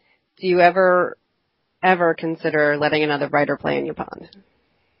 But do you ever consider letting another writer play in your pond?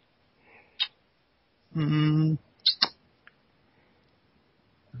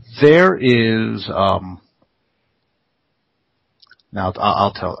 There is, now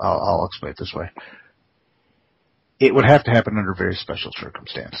I'll explain it this way. It would have to happen under very special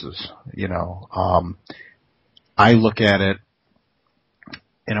circumstances, I look at it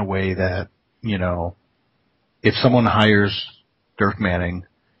in a way that, if someone hires Dirk Manning,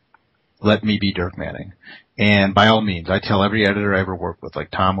 let me be Dirk Manning. And by all means, I tell every editor I ever work with, like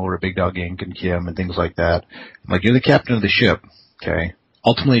Tom over at Big Dog Inc. and Kim and things like that, I'm like, you're the captain of the ship, okay?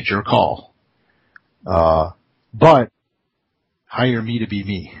 Ultimately, it's your call. But hire me to be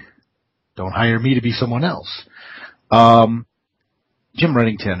me. Don't hire me to be someone else. Jim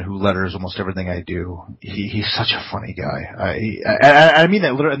Reddington, who letters almost everything I do, he's such a funny guy. I mean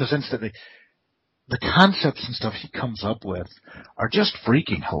that literally in the sense that the concepts and stuff he comes up with are just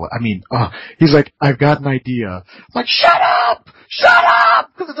freaking hilarious. He's like, I've got an idea. I'm like, shut up! Shut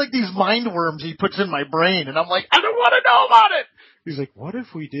up! Because it's like these mind worms he puts in my brain, and I'm like, I don't want to know about it! He's like, what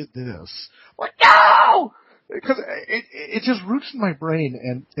if we did this? I'm like, no! Because it just roots in my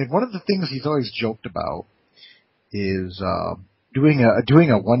brain, and one of the things he's always joked about is doing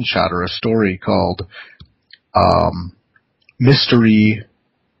a one-shot or a story called Mystery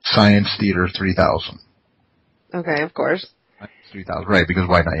Science Theater 3000. Okay, of course. 3000, right, because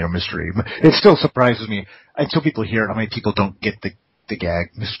why not, mystery. It still surprises me until people hear it, how many people don't get the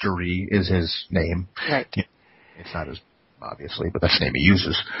gag. Mystery is his name. Right. It's not his, obviously, but that's the name he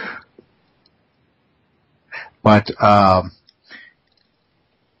uses. But,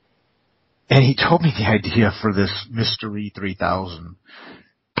 and he told me the idea for this Mystery 3000.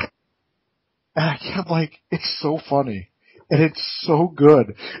 And I'm like, it's so funny. And it's so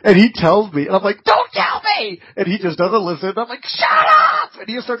good. And he tells me, and I'm like, don't tell me! And he just doesn't listen. And I'm like, shut up! And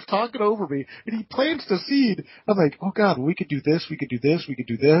he starts talking over me. And he plants the seed. I'm like, oh God, we could do this, we could do this, we could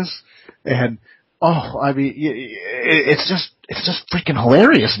do this. And, it's just freaking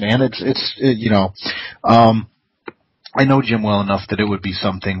hilarious, man. I know Jim well enough that it would be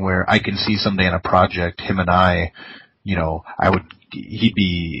something where I can see someday in a project, him and I, he'd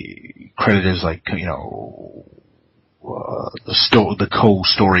be credited as like, the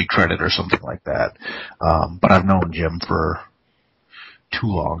co-story credit or something like that. But I've known Jim for too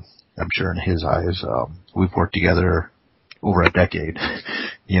long, I'm sure in his eyes. We've worked together over a decade,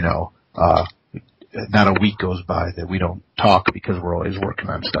 not a week goes by that we don't talk because we're always working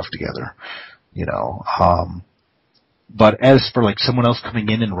on stuff together. you know. But as for like someone else coming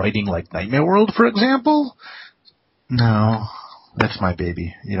in and writing like Nightmare World, for example, no, that's my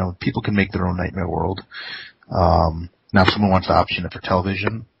baby. You know, people can make their own Nightmare World. Now if someone wants to option it for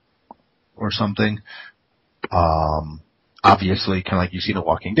television or something, obviously, kind of like you see the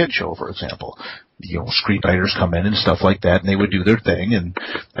Walking Dead show, for example. You know, screenwriters come in and stuff like that, and they would do their thing, and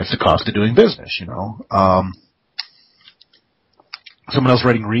that's the cost of doing business, you know. Someone else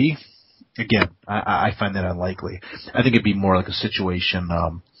writing again, I find that unlikely. I think it'd be more like a situation,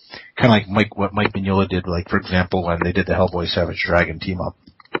 kind of like what Mike Mignola did, like, for example, when they did the Hellboy Savage Dragon team-up.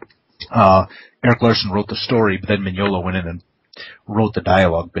 Eric Larson wrote the story, but then Mignola went in and wrote the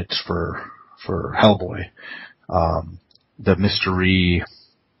dialogue bits for Hellboy. The mystery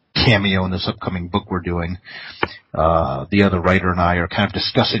cameo in this upcoming book we're doing, the other writer and I are kind of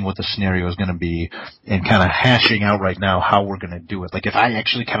discussing what the scenario is going to be and kind of hashing out right now how we're going to do it. Like if I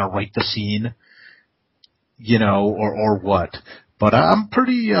actually kind of write the scene, you know, or what. But I'm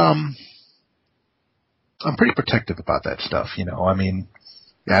pretty protective about that stuff, you know. I mean,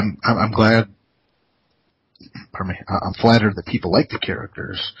 I'm glad, pardon me, I'm flattered that people like the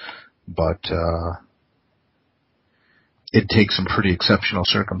characters, but, it takes some pretty exceptional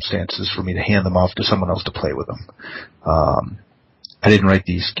circumstances for me to hand them off to someone else to play with them. I didn't create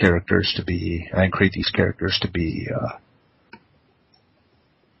these characters to be,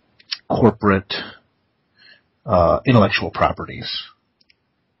 corporate, intellectual properties.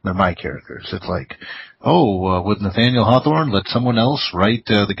 They're my characters. It's like, with Nathaniel Hawthorne, let someone else write,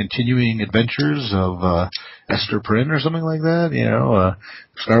 the continuing adventures of, Esther Prynne or something like that, you know,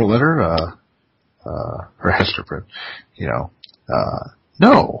 Scarlet Letter, or Hester Prynne, you know.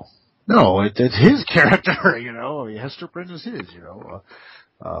 No, it's his character, you know. Hester Prynne is his, you know.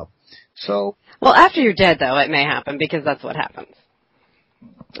 So. Well, after you're dead, though, it may happen because that's what happens.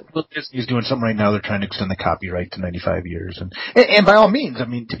 Well, Disney's doing something right now. They're trying to extend the copyright to 95 years, and by all means, I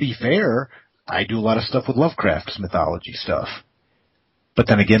mean, to be fair, I do a lot of stuff with Lovecraft's mythology stuff. But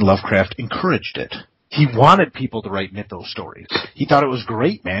then again, Lovecraft encouraged it. He wanted people to write mythos stories. He thought it was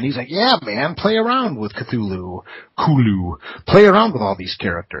great, man. He's like, yeah, man, play around with Cthulhu, play around with all these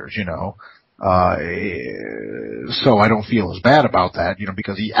characters, you know. So I don't feel as bad about that, you know,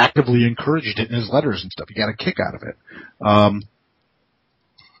 because he actively encouraged it in his letters and stuff. He got a kick out of it.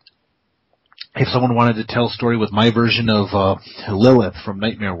 If someone wanted to tell a story with my version of Lilith from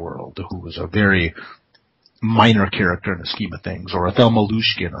Nightmare World, who was a very minor character in the scheme of things, or a Thelma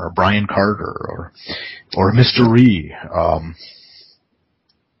Lushkin, or a Brian Carter, or a Mr. Ree.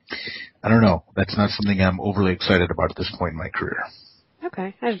 I don't know. That's not something I'm overly excited about at this point in my career.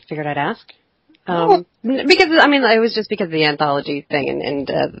 Okay, I just figured I'd ask. Because, I mean, it was just because of the anthology thing and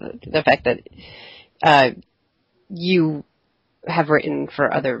the fact that you have written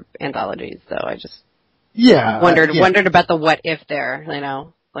for other anthologies, so I just wondered about the what if there, you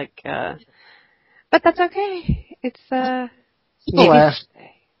know, like, but that's okay. It's, people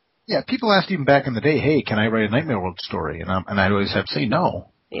asked even back in the day, hey, can I write a Nightmare World story? And I always have to say no.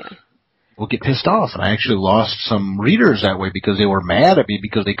 Yeah. We'll get pissed off. And I actually lost some readers that way because they were mad at me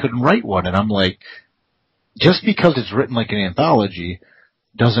because they couldn't write one. And I'm like, just because it's written like an anthology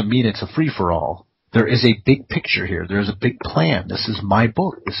doesn't mean it's a free-for-all. There is a big picture here. There's a big plan. This is my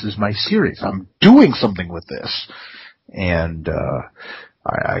book. This is my series. I'm doing something with this. And,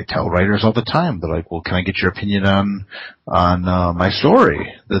 I tell writers all the time, they're like, well, can I get your opinion on my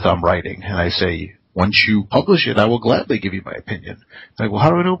story that I'm writing? And I say, once you publish it, I will gladly give you my opinion. They're like, well, how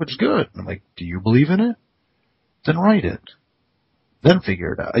do I know if it's good? And I'm like, do you believe in it? Then write it. Then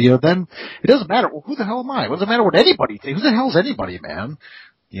figure it out. You know, then it doesn't matter. Well, who the hell am I? What does it matter what anybody thinks? Who the hell's anybody, man?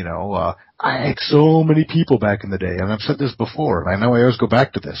 You know, I had so many people back in the day, and I've said this before, and I know I always go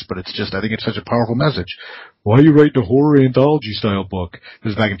back to this, but it's just, I think it's such a powerful message. Why are you writing a horror anthology style book?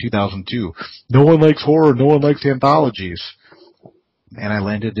 This was back in 2002. No one likes horror, no one likes anthologies. And I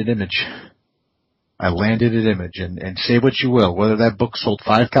landed at Image. And say what you will, whether that book sold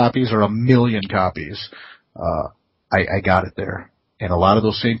 5 copies or 1 million copies, I got it there. And a lot of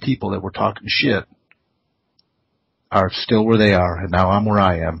those same people that were talking shit are still where they are, and now I'm where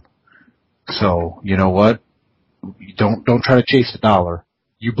I am. So, you know what? Don't try to chase the dollar.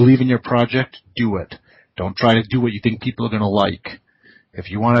 You believe in your project, do it. Don't try to do what you think people are going to like. If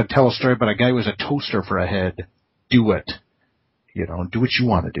you want to tell a story about a guy who has a toaster for a head, do it. You know, do what you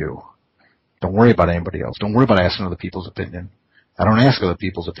want to do. Don't worry about anybody else. Don't worry about asking other people's opinion. I don't ask other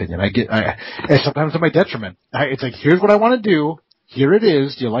people's opinion. And sometimes to my detriment. It's like, here's what I want to do. Here it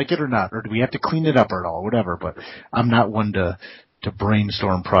is. Do you like it or not? Or do we have to clean it up or all? Whatever. But I'm not one to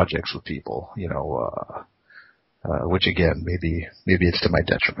brainstorm projects with people, you know, which again, maybe it's to my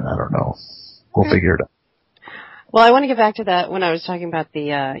detriment. I don't know. we'll figure it out. Well, I want to get back to that when I was talking about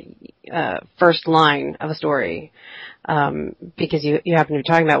the first line of a story, because you happen to be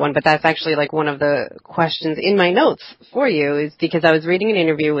talking about one, but that's actually like one of the questions in my notes for you, is because I was reading an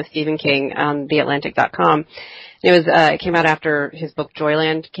interview with Stephen King on theatlantic.com. It came out after his book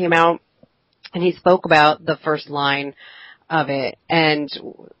Joyland came out, and he spoke about the first line of it, and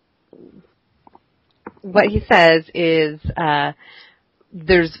what he says is,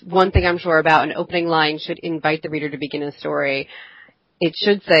 there's one thing I'm sure about: an opening line should invite the reader to begin a story. It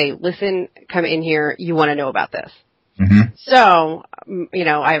should say, listen, come in here, you want to know about this. Mm-hmm. So,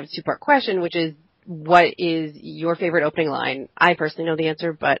 I have a two-part question, which is, what is your favorite opening line? I personally know the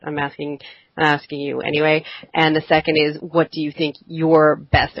answer, but I'm asking you anyway. And the second is, what do you think your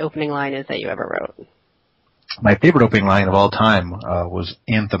best opening line is that you ever wrote? My favorite opening line of all time was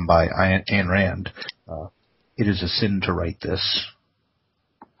Anthem by Ayn Rand. It is a sin to write this.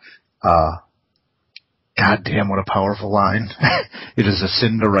 God damn, what a powerful line. It is a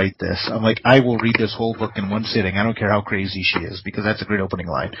sin to write this. I'm like, I will read this whole book in one sitting. I don't care how crazy she is, because that's a great opening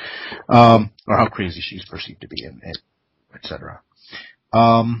line. Or how crazy she's perceived to be, and et cetera.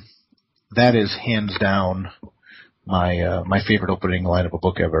 That is hands down my favorite opening line of a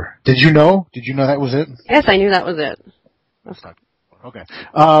book ever. Did you know? Did you know that was it? Yes, I knew that was it. That's not okay.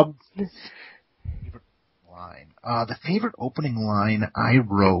 Favorite line. The favorite opening line I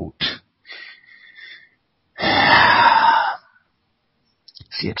wrote.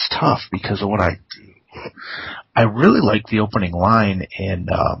 See, it's tough because of what I do. I really like the opening line in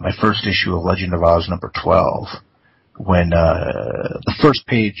my first issue of Legend of Oz number 12, when the first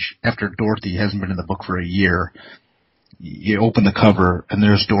page, after Dorothy hasn't been in the book for a year, you open the cover and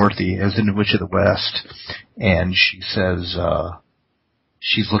there's Dorothy as in the Witch of the West, and she says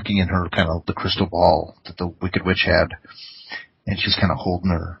she's looking in her kind of the crystal ball that the Wicked Witch had, and she's kind of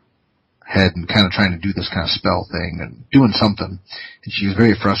holding her head and kind of trying to do this kind of spell thing and doing something. And she's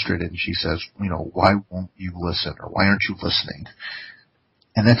very frustrated, and she says, why won't you listen, or why aren't you listening?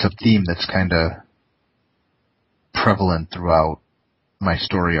 And that's a theme that's kind of prevalent throughout my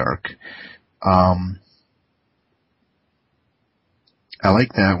story arc. I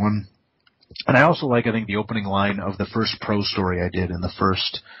like that one. And I also like, I think, the opening line of the first prose story I did in the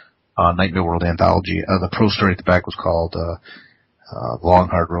first Nightmare World anthology. The prose story at the back was called Long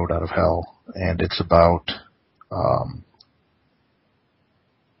Hard Road Out of Hell, and it's about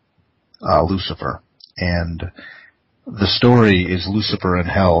Lucifer. And the story is Lucifer in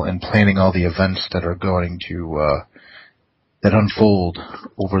hell and planning all the events that are going to that unfold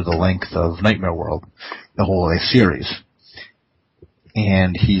over the length of Nightmare World, the whole series.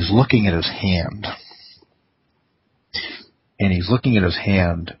 And he's looking at his hand. And he's looking at his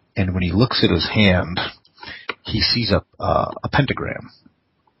hand, and when he looks at his hand, he sees a pentagram.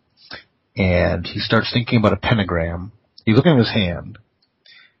 And he starts thinking about a pentagram. He's looking at his hand,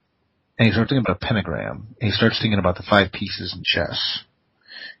 and he starts thinking about a pentagram, and he starts thinking about the 5 pieces in chess.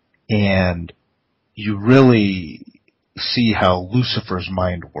 And you really see how Lucifer's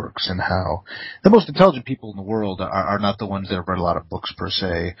mind works, and how the most intelligent people in the world are not the ones that have read a lot of books per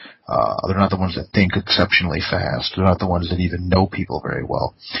se. They're not the ones that think exceptionally fast. They're not the ones that even know people very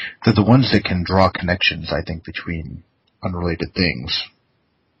well. They're the ones that can draw connections, I think, between unrelated things.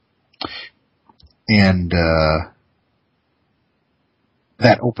 And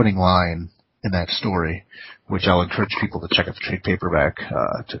that opening line in that story, which I'll encourage people to check out the trade paperback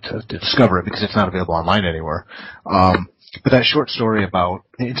to discover it, because it's not available online anywhere. But that short story about,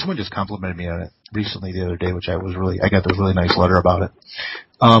 and someone just complimented me on it recently the other day, which I got this really nice letter about it.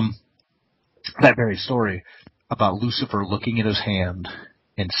 That very story about Lucifer looking at his hand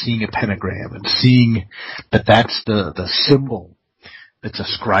and seeing a pentagram and seeing that that's the symbol that's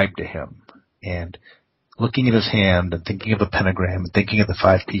ascribed to him, and looking at his hand and thinking of the pentagram and thinking of the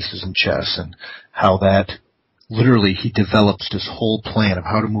 5 pieces in chess, and how that literally he develops this whole plan of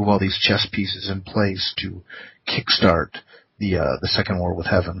how to move all these chess pieces in place to kickstart the Second War with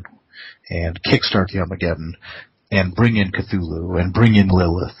Heaven, and kickstart the Armageddon, and bring in Cthulhu, and bring in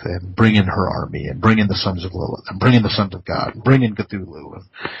Lilith, and bring in her army, and bring in the sons of Lilith, and bring in the sons of God, and bring in Cthulhu. And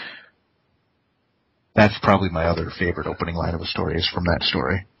that's probably my other favorite opening line of a story, is from that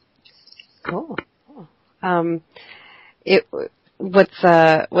story. Cool.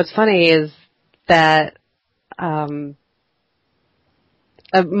 What's funny is that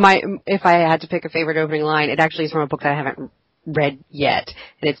if I had to pick a favorite opening line, it actually is from a book that I haven't read yet,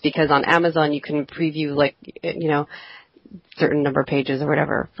 and it's because on Amazon you can preview certain number of pages or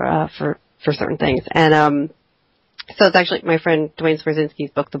whatever for certain things, and So it's actually my friend Dwayne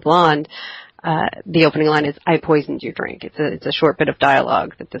Swarzinski's book, The Blonde. The opening line is, "I poisoned your drink." It's a short bit of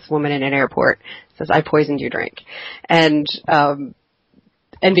dialogue that this woman in an airport says, "I poisoned your drink." And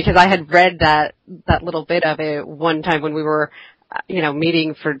because I had read that little bit of it one time when we were,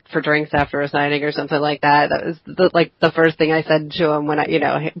 meeting for drinks after a signing or something like that. That was the first thing I said to him when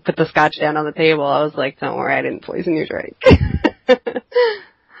I, put the scotch down on the table. I was like, "Don't worry, I didn't poison your drink."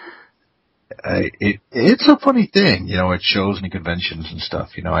 It's a funny thing, at shows and conventions and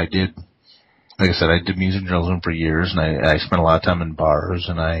stuff. Like I said, I did music journalism for years, and I spent a lot of time in bars,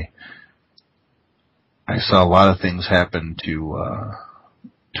 and I saw a lot of things happen to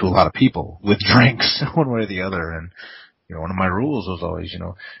a lot of people with drinks, one way or the other. And one of my rules was always,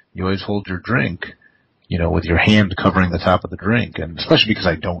 you always hold your drink, with your hand covering the top of the drink, and especially because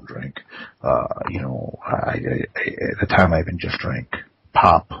I don't drink. I at the time I even just drank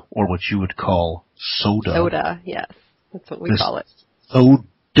pop, or what you would call soda. Soda, yes, that's what we call it.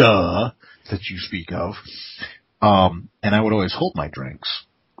 Soda that you speak of. And I would always hold my drinks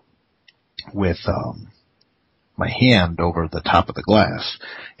with my hand over the top of the glass.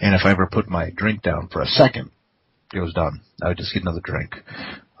 And if I ever put my drink down for a second, it was done. I would just get another drink.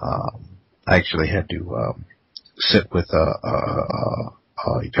 I actually had to sit with a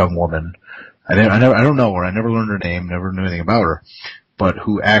young woman. I don't know her. I never learned her name, never knew anything about her, but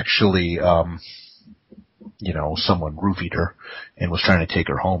who actually someone roofied her and was trying to take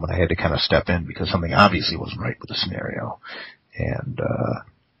her home, and I had to kind of step in because something obviously wasn't right with the scenario, and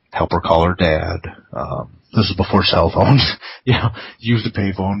help her call her dad. This is before cell phones. Use the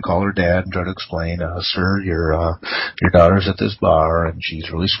payphone, call her dad, and try to explain, "Sir, your daughter's at this bar, and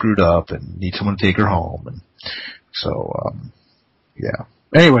she's really screwed up, and needs someone to take her home." And so, yeah.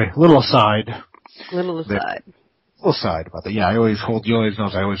 Anyway, little aside. Little aside about that. Yeah, you always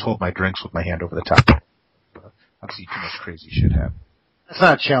knows I always hold my drinks with my hand over the top. I've seen too much crazy shit happen. It's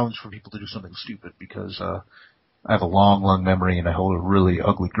not a challenge for people to do something stupid because I have a long memory and I hold a really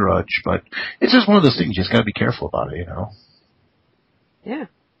ugly grudge, but it's just one of those things. You just gotta be careful about it, Yeah.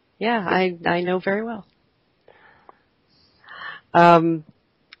 Yeah, I know very well. And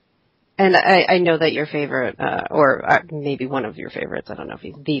I know that your favorite, or maybe one of your favorites, I don't know if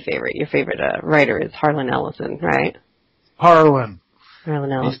he's the favorite, your favorite writer is Harlan Ellison, right? Harlan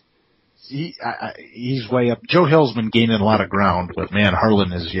Ellison. He's way up. Joe Hill's been gaining a lot of ground, but man,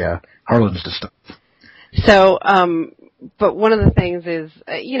 Harlan's the stuff. So, but one of the things is,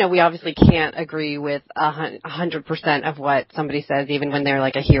 we obviously can't agree with 100% of what somebody says, even when they're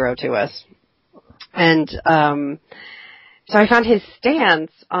like a hero to us. And, so I found his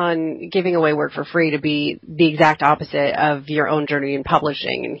stance on giving away work for free to be the exact opposite of your own journey in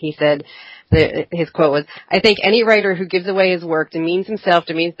publishing. And he said, his quote was, "I think any writer who gives away his work demeans himself,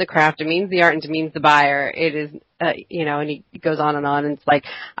 demeans the craft, demeans the art, and demeans the buyer. It is, and he goes on, and it's like,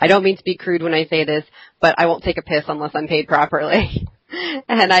 I don't mean to be crude when I say this, but I won't take a piss unless I'm paid properly."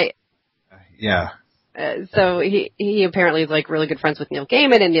 And yeah. So he apparently is like really good friends with Neil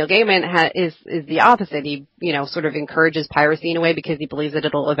Gaiman, and Neil Gaiman is the opposite. He, sort of encourages piracy in a way because he believes that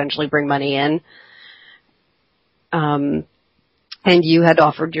it'll eventually bring money in. And you had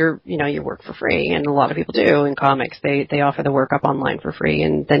offered your work for free, and a lot of people do in comics. They offer the work up online for free,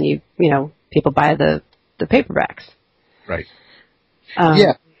 and then people buy the paperbacks. Right.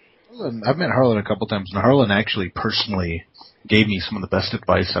 Yeah. I've met Harlan a couple times, and Harlan actually personally gave me some of the best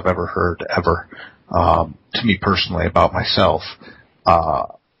advice I've ever heard ever, to me personally about myself.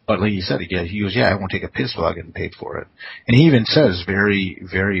 But like he said, he goes, "Yeah, I won't take a piss without getting paid for it." And he even says very,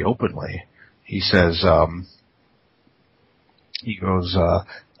 very openly, he says, he goes,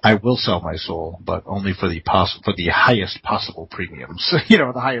 "I will sell my soul, but only for the highest possible premiums."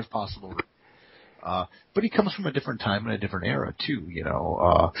 The highest possible. But he comes from a different time and a different era too.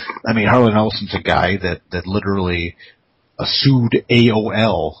 Harlan Ellison's a guy that literally sued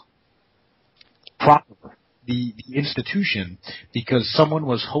AOL proper, the institution, because someone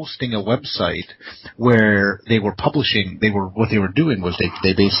was hosting a website where they were publishing, what they were doing was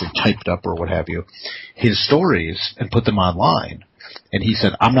they basically typed up or what have you, his stories and put them online. And he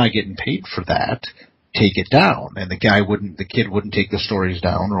said, "I'm not getting paid for that. Take it down." And the kid wouldn't take the stories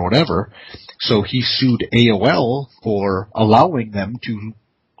down or whatever. So he sued AOL for allowing them to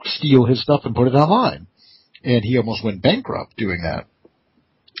steal his stuff and put it online. And he almost went bankrupt doing that.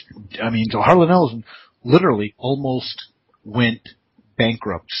 So Harlan Ellison literally almost went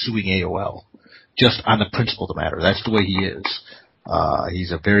bankrupt suing AOL, just on the principle of the matter. That's the way he is.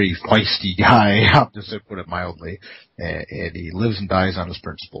 He's a very feisty guy, I'll just put it mildly, and he lives and dies on his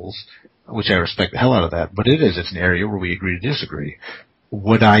principles, which I respect the hell out of that. But it's an area where we agree to disagree.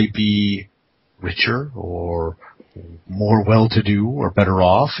 Would I be richer or more well-to-do or better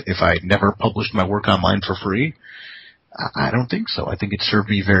off if I never published my work online for free? I don't think so. I think it served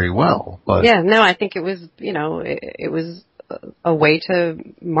me very well. But yeah, no, I think it was, it was a way to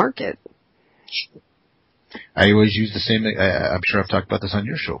market. I always use the same. I'm sure I've talked about this on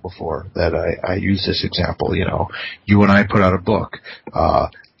your show before. That I use this example. You and I put out a book. I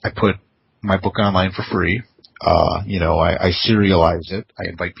put my book online for free. I serialize it. I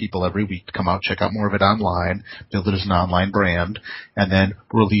invite people every week to come out, check out more of it online, build it as an online brand, and then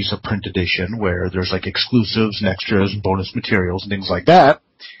release a print edition where there's like exclusives and extras and bonus materials and things like that.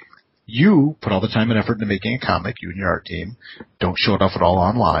 You put all the time and effort into making a comic, you and your art team. Don't show it off at all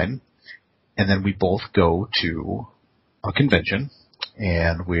online. And then we both go to a convention,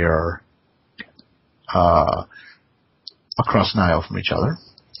 and we're across an aisle from each other.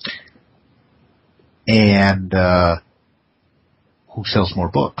 And who sells more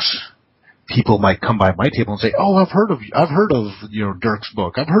books? People might come by my table and say, "Oh, I've heard of Dirk's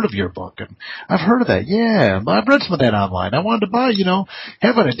book. I've heard of your book, and I've heard of that. Yeah, I've read some of that online. I wanted to buy,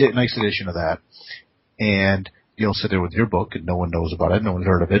 have a nice edition of that." And you'll sit there with your book, and no one knows about it, no one's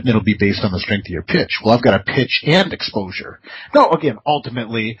heard of it, and it'll be based on the strength of your pitch. Well, I've got a pitch and exposure. Now, again,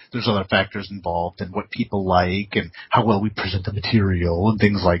 ultimately, there's other factors involved and what people like and how well we present the material and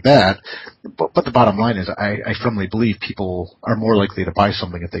things like that. But the bottom line is I firmly believe people are more likely to buy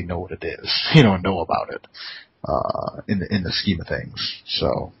something if they know what it is, and know about it, in the scheme of things.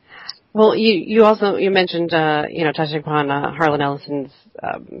 So. Well, you also mentioned, touching upon Harlan Ellison's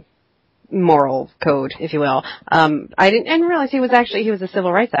moral code, if you will. I didn't realize he was a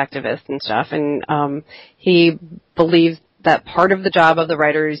civil rights activist and stuff, and he believes that part of the job of the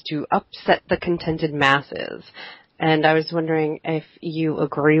writer is to upset the contented masses. And I was wondering if you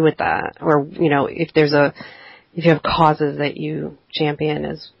agree with that, or if you have causes that you champion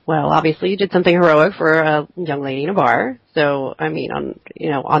as well. Obviously, you did something heroic for a young lady in a bar, so I mean,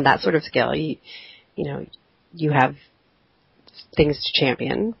 on that sort of scale, you have things to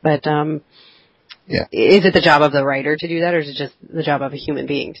champion, but yeah. Is it the job of the writer to do that, or is it just the job of a human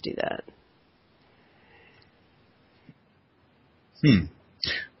being to do that?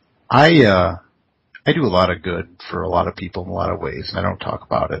 I do a lot of good for a lot of people in a lot of ways, and I don't talk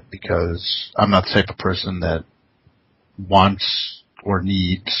about it because I'm not the type of person that wants or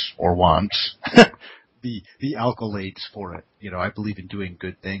needs or wants the accolades for it. I believe in doing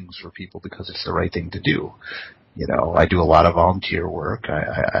good things for people because it's the right thing to do. I do a lot of volunteer work.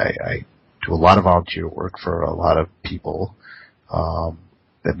 I do a lot of volunteer work for a lot of people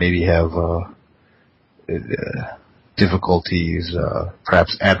that maybe have difficulties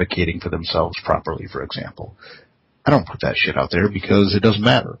perhaps advocating for themselves properly, for example. I don't put that shit out there because it doesn't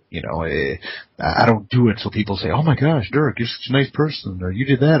matter. I don't do it so people say, "Oh my gosh, Dirk, you're such a nice person," or "You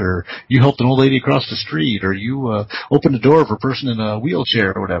did that," or "You helped an old lady across the street," or "You opened a door for a person in a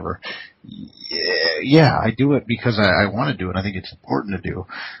wheelchair," or whatever. Yeah, I do it because I want to do it. I think it's important to do.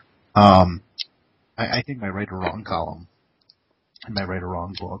 I think my Right or Wrong column and my Right or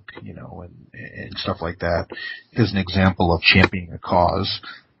Wrong book, and stuff like that is an example of championing a cause.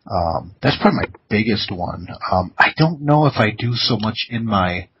 That's probably my biggest one. I don't know if I do so much in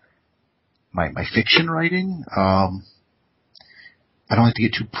my fiction writing. I don't like to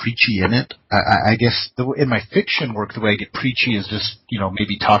get too preachy in it. I guess in my fiction work, the way I get preachy is just,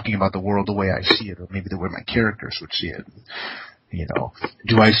 maybe talking about the world the way I see it, or maybe the way my characters would see it.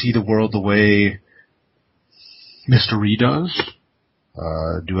 Do I see the world the way Mr. E does?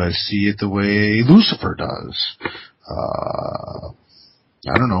 Do I see it the way Lucifer does?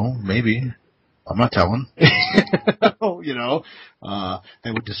 I don't know, maybe. I'm not telling. That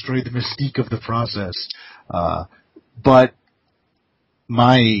would destroy the mystique of the process. But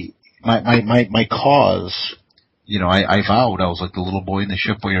my cause, I vowed, I was like the little boy in the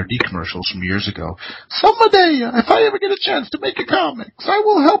Chef Boyardee commercials from years ago. Someday, if I ever get a chance to make a comics, I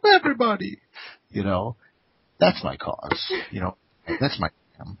will help everybody. That's my cause. That's my,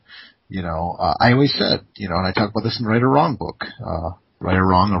 I always said, and I talk about this in the Right or Wrong book, Right or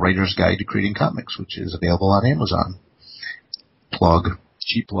Wrong, A Writer's Guide to Creating Comics, which is available on Amazon. Plug.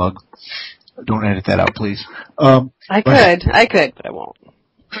 Cheap plug. Don't edit that out, please. I could, but I won't.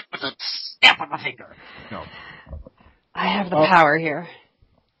 With a snap of my finger. No. I have the power here.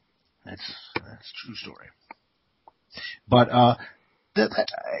 That's true story. But, I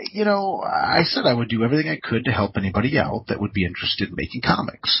said I would do everything I could to help anybody out that would be interested in making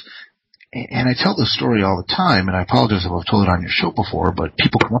comics. And I tell this story all the time, and I apologize if I've told it on your show before, but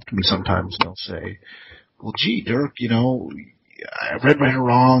people come up to me sometimes and they'll say, "Well, gee, Dirk, I read right or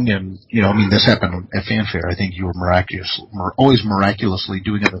wrong, and this happened at Fanfare. I think you were always miraculously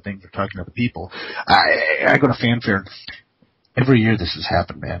doing other things or talking to other people. I go to Fanfare every year. This has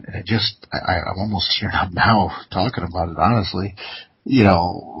happened, man, and I'm almost tearing up now talking about it. Honestly,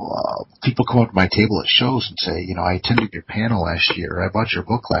 people come up to my table at shows and say, I attended your panel last year. I bought your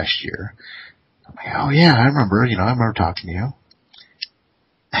book last year. I'm like, oh yeah, I remember. I remember talking to you.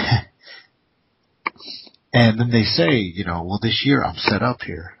 And then they say, well, this year I'm set up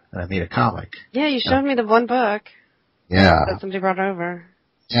here, and I made a comic. Yeah, you showed me the one book. Yeah. That somebody brought over.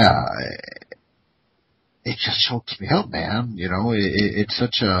 Yeah. It just chokes me up, man. It's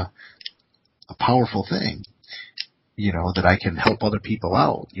such a powerful thing, that I can help other people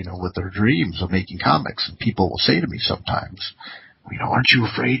out, with their dreams of making comics. And people will say to me sometimes, aren't you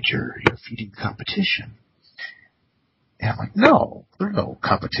afraid you're feeding competition? And I'm like, no, there's no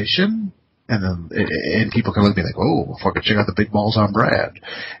competition. And then people can look at me like, oh, fucking check out the big balls on Brad.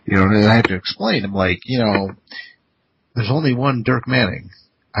 And I have to explain. I'm like, there's only one Dirk Manning.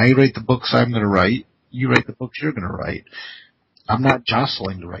 I write the books I'm going to write. You write the books you're going to write. I'm not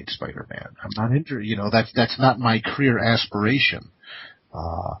jostling to write Spider-Man. I'm not that's not my career aspiration.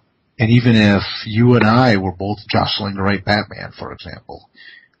 And even if you and I were both jostling to write Batman, for example,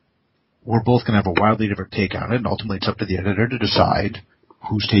 we're both going to have a wildly different take on it, and ultimately it's up to the editor to decide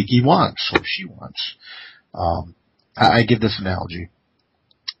whose take he wants or she wants. I give this analogy.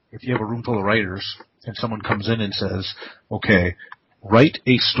 If you have a room full of writers and someone comes in and says, okay, write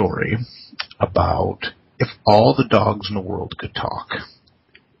a story about if all the dogs in the world could talk,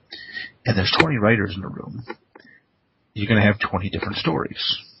 and there's 20 writers in the room, you're going to have 20 different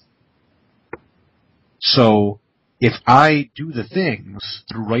stories. So if I do the things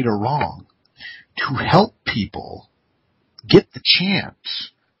through right or wrong to help people get the chance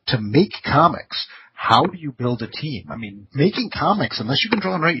to make comics, how do you build a team? I mean, making comics, unless you can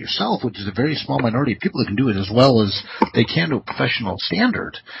draw and write yourself, which is a very small minority of people that can do it as well as they can to a professional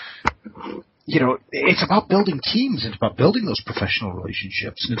standard, it's about building teams. It's about building those professional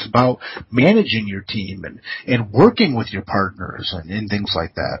relationships. And it's about managing your team and working with your partners and things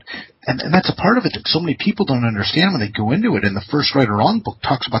like that. And that's a part of it that so many people don't understand when they go into it. And the first Right or Wrong book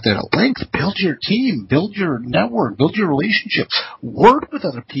talks about that at length. Build your team, build your network, build your relationships, work with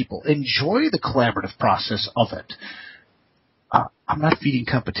other people, enjoy the collaborative process of it. I'm not feeding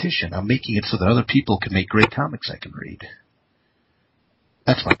competition. I'm making it so that other people can make great comics I can read.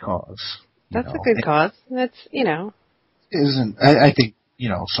 That's my cause. That's a good cause. That's, I think,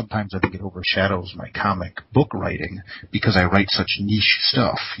 sometimes I think it overshadows my comic book writing because I write such niche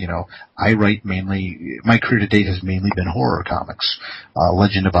stuff. I write my career to date has mainly been horror comics.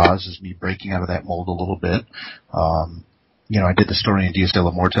 Legend of Oz is me breaking out of that mold a little bit. I did the story in Dias de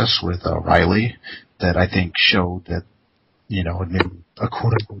la Mortis with Riley that I think showed that, maybe a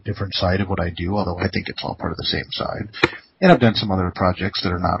quote-unquote different side of what I do, although I think it's all part of the same side. And I've done some other projects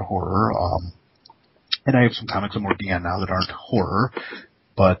that are not horror. And I have some comics I'm working on now that aren't horror,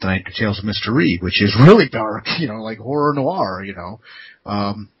 but then I do Tales of Mr. Reed, which is really dark, like horror noir,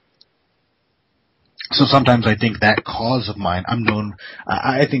 So sometimes I think that cause of mine,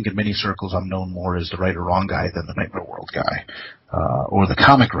 I think in many circles I'm known more as the Right or Wrong guy than the Nightmare World guy, or the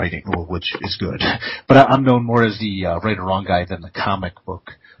comic writing, which is good. But I'm known more as the Right or Wrong guy than the comic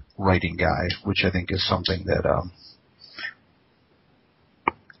book writing guy, which I think is something that,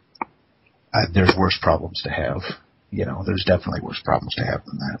 there's worse problems to have. There's definitely worse problems to have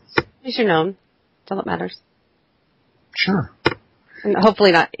than that. at least you're known. That's all that matters. Sure. And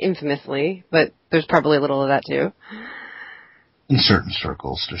hopefully not infamously, but there's probably a little of that too. In certain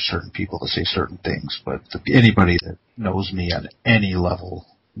circles, there's certain people that say certain things, but anybody that knows me on any level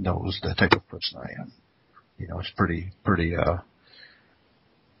knows the type of person I am. It's pretty,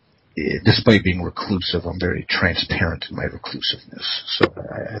 despite being reclusive, I'm very transparent in my reclusiveness. So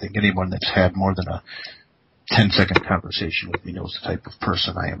I think anyone that's had more than a 10-second conversation with me knows the type of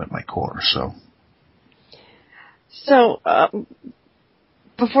person I am at my core. So,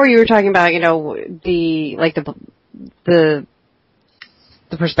 before you were talking about, the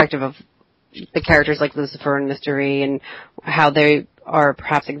perspective of the characters like Lucifer and Mystery and how they are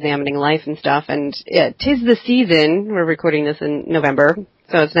perhaps examining life and stuff. And 'tis the season. We're recording this in November.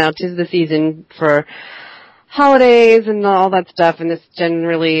 So it's now 'tis the season for holidays and all that stuff, and this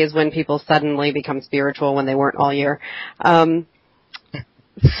generally is when people suddenly become spiritual when they weren't all year. But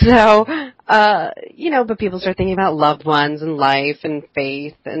people start thinking about loved ones and life and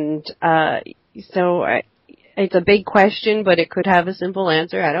faith, and it's a big question, but it could have a simple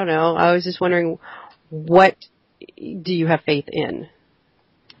answer. I don't know. I was just wondering, what do you have faith in?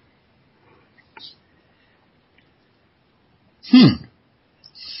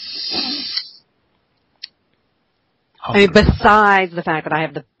 I mean, besides the fact that I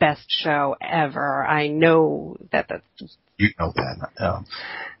have the best show ever, I know that that's... You know that.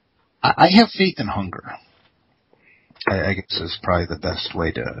 I have faith in hunger. I guess is probably the best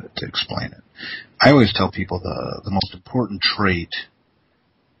way to explain it. I always tell people the most important trait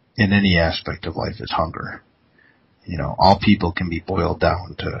in any aspect of life is hunger. You know, all people can be boiled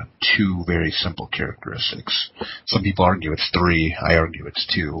down to two very simple characteristics. Some people argue it's three. I argue it's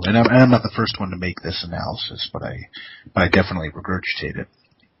two. And I'm not the first one to make this analysis, but I definitely regurgitate it.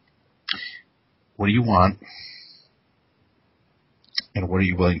 What do you want? And what are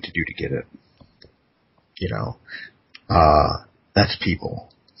you willing to do to get it? You know, that's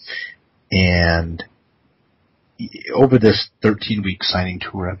people. And over this 13-week signing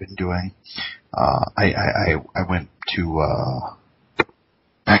tour I've been doing, I went to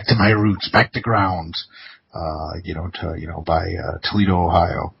back to my roots, back to grounds, by Toledo,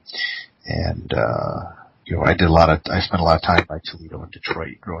 Ohio, and I spent a lot of time by Toledo and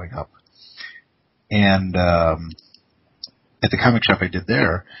Detroit growing up, and at the comic shop I did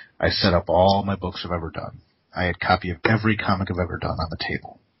there, I set up all my books I've ever done. I had a copy of every comic I've ever done on the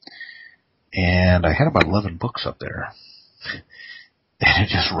table, and I had about 11 books up there. And it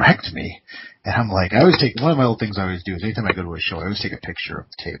just wrecked me. And I'm like, one of my little things I always do is anytime I go to a show, I always take a picture of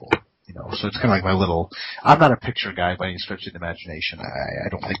the table. You know, so it's kind of like my little, I'm not a picture guy by any stretch of the imagination. I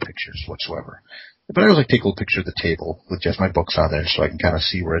don't like pictures whatsoever. But I always like to take a little picture of the table with just my books on there so I can kind of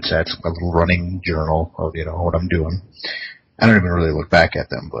see where it's at. It's my little running journal of, what I'm doing. I don't even really look back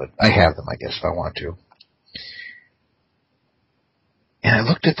at them, but I have them, I guess, if I want to. And I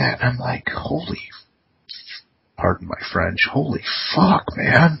looked at that and I'm like, pardon my French, holy fuck,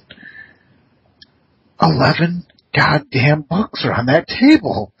 man. 11 goddamn books are on that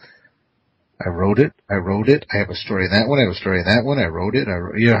table. I wrote it. I have a story in that one. I have a story in that one. I wrote it. And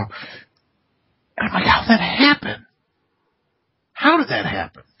I'm like, how did that happen? How did that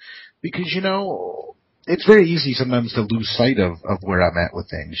happen? Because, it's very easy sometimes to lose sight of where I'm at with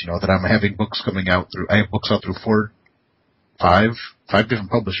things, that I'm having books coming out through, I have books out through five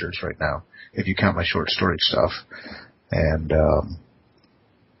different publishers right now, if you count my short story stuff. And,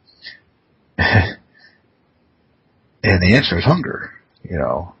 and the answer is hunger,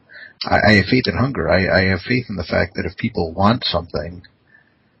 I have faith in hunger. I have faith in the fact that if people want something,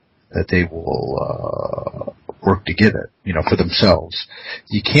 that they will work to get it, for themselves.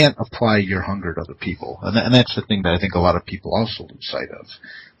 You can't apply your hunger to other people. And that's the thing that I think a lot of people also lose sight of,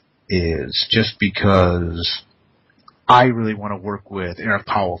 is just because I really want to work with Eric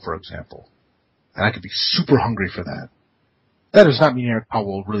Powell, for example, and I could be super hungry for that. That does not mean Eric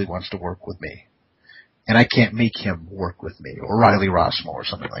Powell really wants to work with me. And I can't make him work with me, or Riley Rossmo or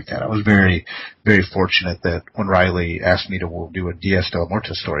something like that. I was very, very fortunate that when Riley asked me to do a Diaz de la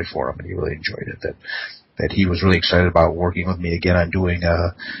Muerte story for him, and he really enjoyed it, that he was really excited about working with me again on doing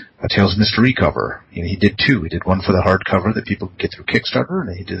a Tales of Mystery cover. He did two. He did one for the hardcover that people could get through Kickstarter, and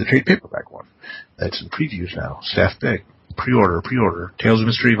then he did the trade paperback one. That's in previews now. Staff pick. Pre-order. Tales of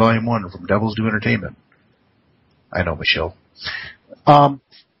Mystery Volume 1 from Devils Do Entertainment. I know, Michelle.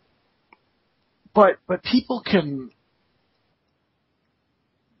 But people can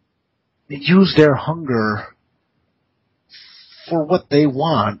use their hunger for what they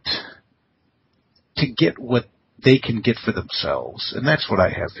want to get what they can get for themselves. And that's what I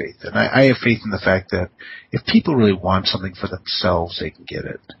have faith in. I have faith in the fact that if people really want something for themselves, they can get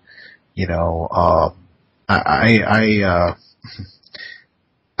it.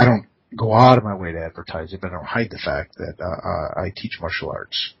 I don't go out of my way to advertise it, but I don't hide the fact that I teach martial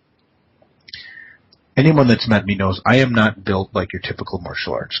arts. Anyone that's met me knows I am not built like your typical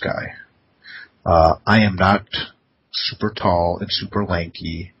martial arts guy. I am not super tall and super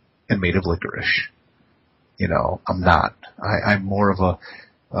lanky and made of licorice. I'm not. I'm more of a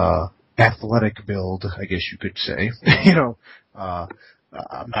athletic build, I guess you could say.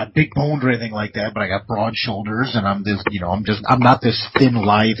 I'm not big boned or anything like that, but I got broad shoulders, and I'm not this thin,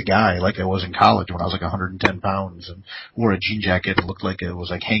 lithe guy like I was in college when I was like 110 pounds and wore a jean jacket and looked like it was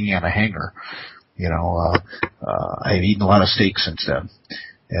like hanging on a hanger. I've eaten a lot of steak since then,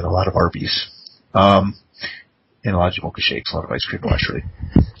 and a lot of Arby's, and a lot of Jamocha shakes, a lot of ice cream, actually.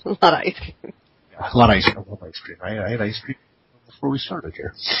 A lot of ice cream. Yeah, a lot of ice cream. I love ice cream. I had ice cream before we started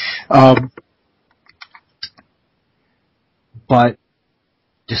here. But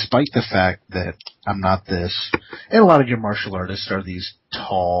despite the fact that I'm not this, and a lot of your martial artists are these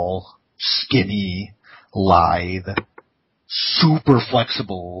tall, skinny, lithe, super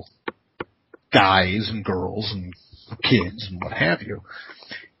flexible guys and girls and kids and what have you.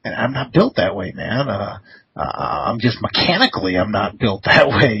 And I'm not built that way, man. I'm just mechanically, I'm not built that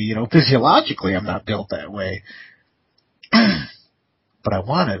way. Physiologically, I'm not built that way. But I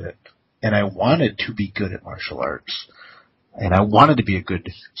wanted it. And I wanted to be good at martial arts. And I wanted to be a good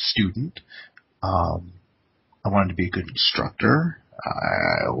student. I wanted to be a good instructor.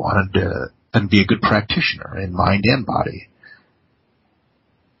 I wanted to then be a good practitioner in mind and body.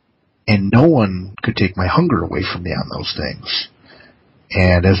 And no one could take my hunger away from me on those things.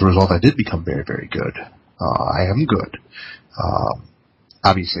 And as a result, I did become very, very good. I am good.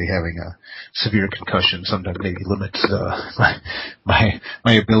 Obviously, having a severe concussion sometimes maybe limits my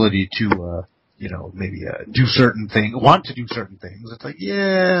ability to do certain things, want to do certain things. It's like,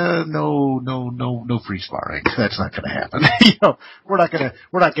 no free sparring. That's not going to happen. We're not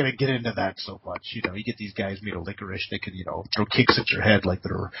going to get into that so much. You get these guys made of licorice. They can, throw kicks at your head like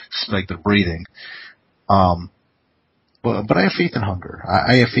they're breathing. But I have faith in hunger.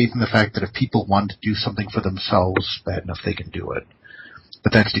 I have faith in the fact that if people want to do something for themselves, bad enough they can do it.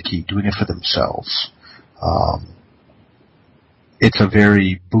 But that's the key, doing it for themselves. It's a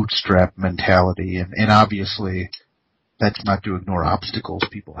very bootstrap mentality, and obviously that's not to ignore obstacles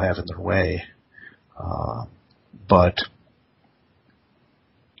people have in their way. But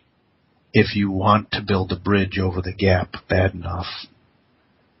if you want to build a bridge over the gap bad enough,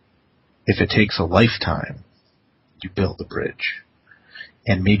 if it takes a lifetime, you build the bridge.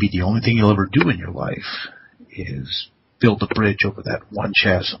 And maybe the only thing you'll ever do in your life is build a bridge over that one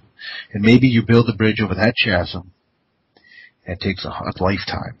chasm. And maybe you build a bridge over that chasm, and it takes a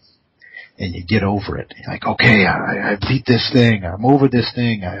lifetime. And you get over it. You're like, okay, I beat this thing. I'm over this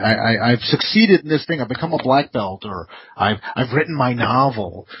thing. I've succeeded in this thing. I've become a black belt, or I've written my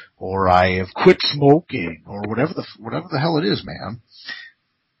novel, or I have quit smoking, or whatever the hell it is, man.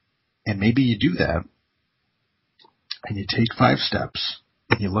 And maybe you do that, and you take 5 steps,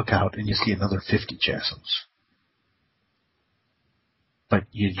 and you look out, and you see another 50 chasms. But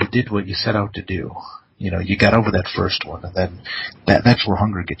you did what you set out to do. You got over that first one, and then that's where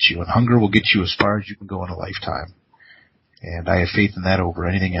hunger gets you. And hunger will get you as far as you can go in a lifetime. And I have faith in that over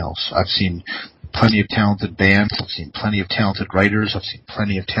anything else. I've seen plenty of talented bands. I've seen plenty of talented writers. I've seen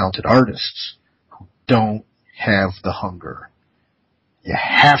plenty of talented artists who don't have the hunger. You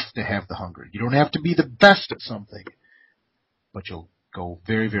have to have the hunger. You don't have to be the best at something, but you'll go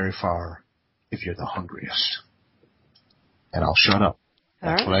very, very far if you're the hungriest. And I'll shut up.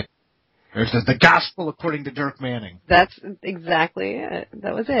 That's what there's the gospel according to Dirk Manning. That's exactly it.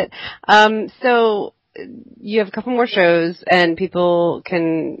 That was it. So you have a couple more shows, and people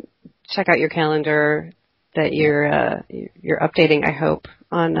can check out your calendar that you're updating, I hope,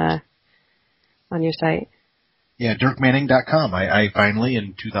 on your site. Yeah, DirkManning.com. I finally,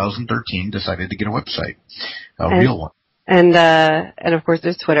 in 2013, decided to get a website, real one. And of course,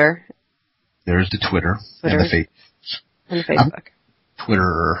 there's Twitter. There's the Twitter. And the Facebook.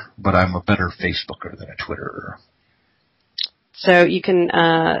 Twitterer, but I'm a better Facebooker than a Twitterer. So you can,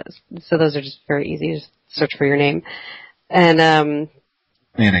 so those are just very easy. Just search for your name. And,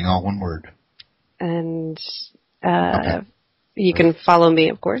 Manning, all one word. And, okay. You can follow me,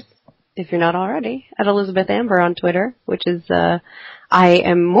 of course, if you're not already, at Elizabeth Amber on Twitter, which is, I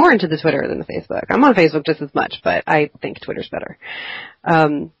am more into the Twitter than the Facebook. I'm on Facebook just as much, but I think Twitter's better.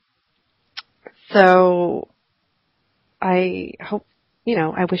 So I hope,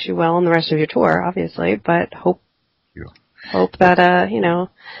 I wish you well on the rest of your tour, obviously, but hope that,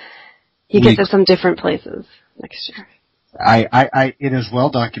 you get to some different places next year. It is well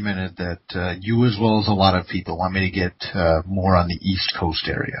documented that, you as well as a lot of people want me to get, more on the East Coast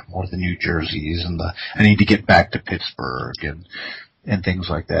area, more the New Jerseys, and I need to get back to Pittsburgh and things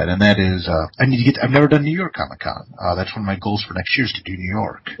like that. And that is, I've never done New York Comic Con. That's one of my goals for next year is to do New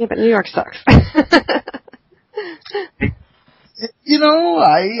York. Yeah, but New York sucks.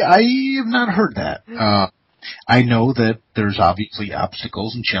 I have not heard that. I know that there's obviously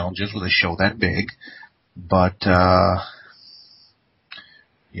obstacles and challenges with a show that big, but,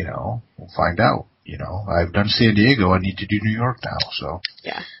 we'll find out. I've done San Diego. I need to do New York now, so.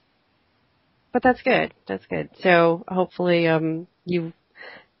 Yeah. But that's good. That's good. So hopefully, you,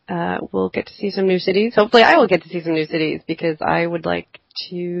 will get to see some new cities. Hopefully I will get to see some new cities because I would like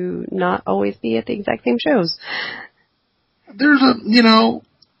to not always be at the exact same shows. There's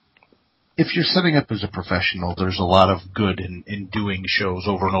if you're setting up as a professional, there's a lot of good in doing shows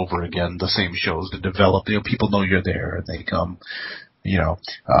over and over again, the same shows to develop. People know you're there and they come.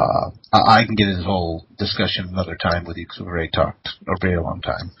 I can get into this whole discussion another time with you because we've already talked a very long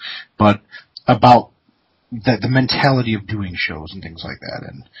time. But about the mentality of doing shows and things like that.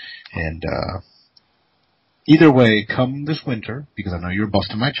 And either way, come this winter, because I know you were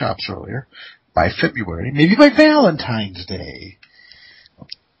busting my chops earlier, by February, maybe by Valentine's Day,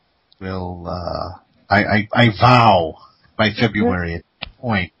 I vow by February at that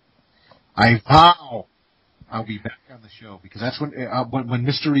point, I vow I'll be back on the show, because that's when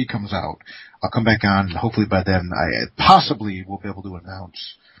Mystery comes out, I'll come back on, and hopefully by then I possibly will be able to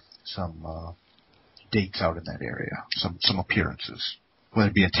announce some dates out in that area, some appearances, whether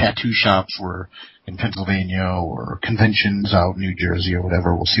it be at tattoo shops or in Pennsylvania or conventions out in New Jersey or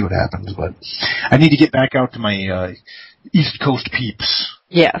whatever. We'll see what happens, but I need to get back out to my East Coast peeps.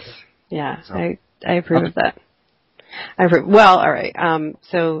 Yes. Yeah. So, I approve of that. I approve. Well, all right.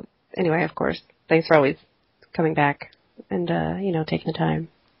 So anyway, of course, thanks for always coming back and taking the time.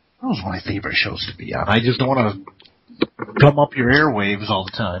 That was one of my favorite shows to be on. I just don't want to gum up your airwaves all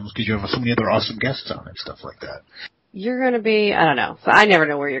the time because you have so many other awesome guests on and stuff like that. You're going to be, I don't know. So I never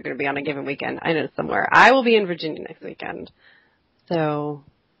know where you're going to be on a given weekend. I know somewhere. I will be in Virginia next weekend. So.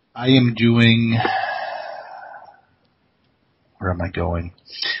 I am doing, where am I going?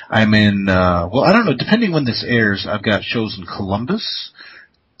 I'm in, I don't know, depending when this airs, I've got shows in Columbus,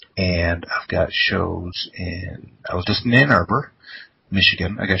 and I've got shows I was just in Ann Arbor,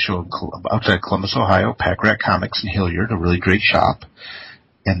 Michigan. I got a show outside Columbus, Ohio, Pack Rat Comics in Hilliard, a really great shop.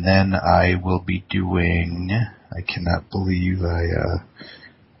 And then I will be doing, I cannot believe you're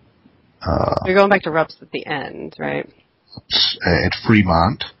going back to Rups at the end, right? At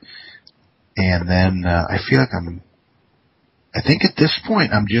Fremont. And then I feel like I think at this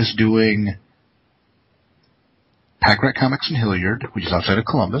point I'm just doing Pack Rat Comics in Hilliard, which is outside of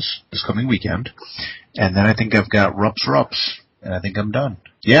Columbus, this coming weekend. And then I think I've got Rups, and I think I'm done.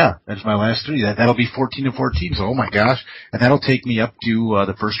 Yeah, that's my last three. That'll be 14 and 14, so oh my gosh. And that'll take me up to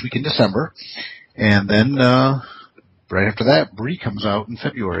the first week in December. And then right after that, Bree comes out in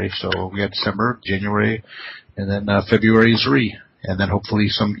February. So we got December, January, and then February is Ree. And then hopefully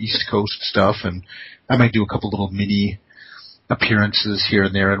some East Coast stuff. And I might do a couple little mini appearances here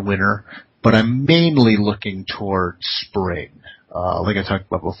and there in winter. But I'm mainly looking towards spring, like I talked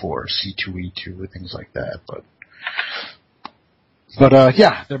about before, C2E2 and things like that. But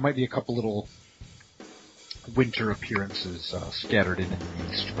yeah, there might be a couple little winter appearances scattered in the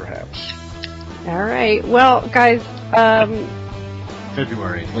east, perhaps. All right. Well, guys,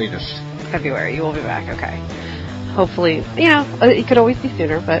 February, latest. February, you will be back. Okay. Hopefully, it could always be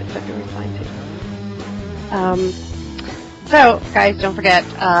sooner, but February's fine too. So, guys, don't forget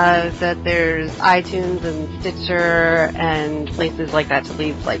that there's iTunes and Stitcher and places like that to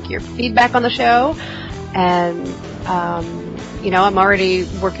leave your feedback on the show. And I'm already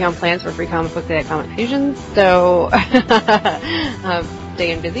working on plans for Free Comic Book Day at Comic Fusion, so I'm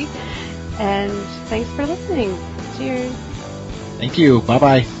staying busy. And thanks for listening. Cheers. Thank you.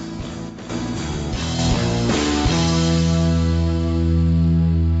 Bye-bye.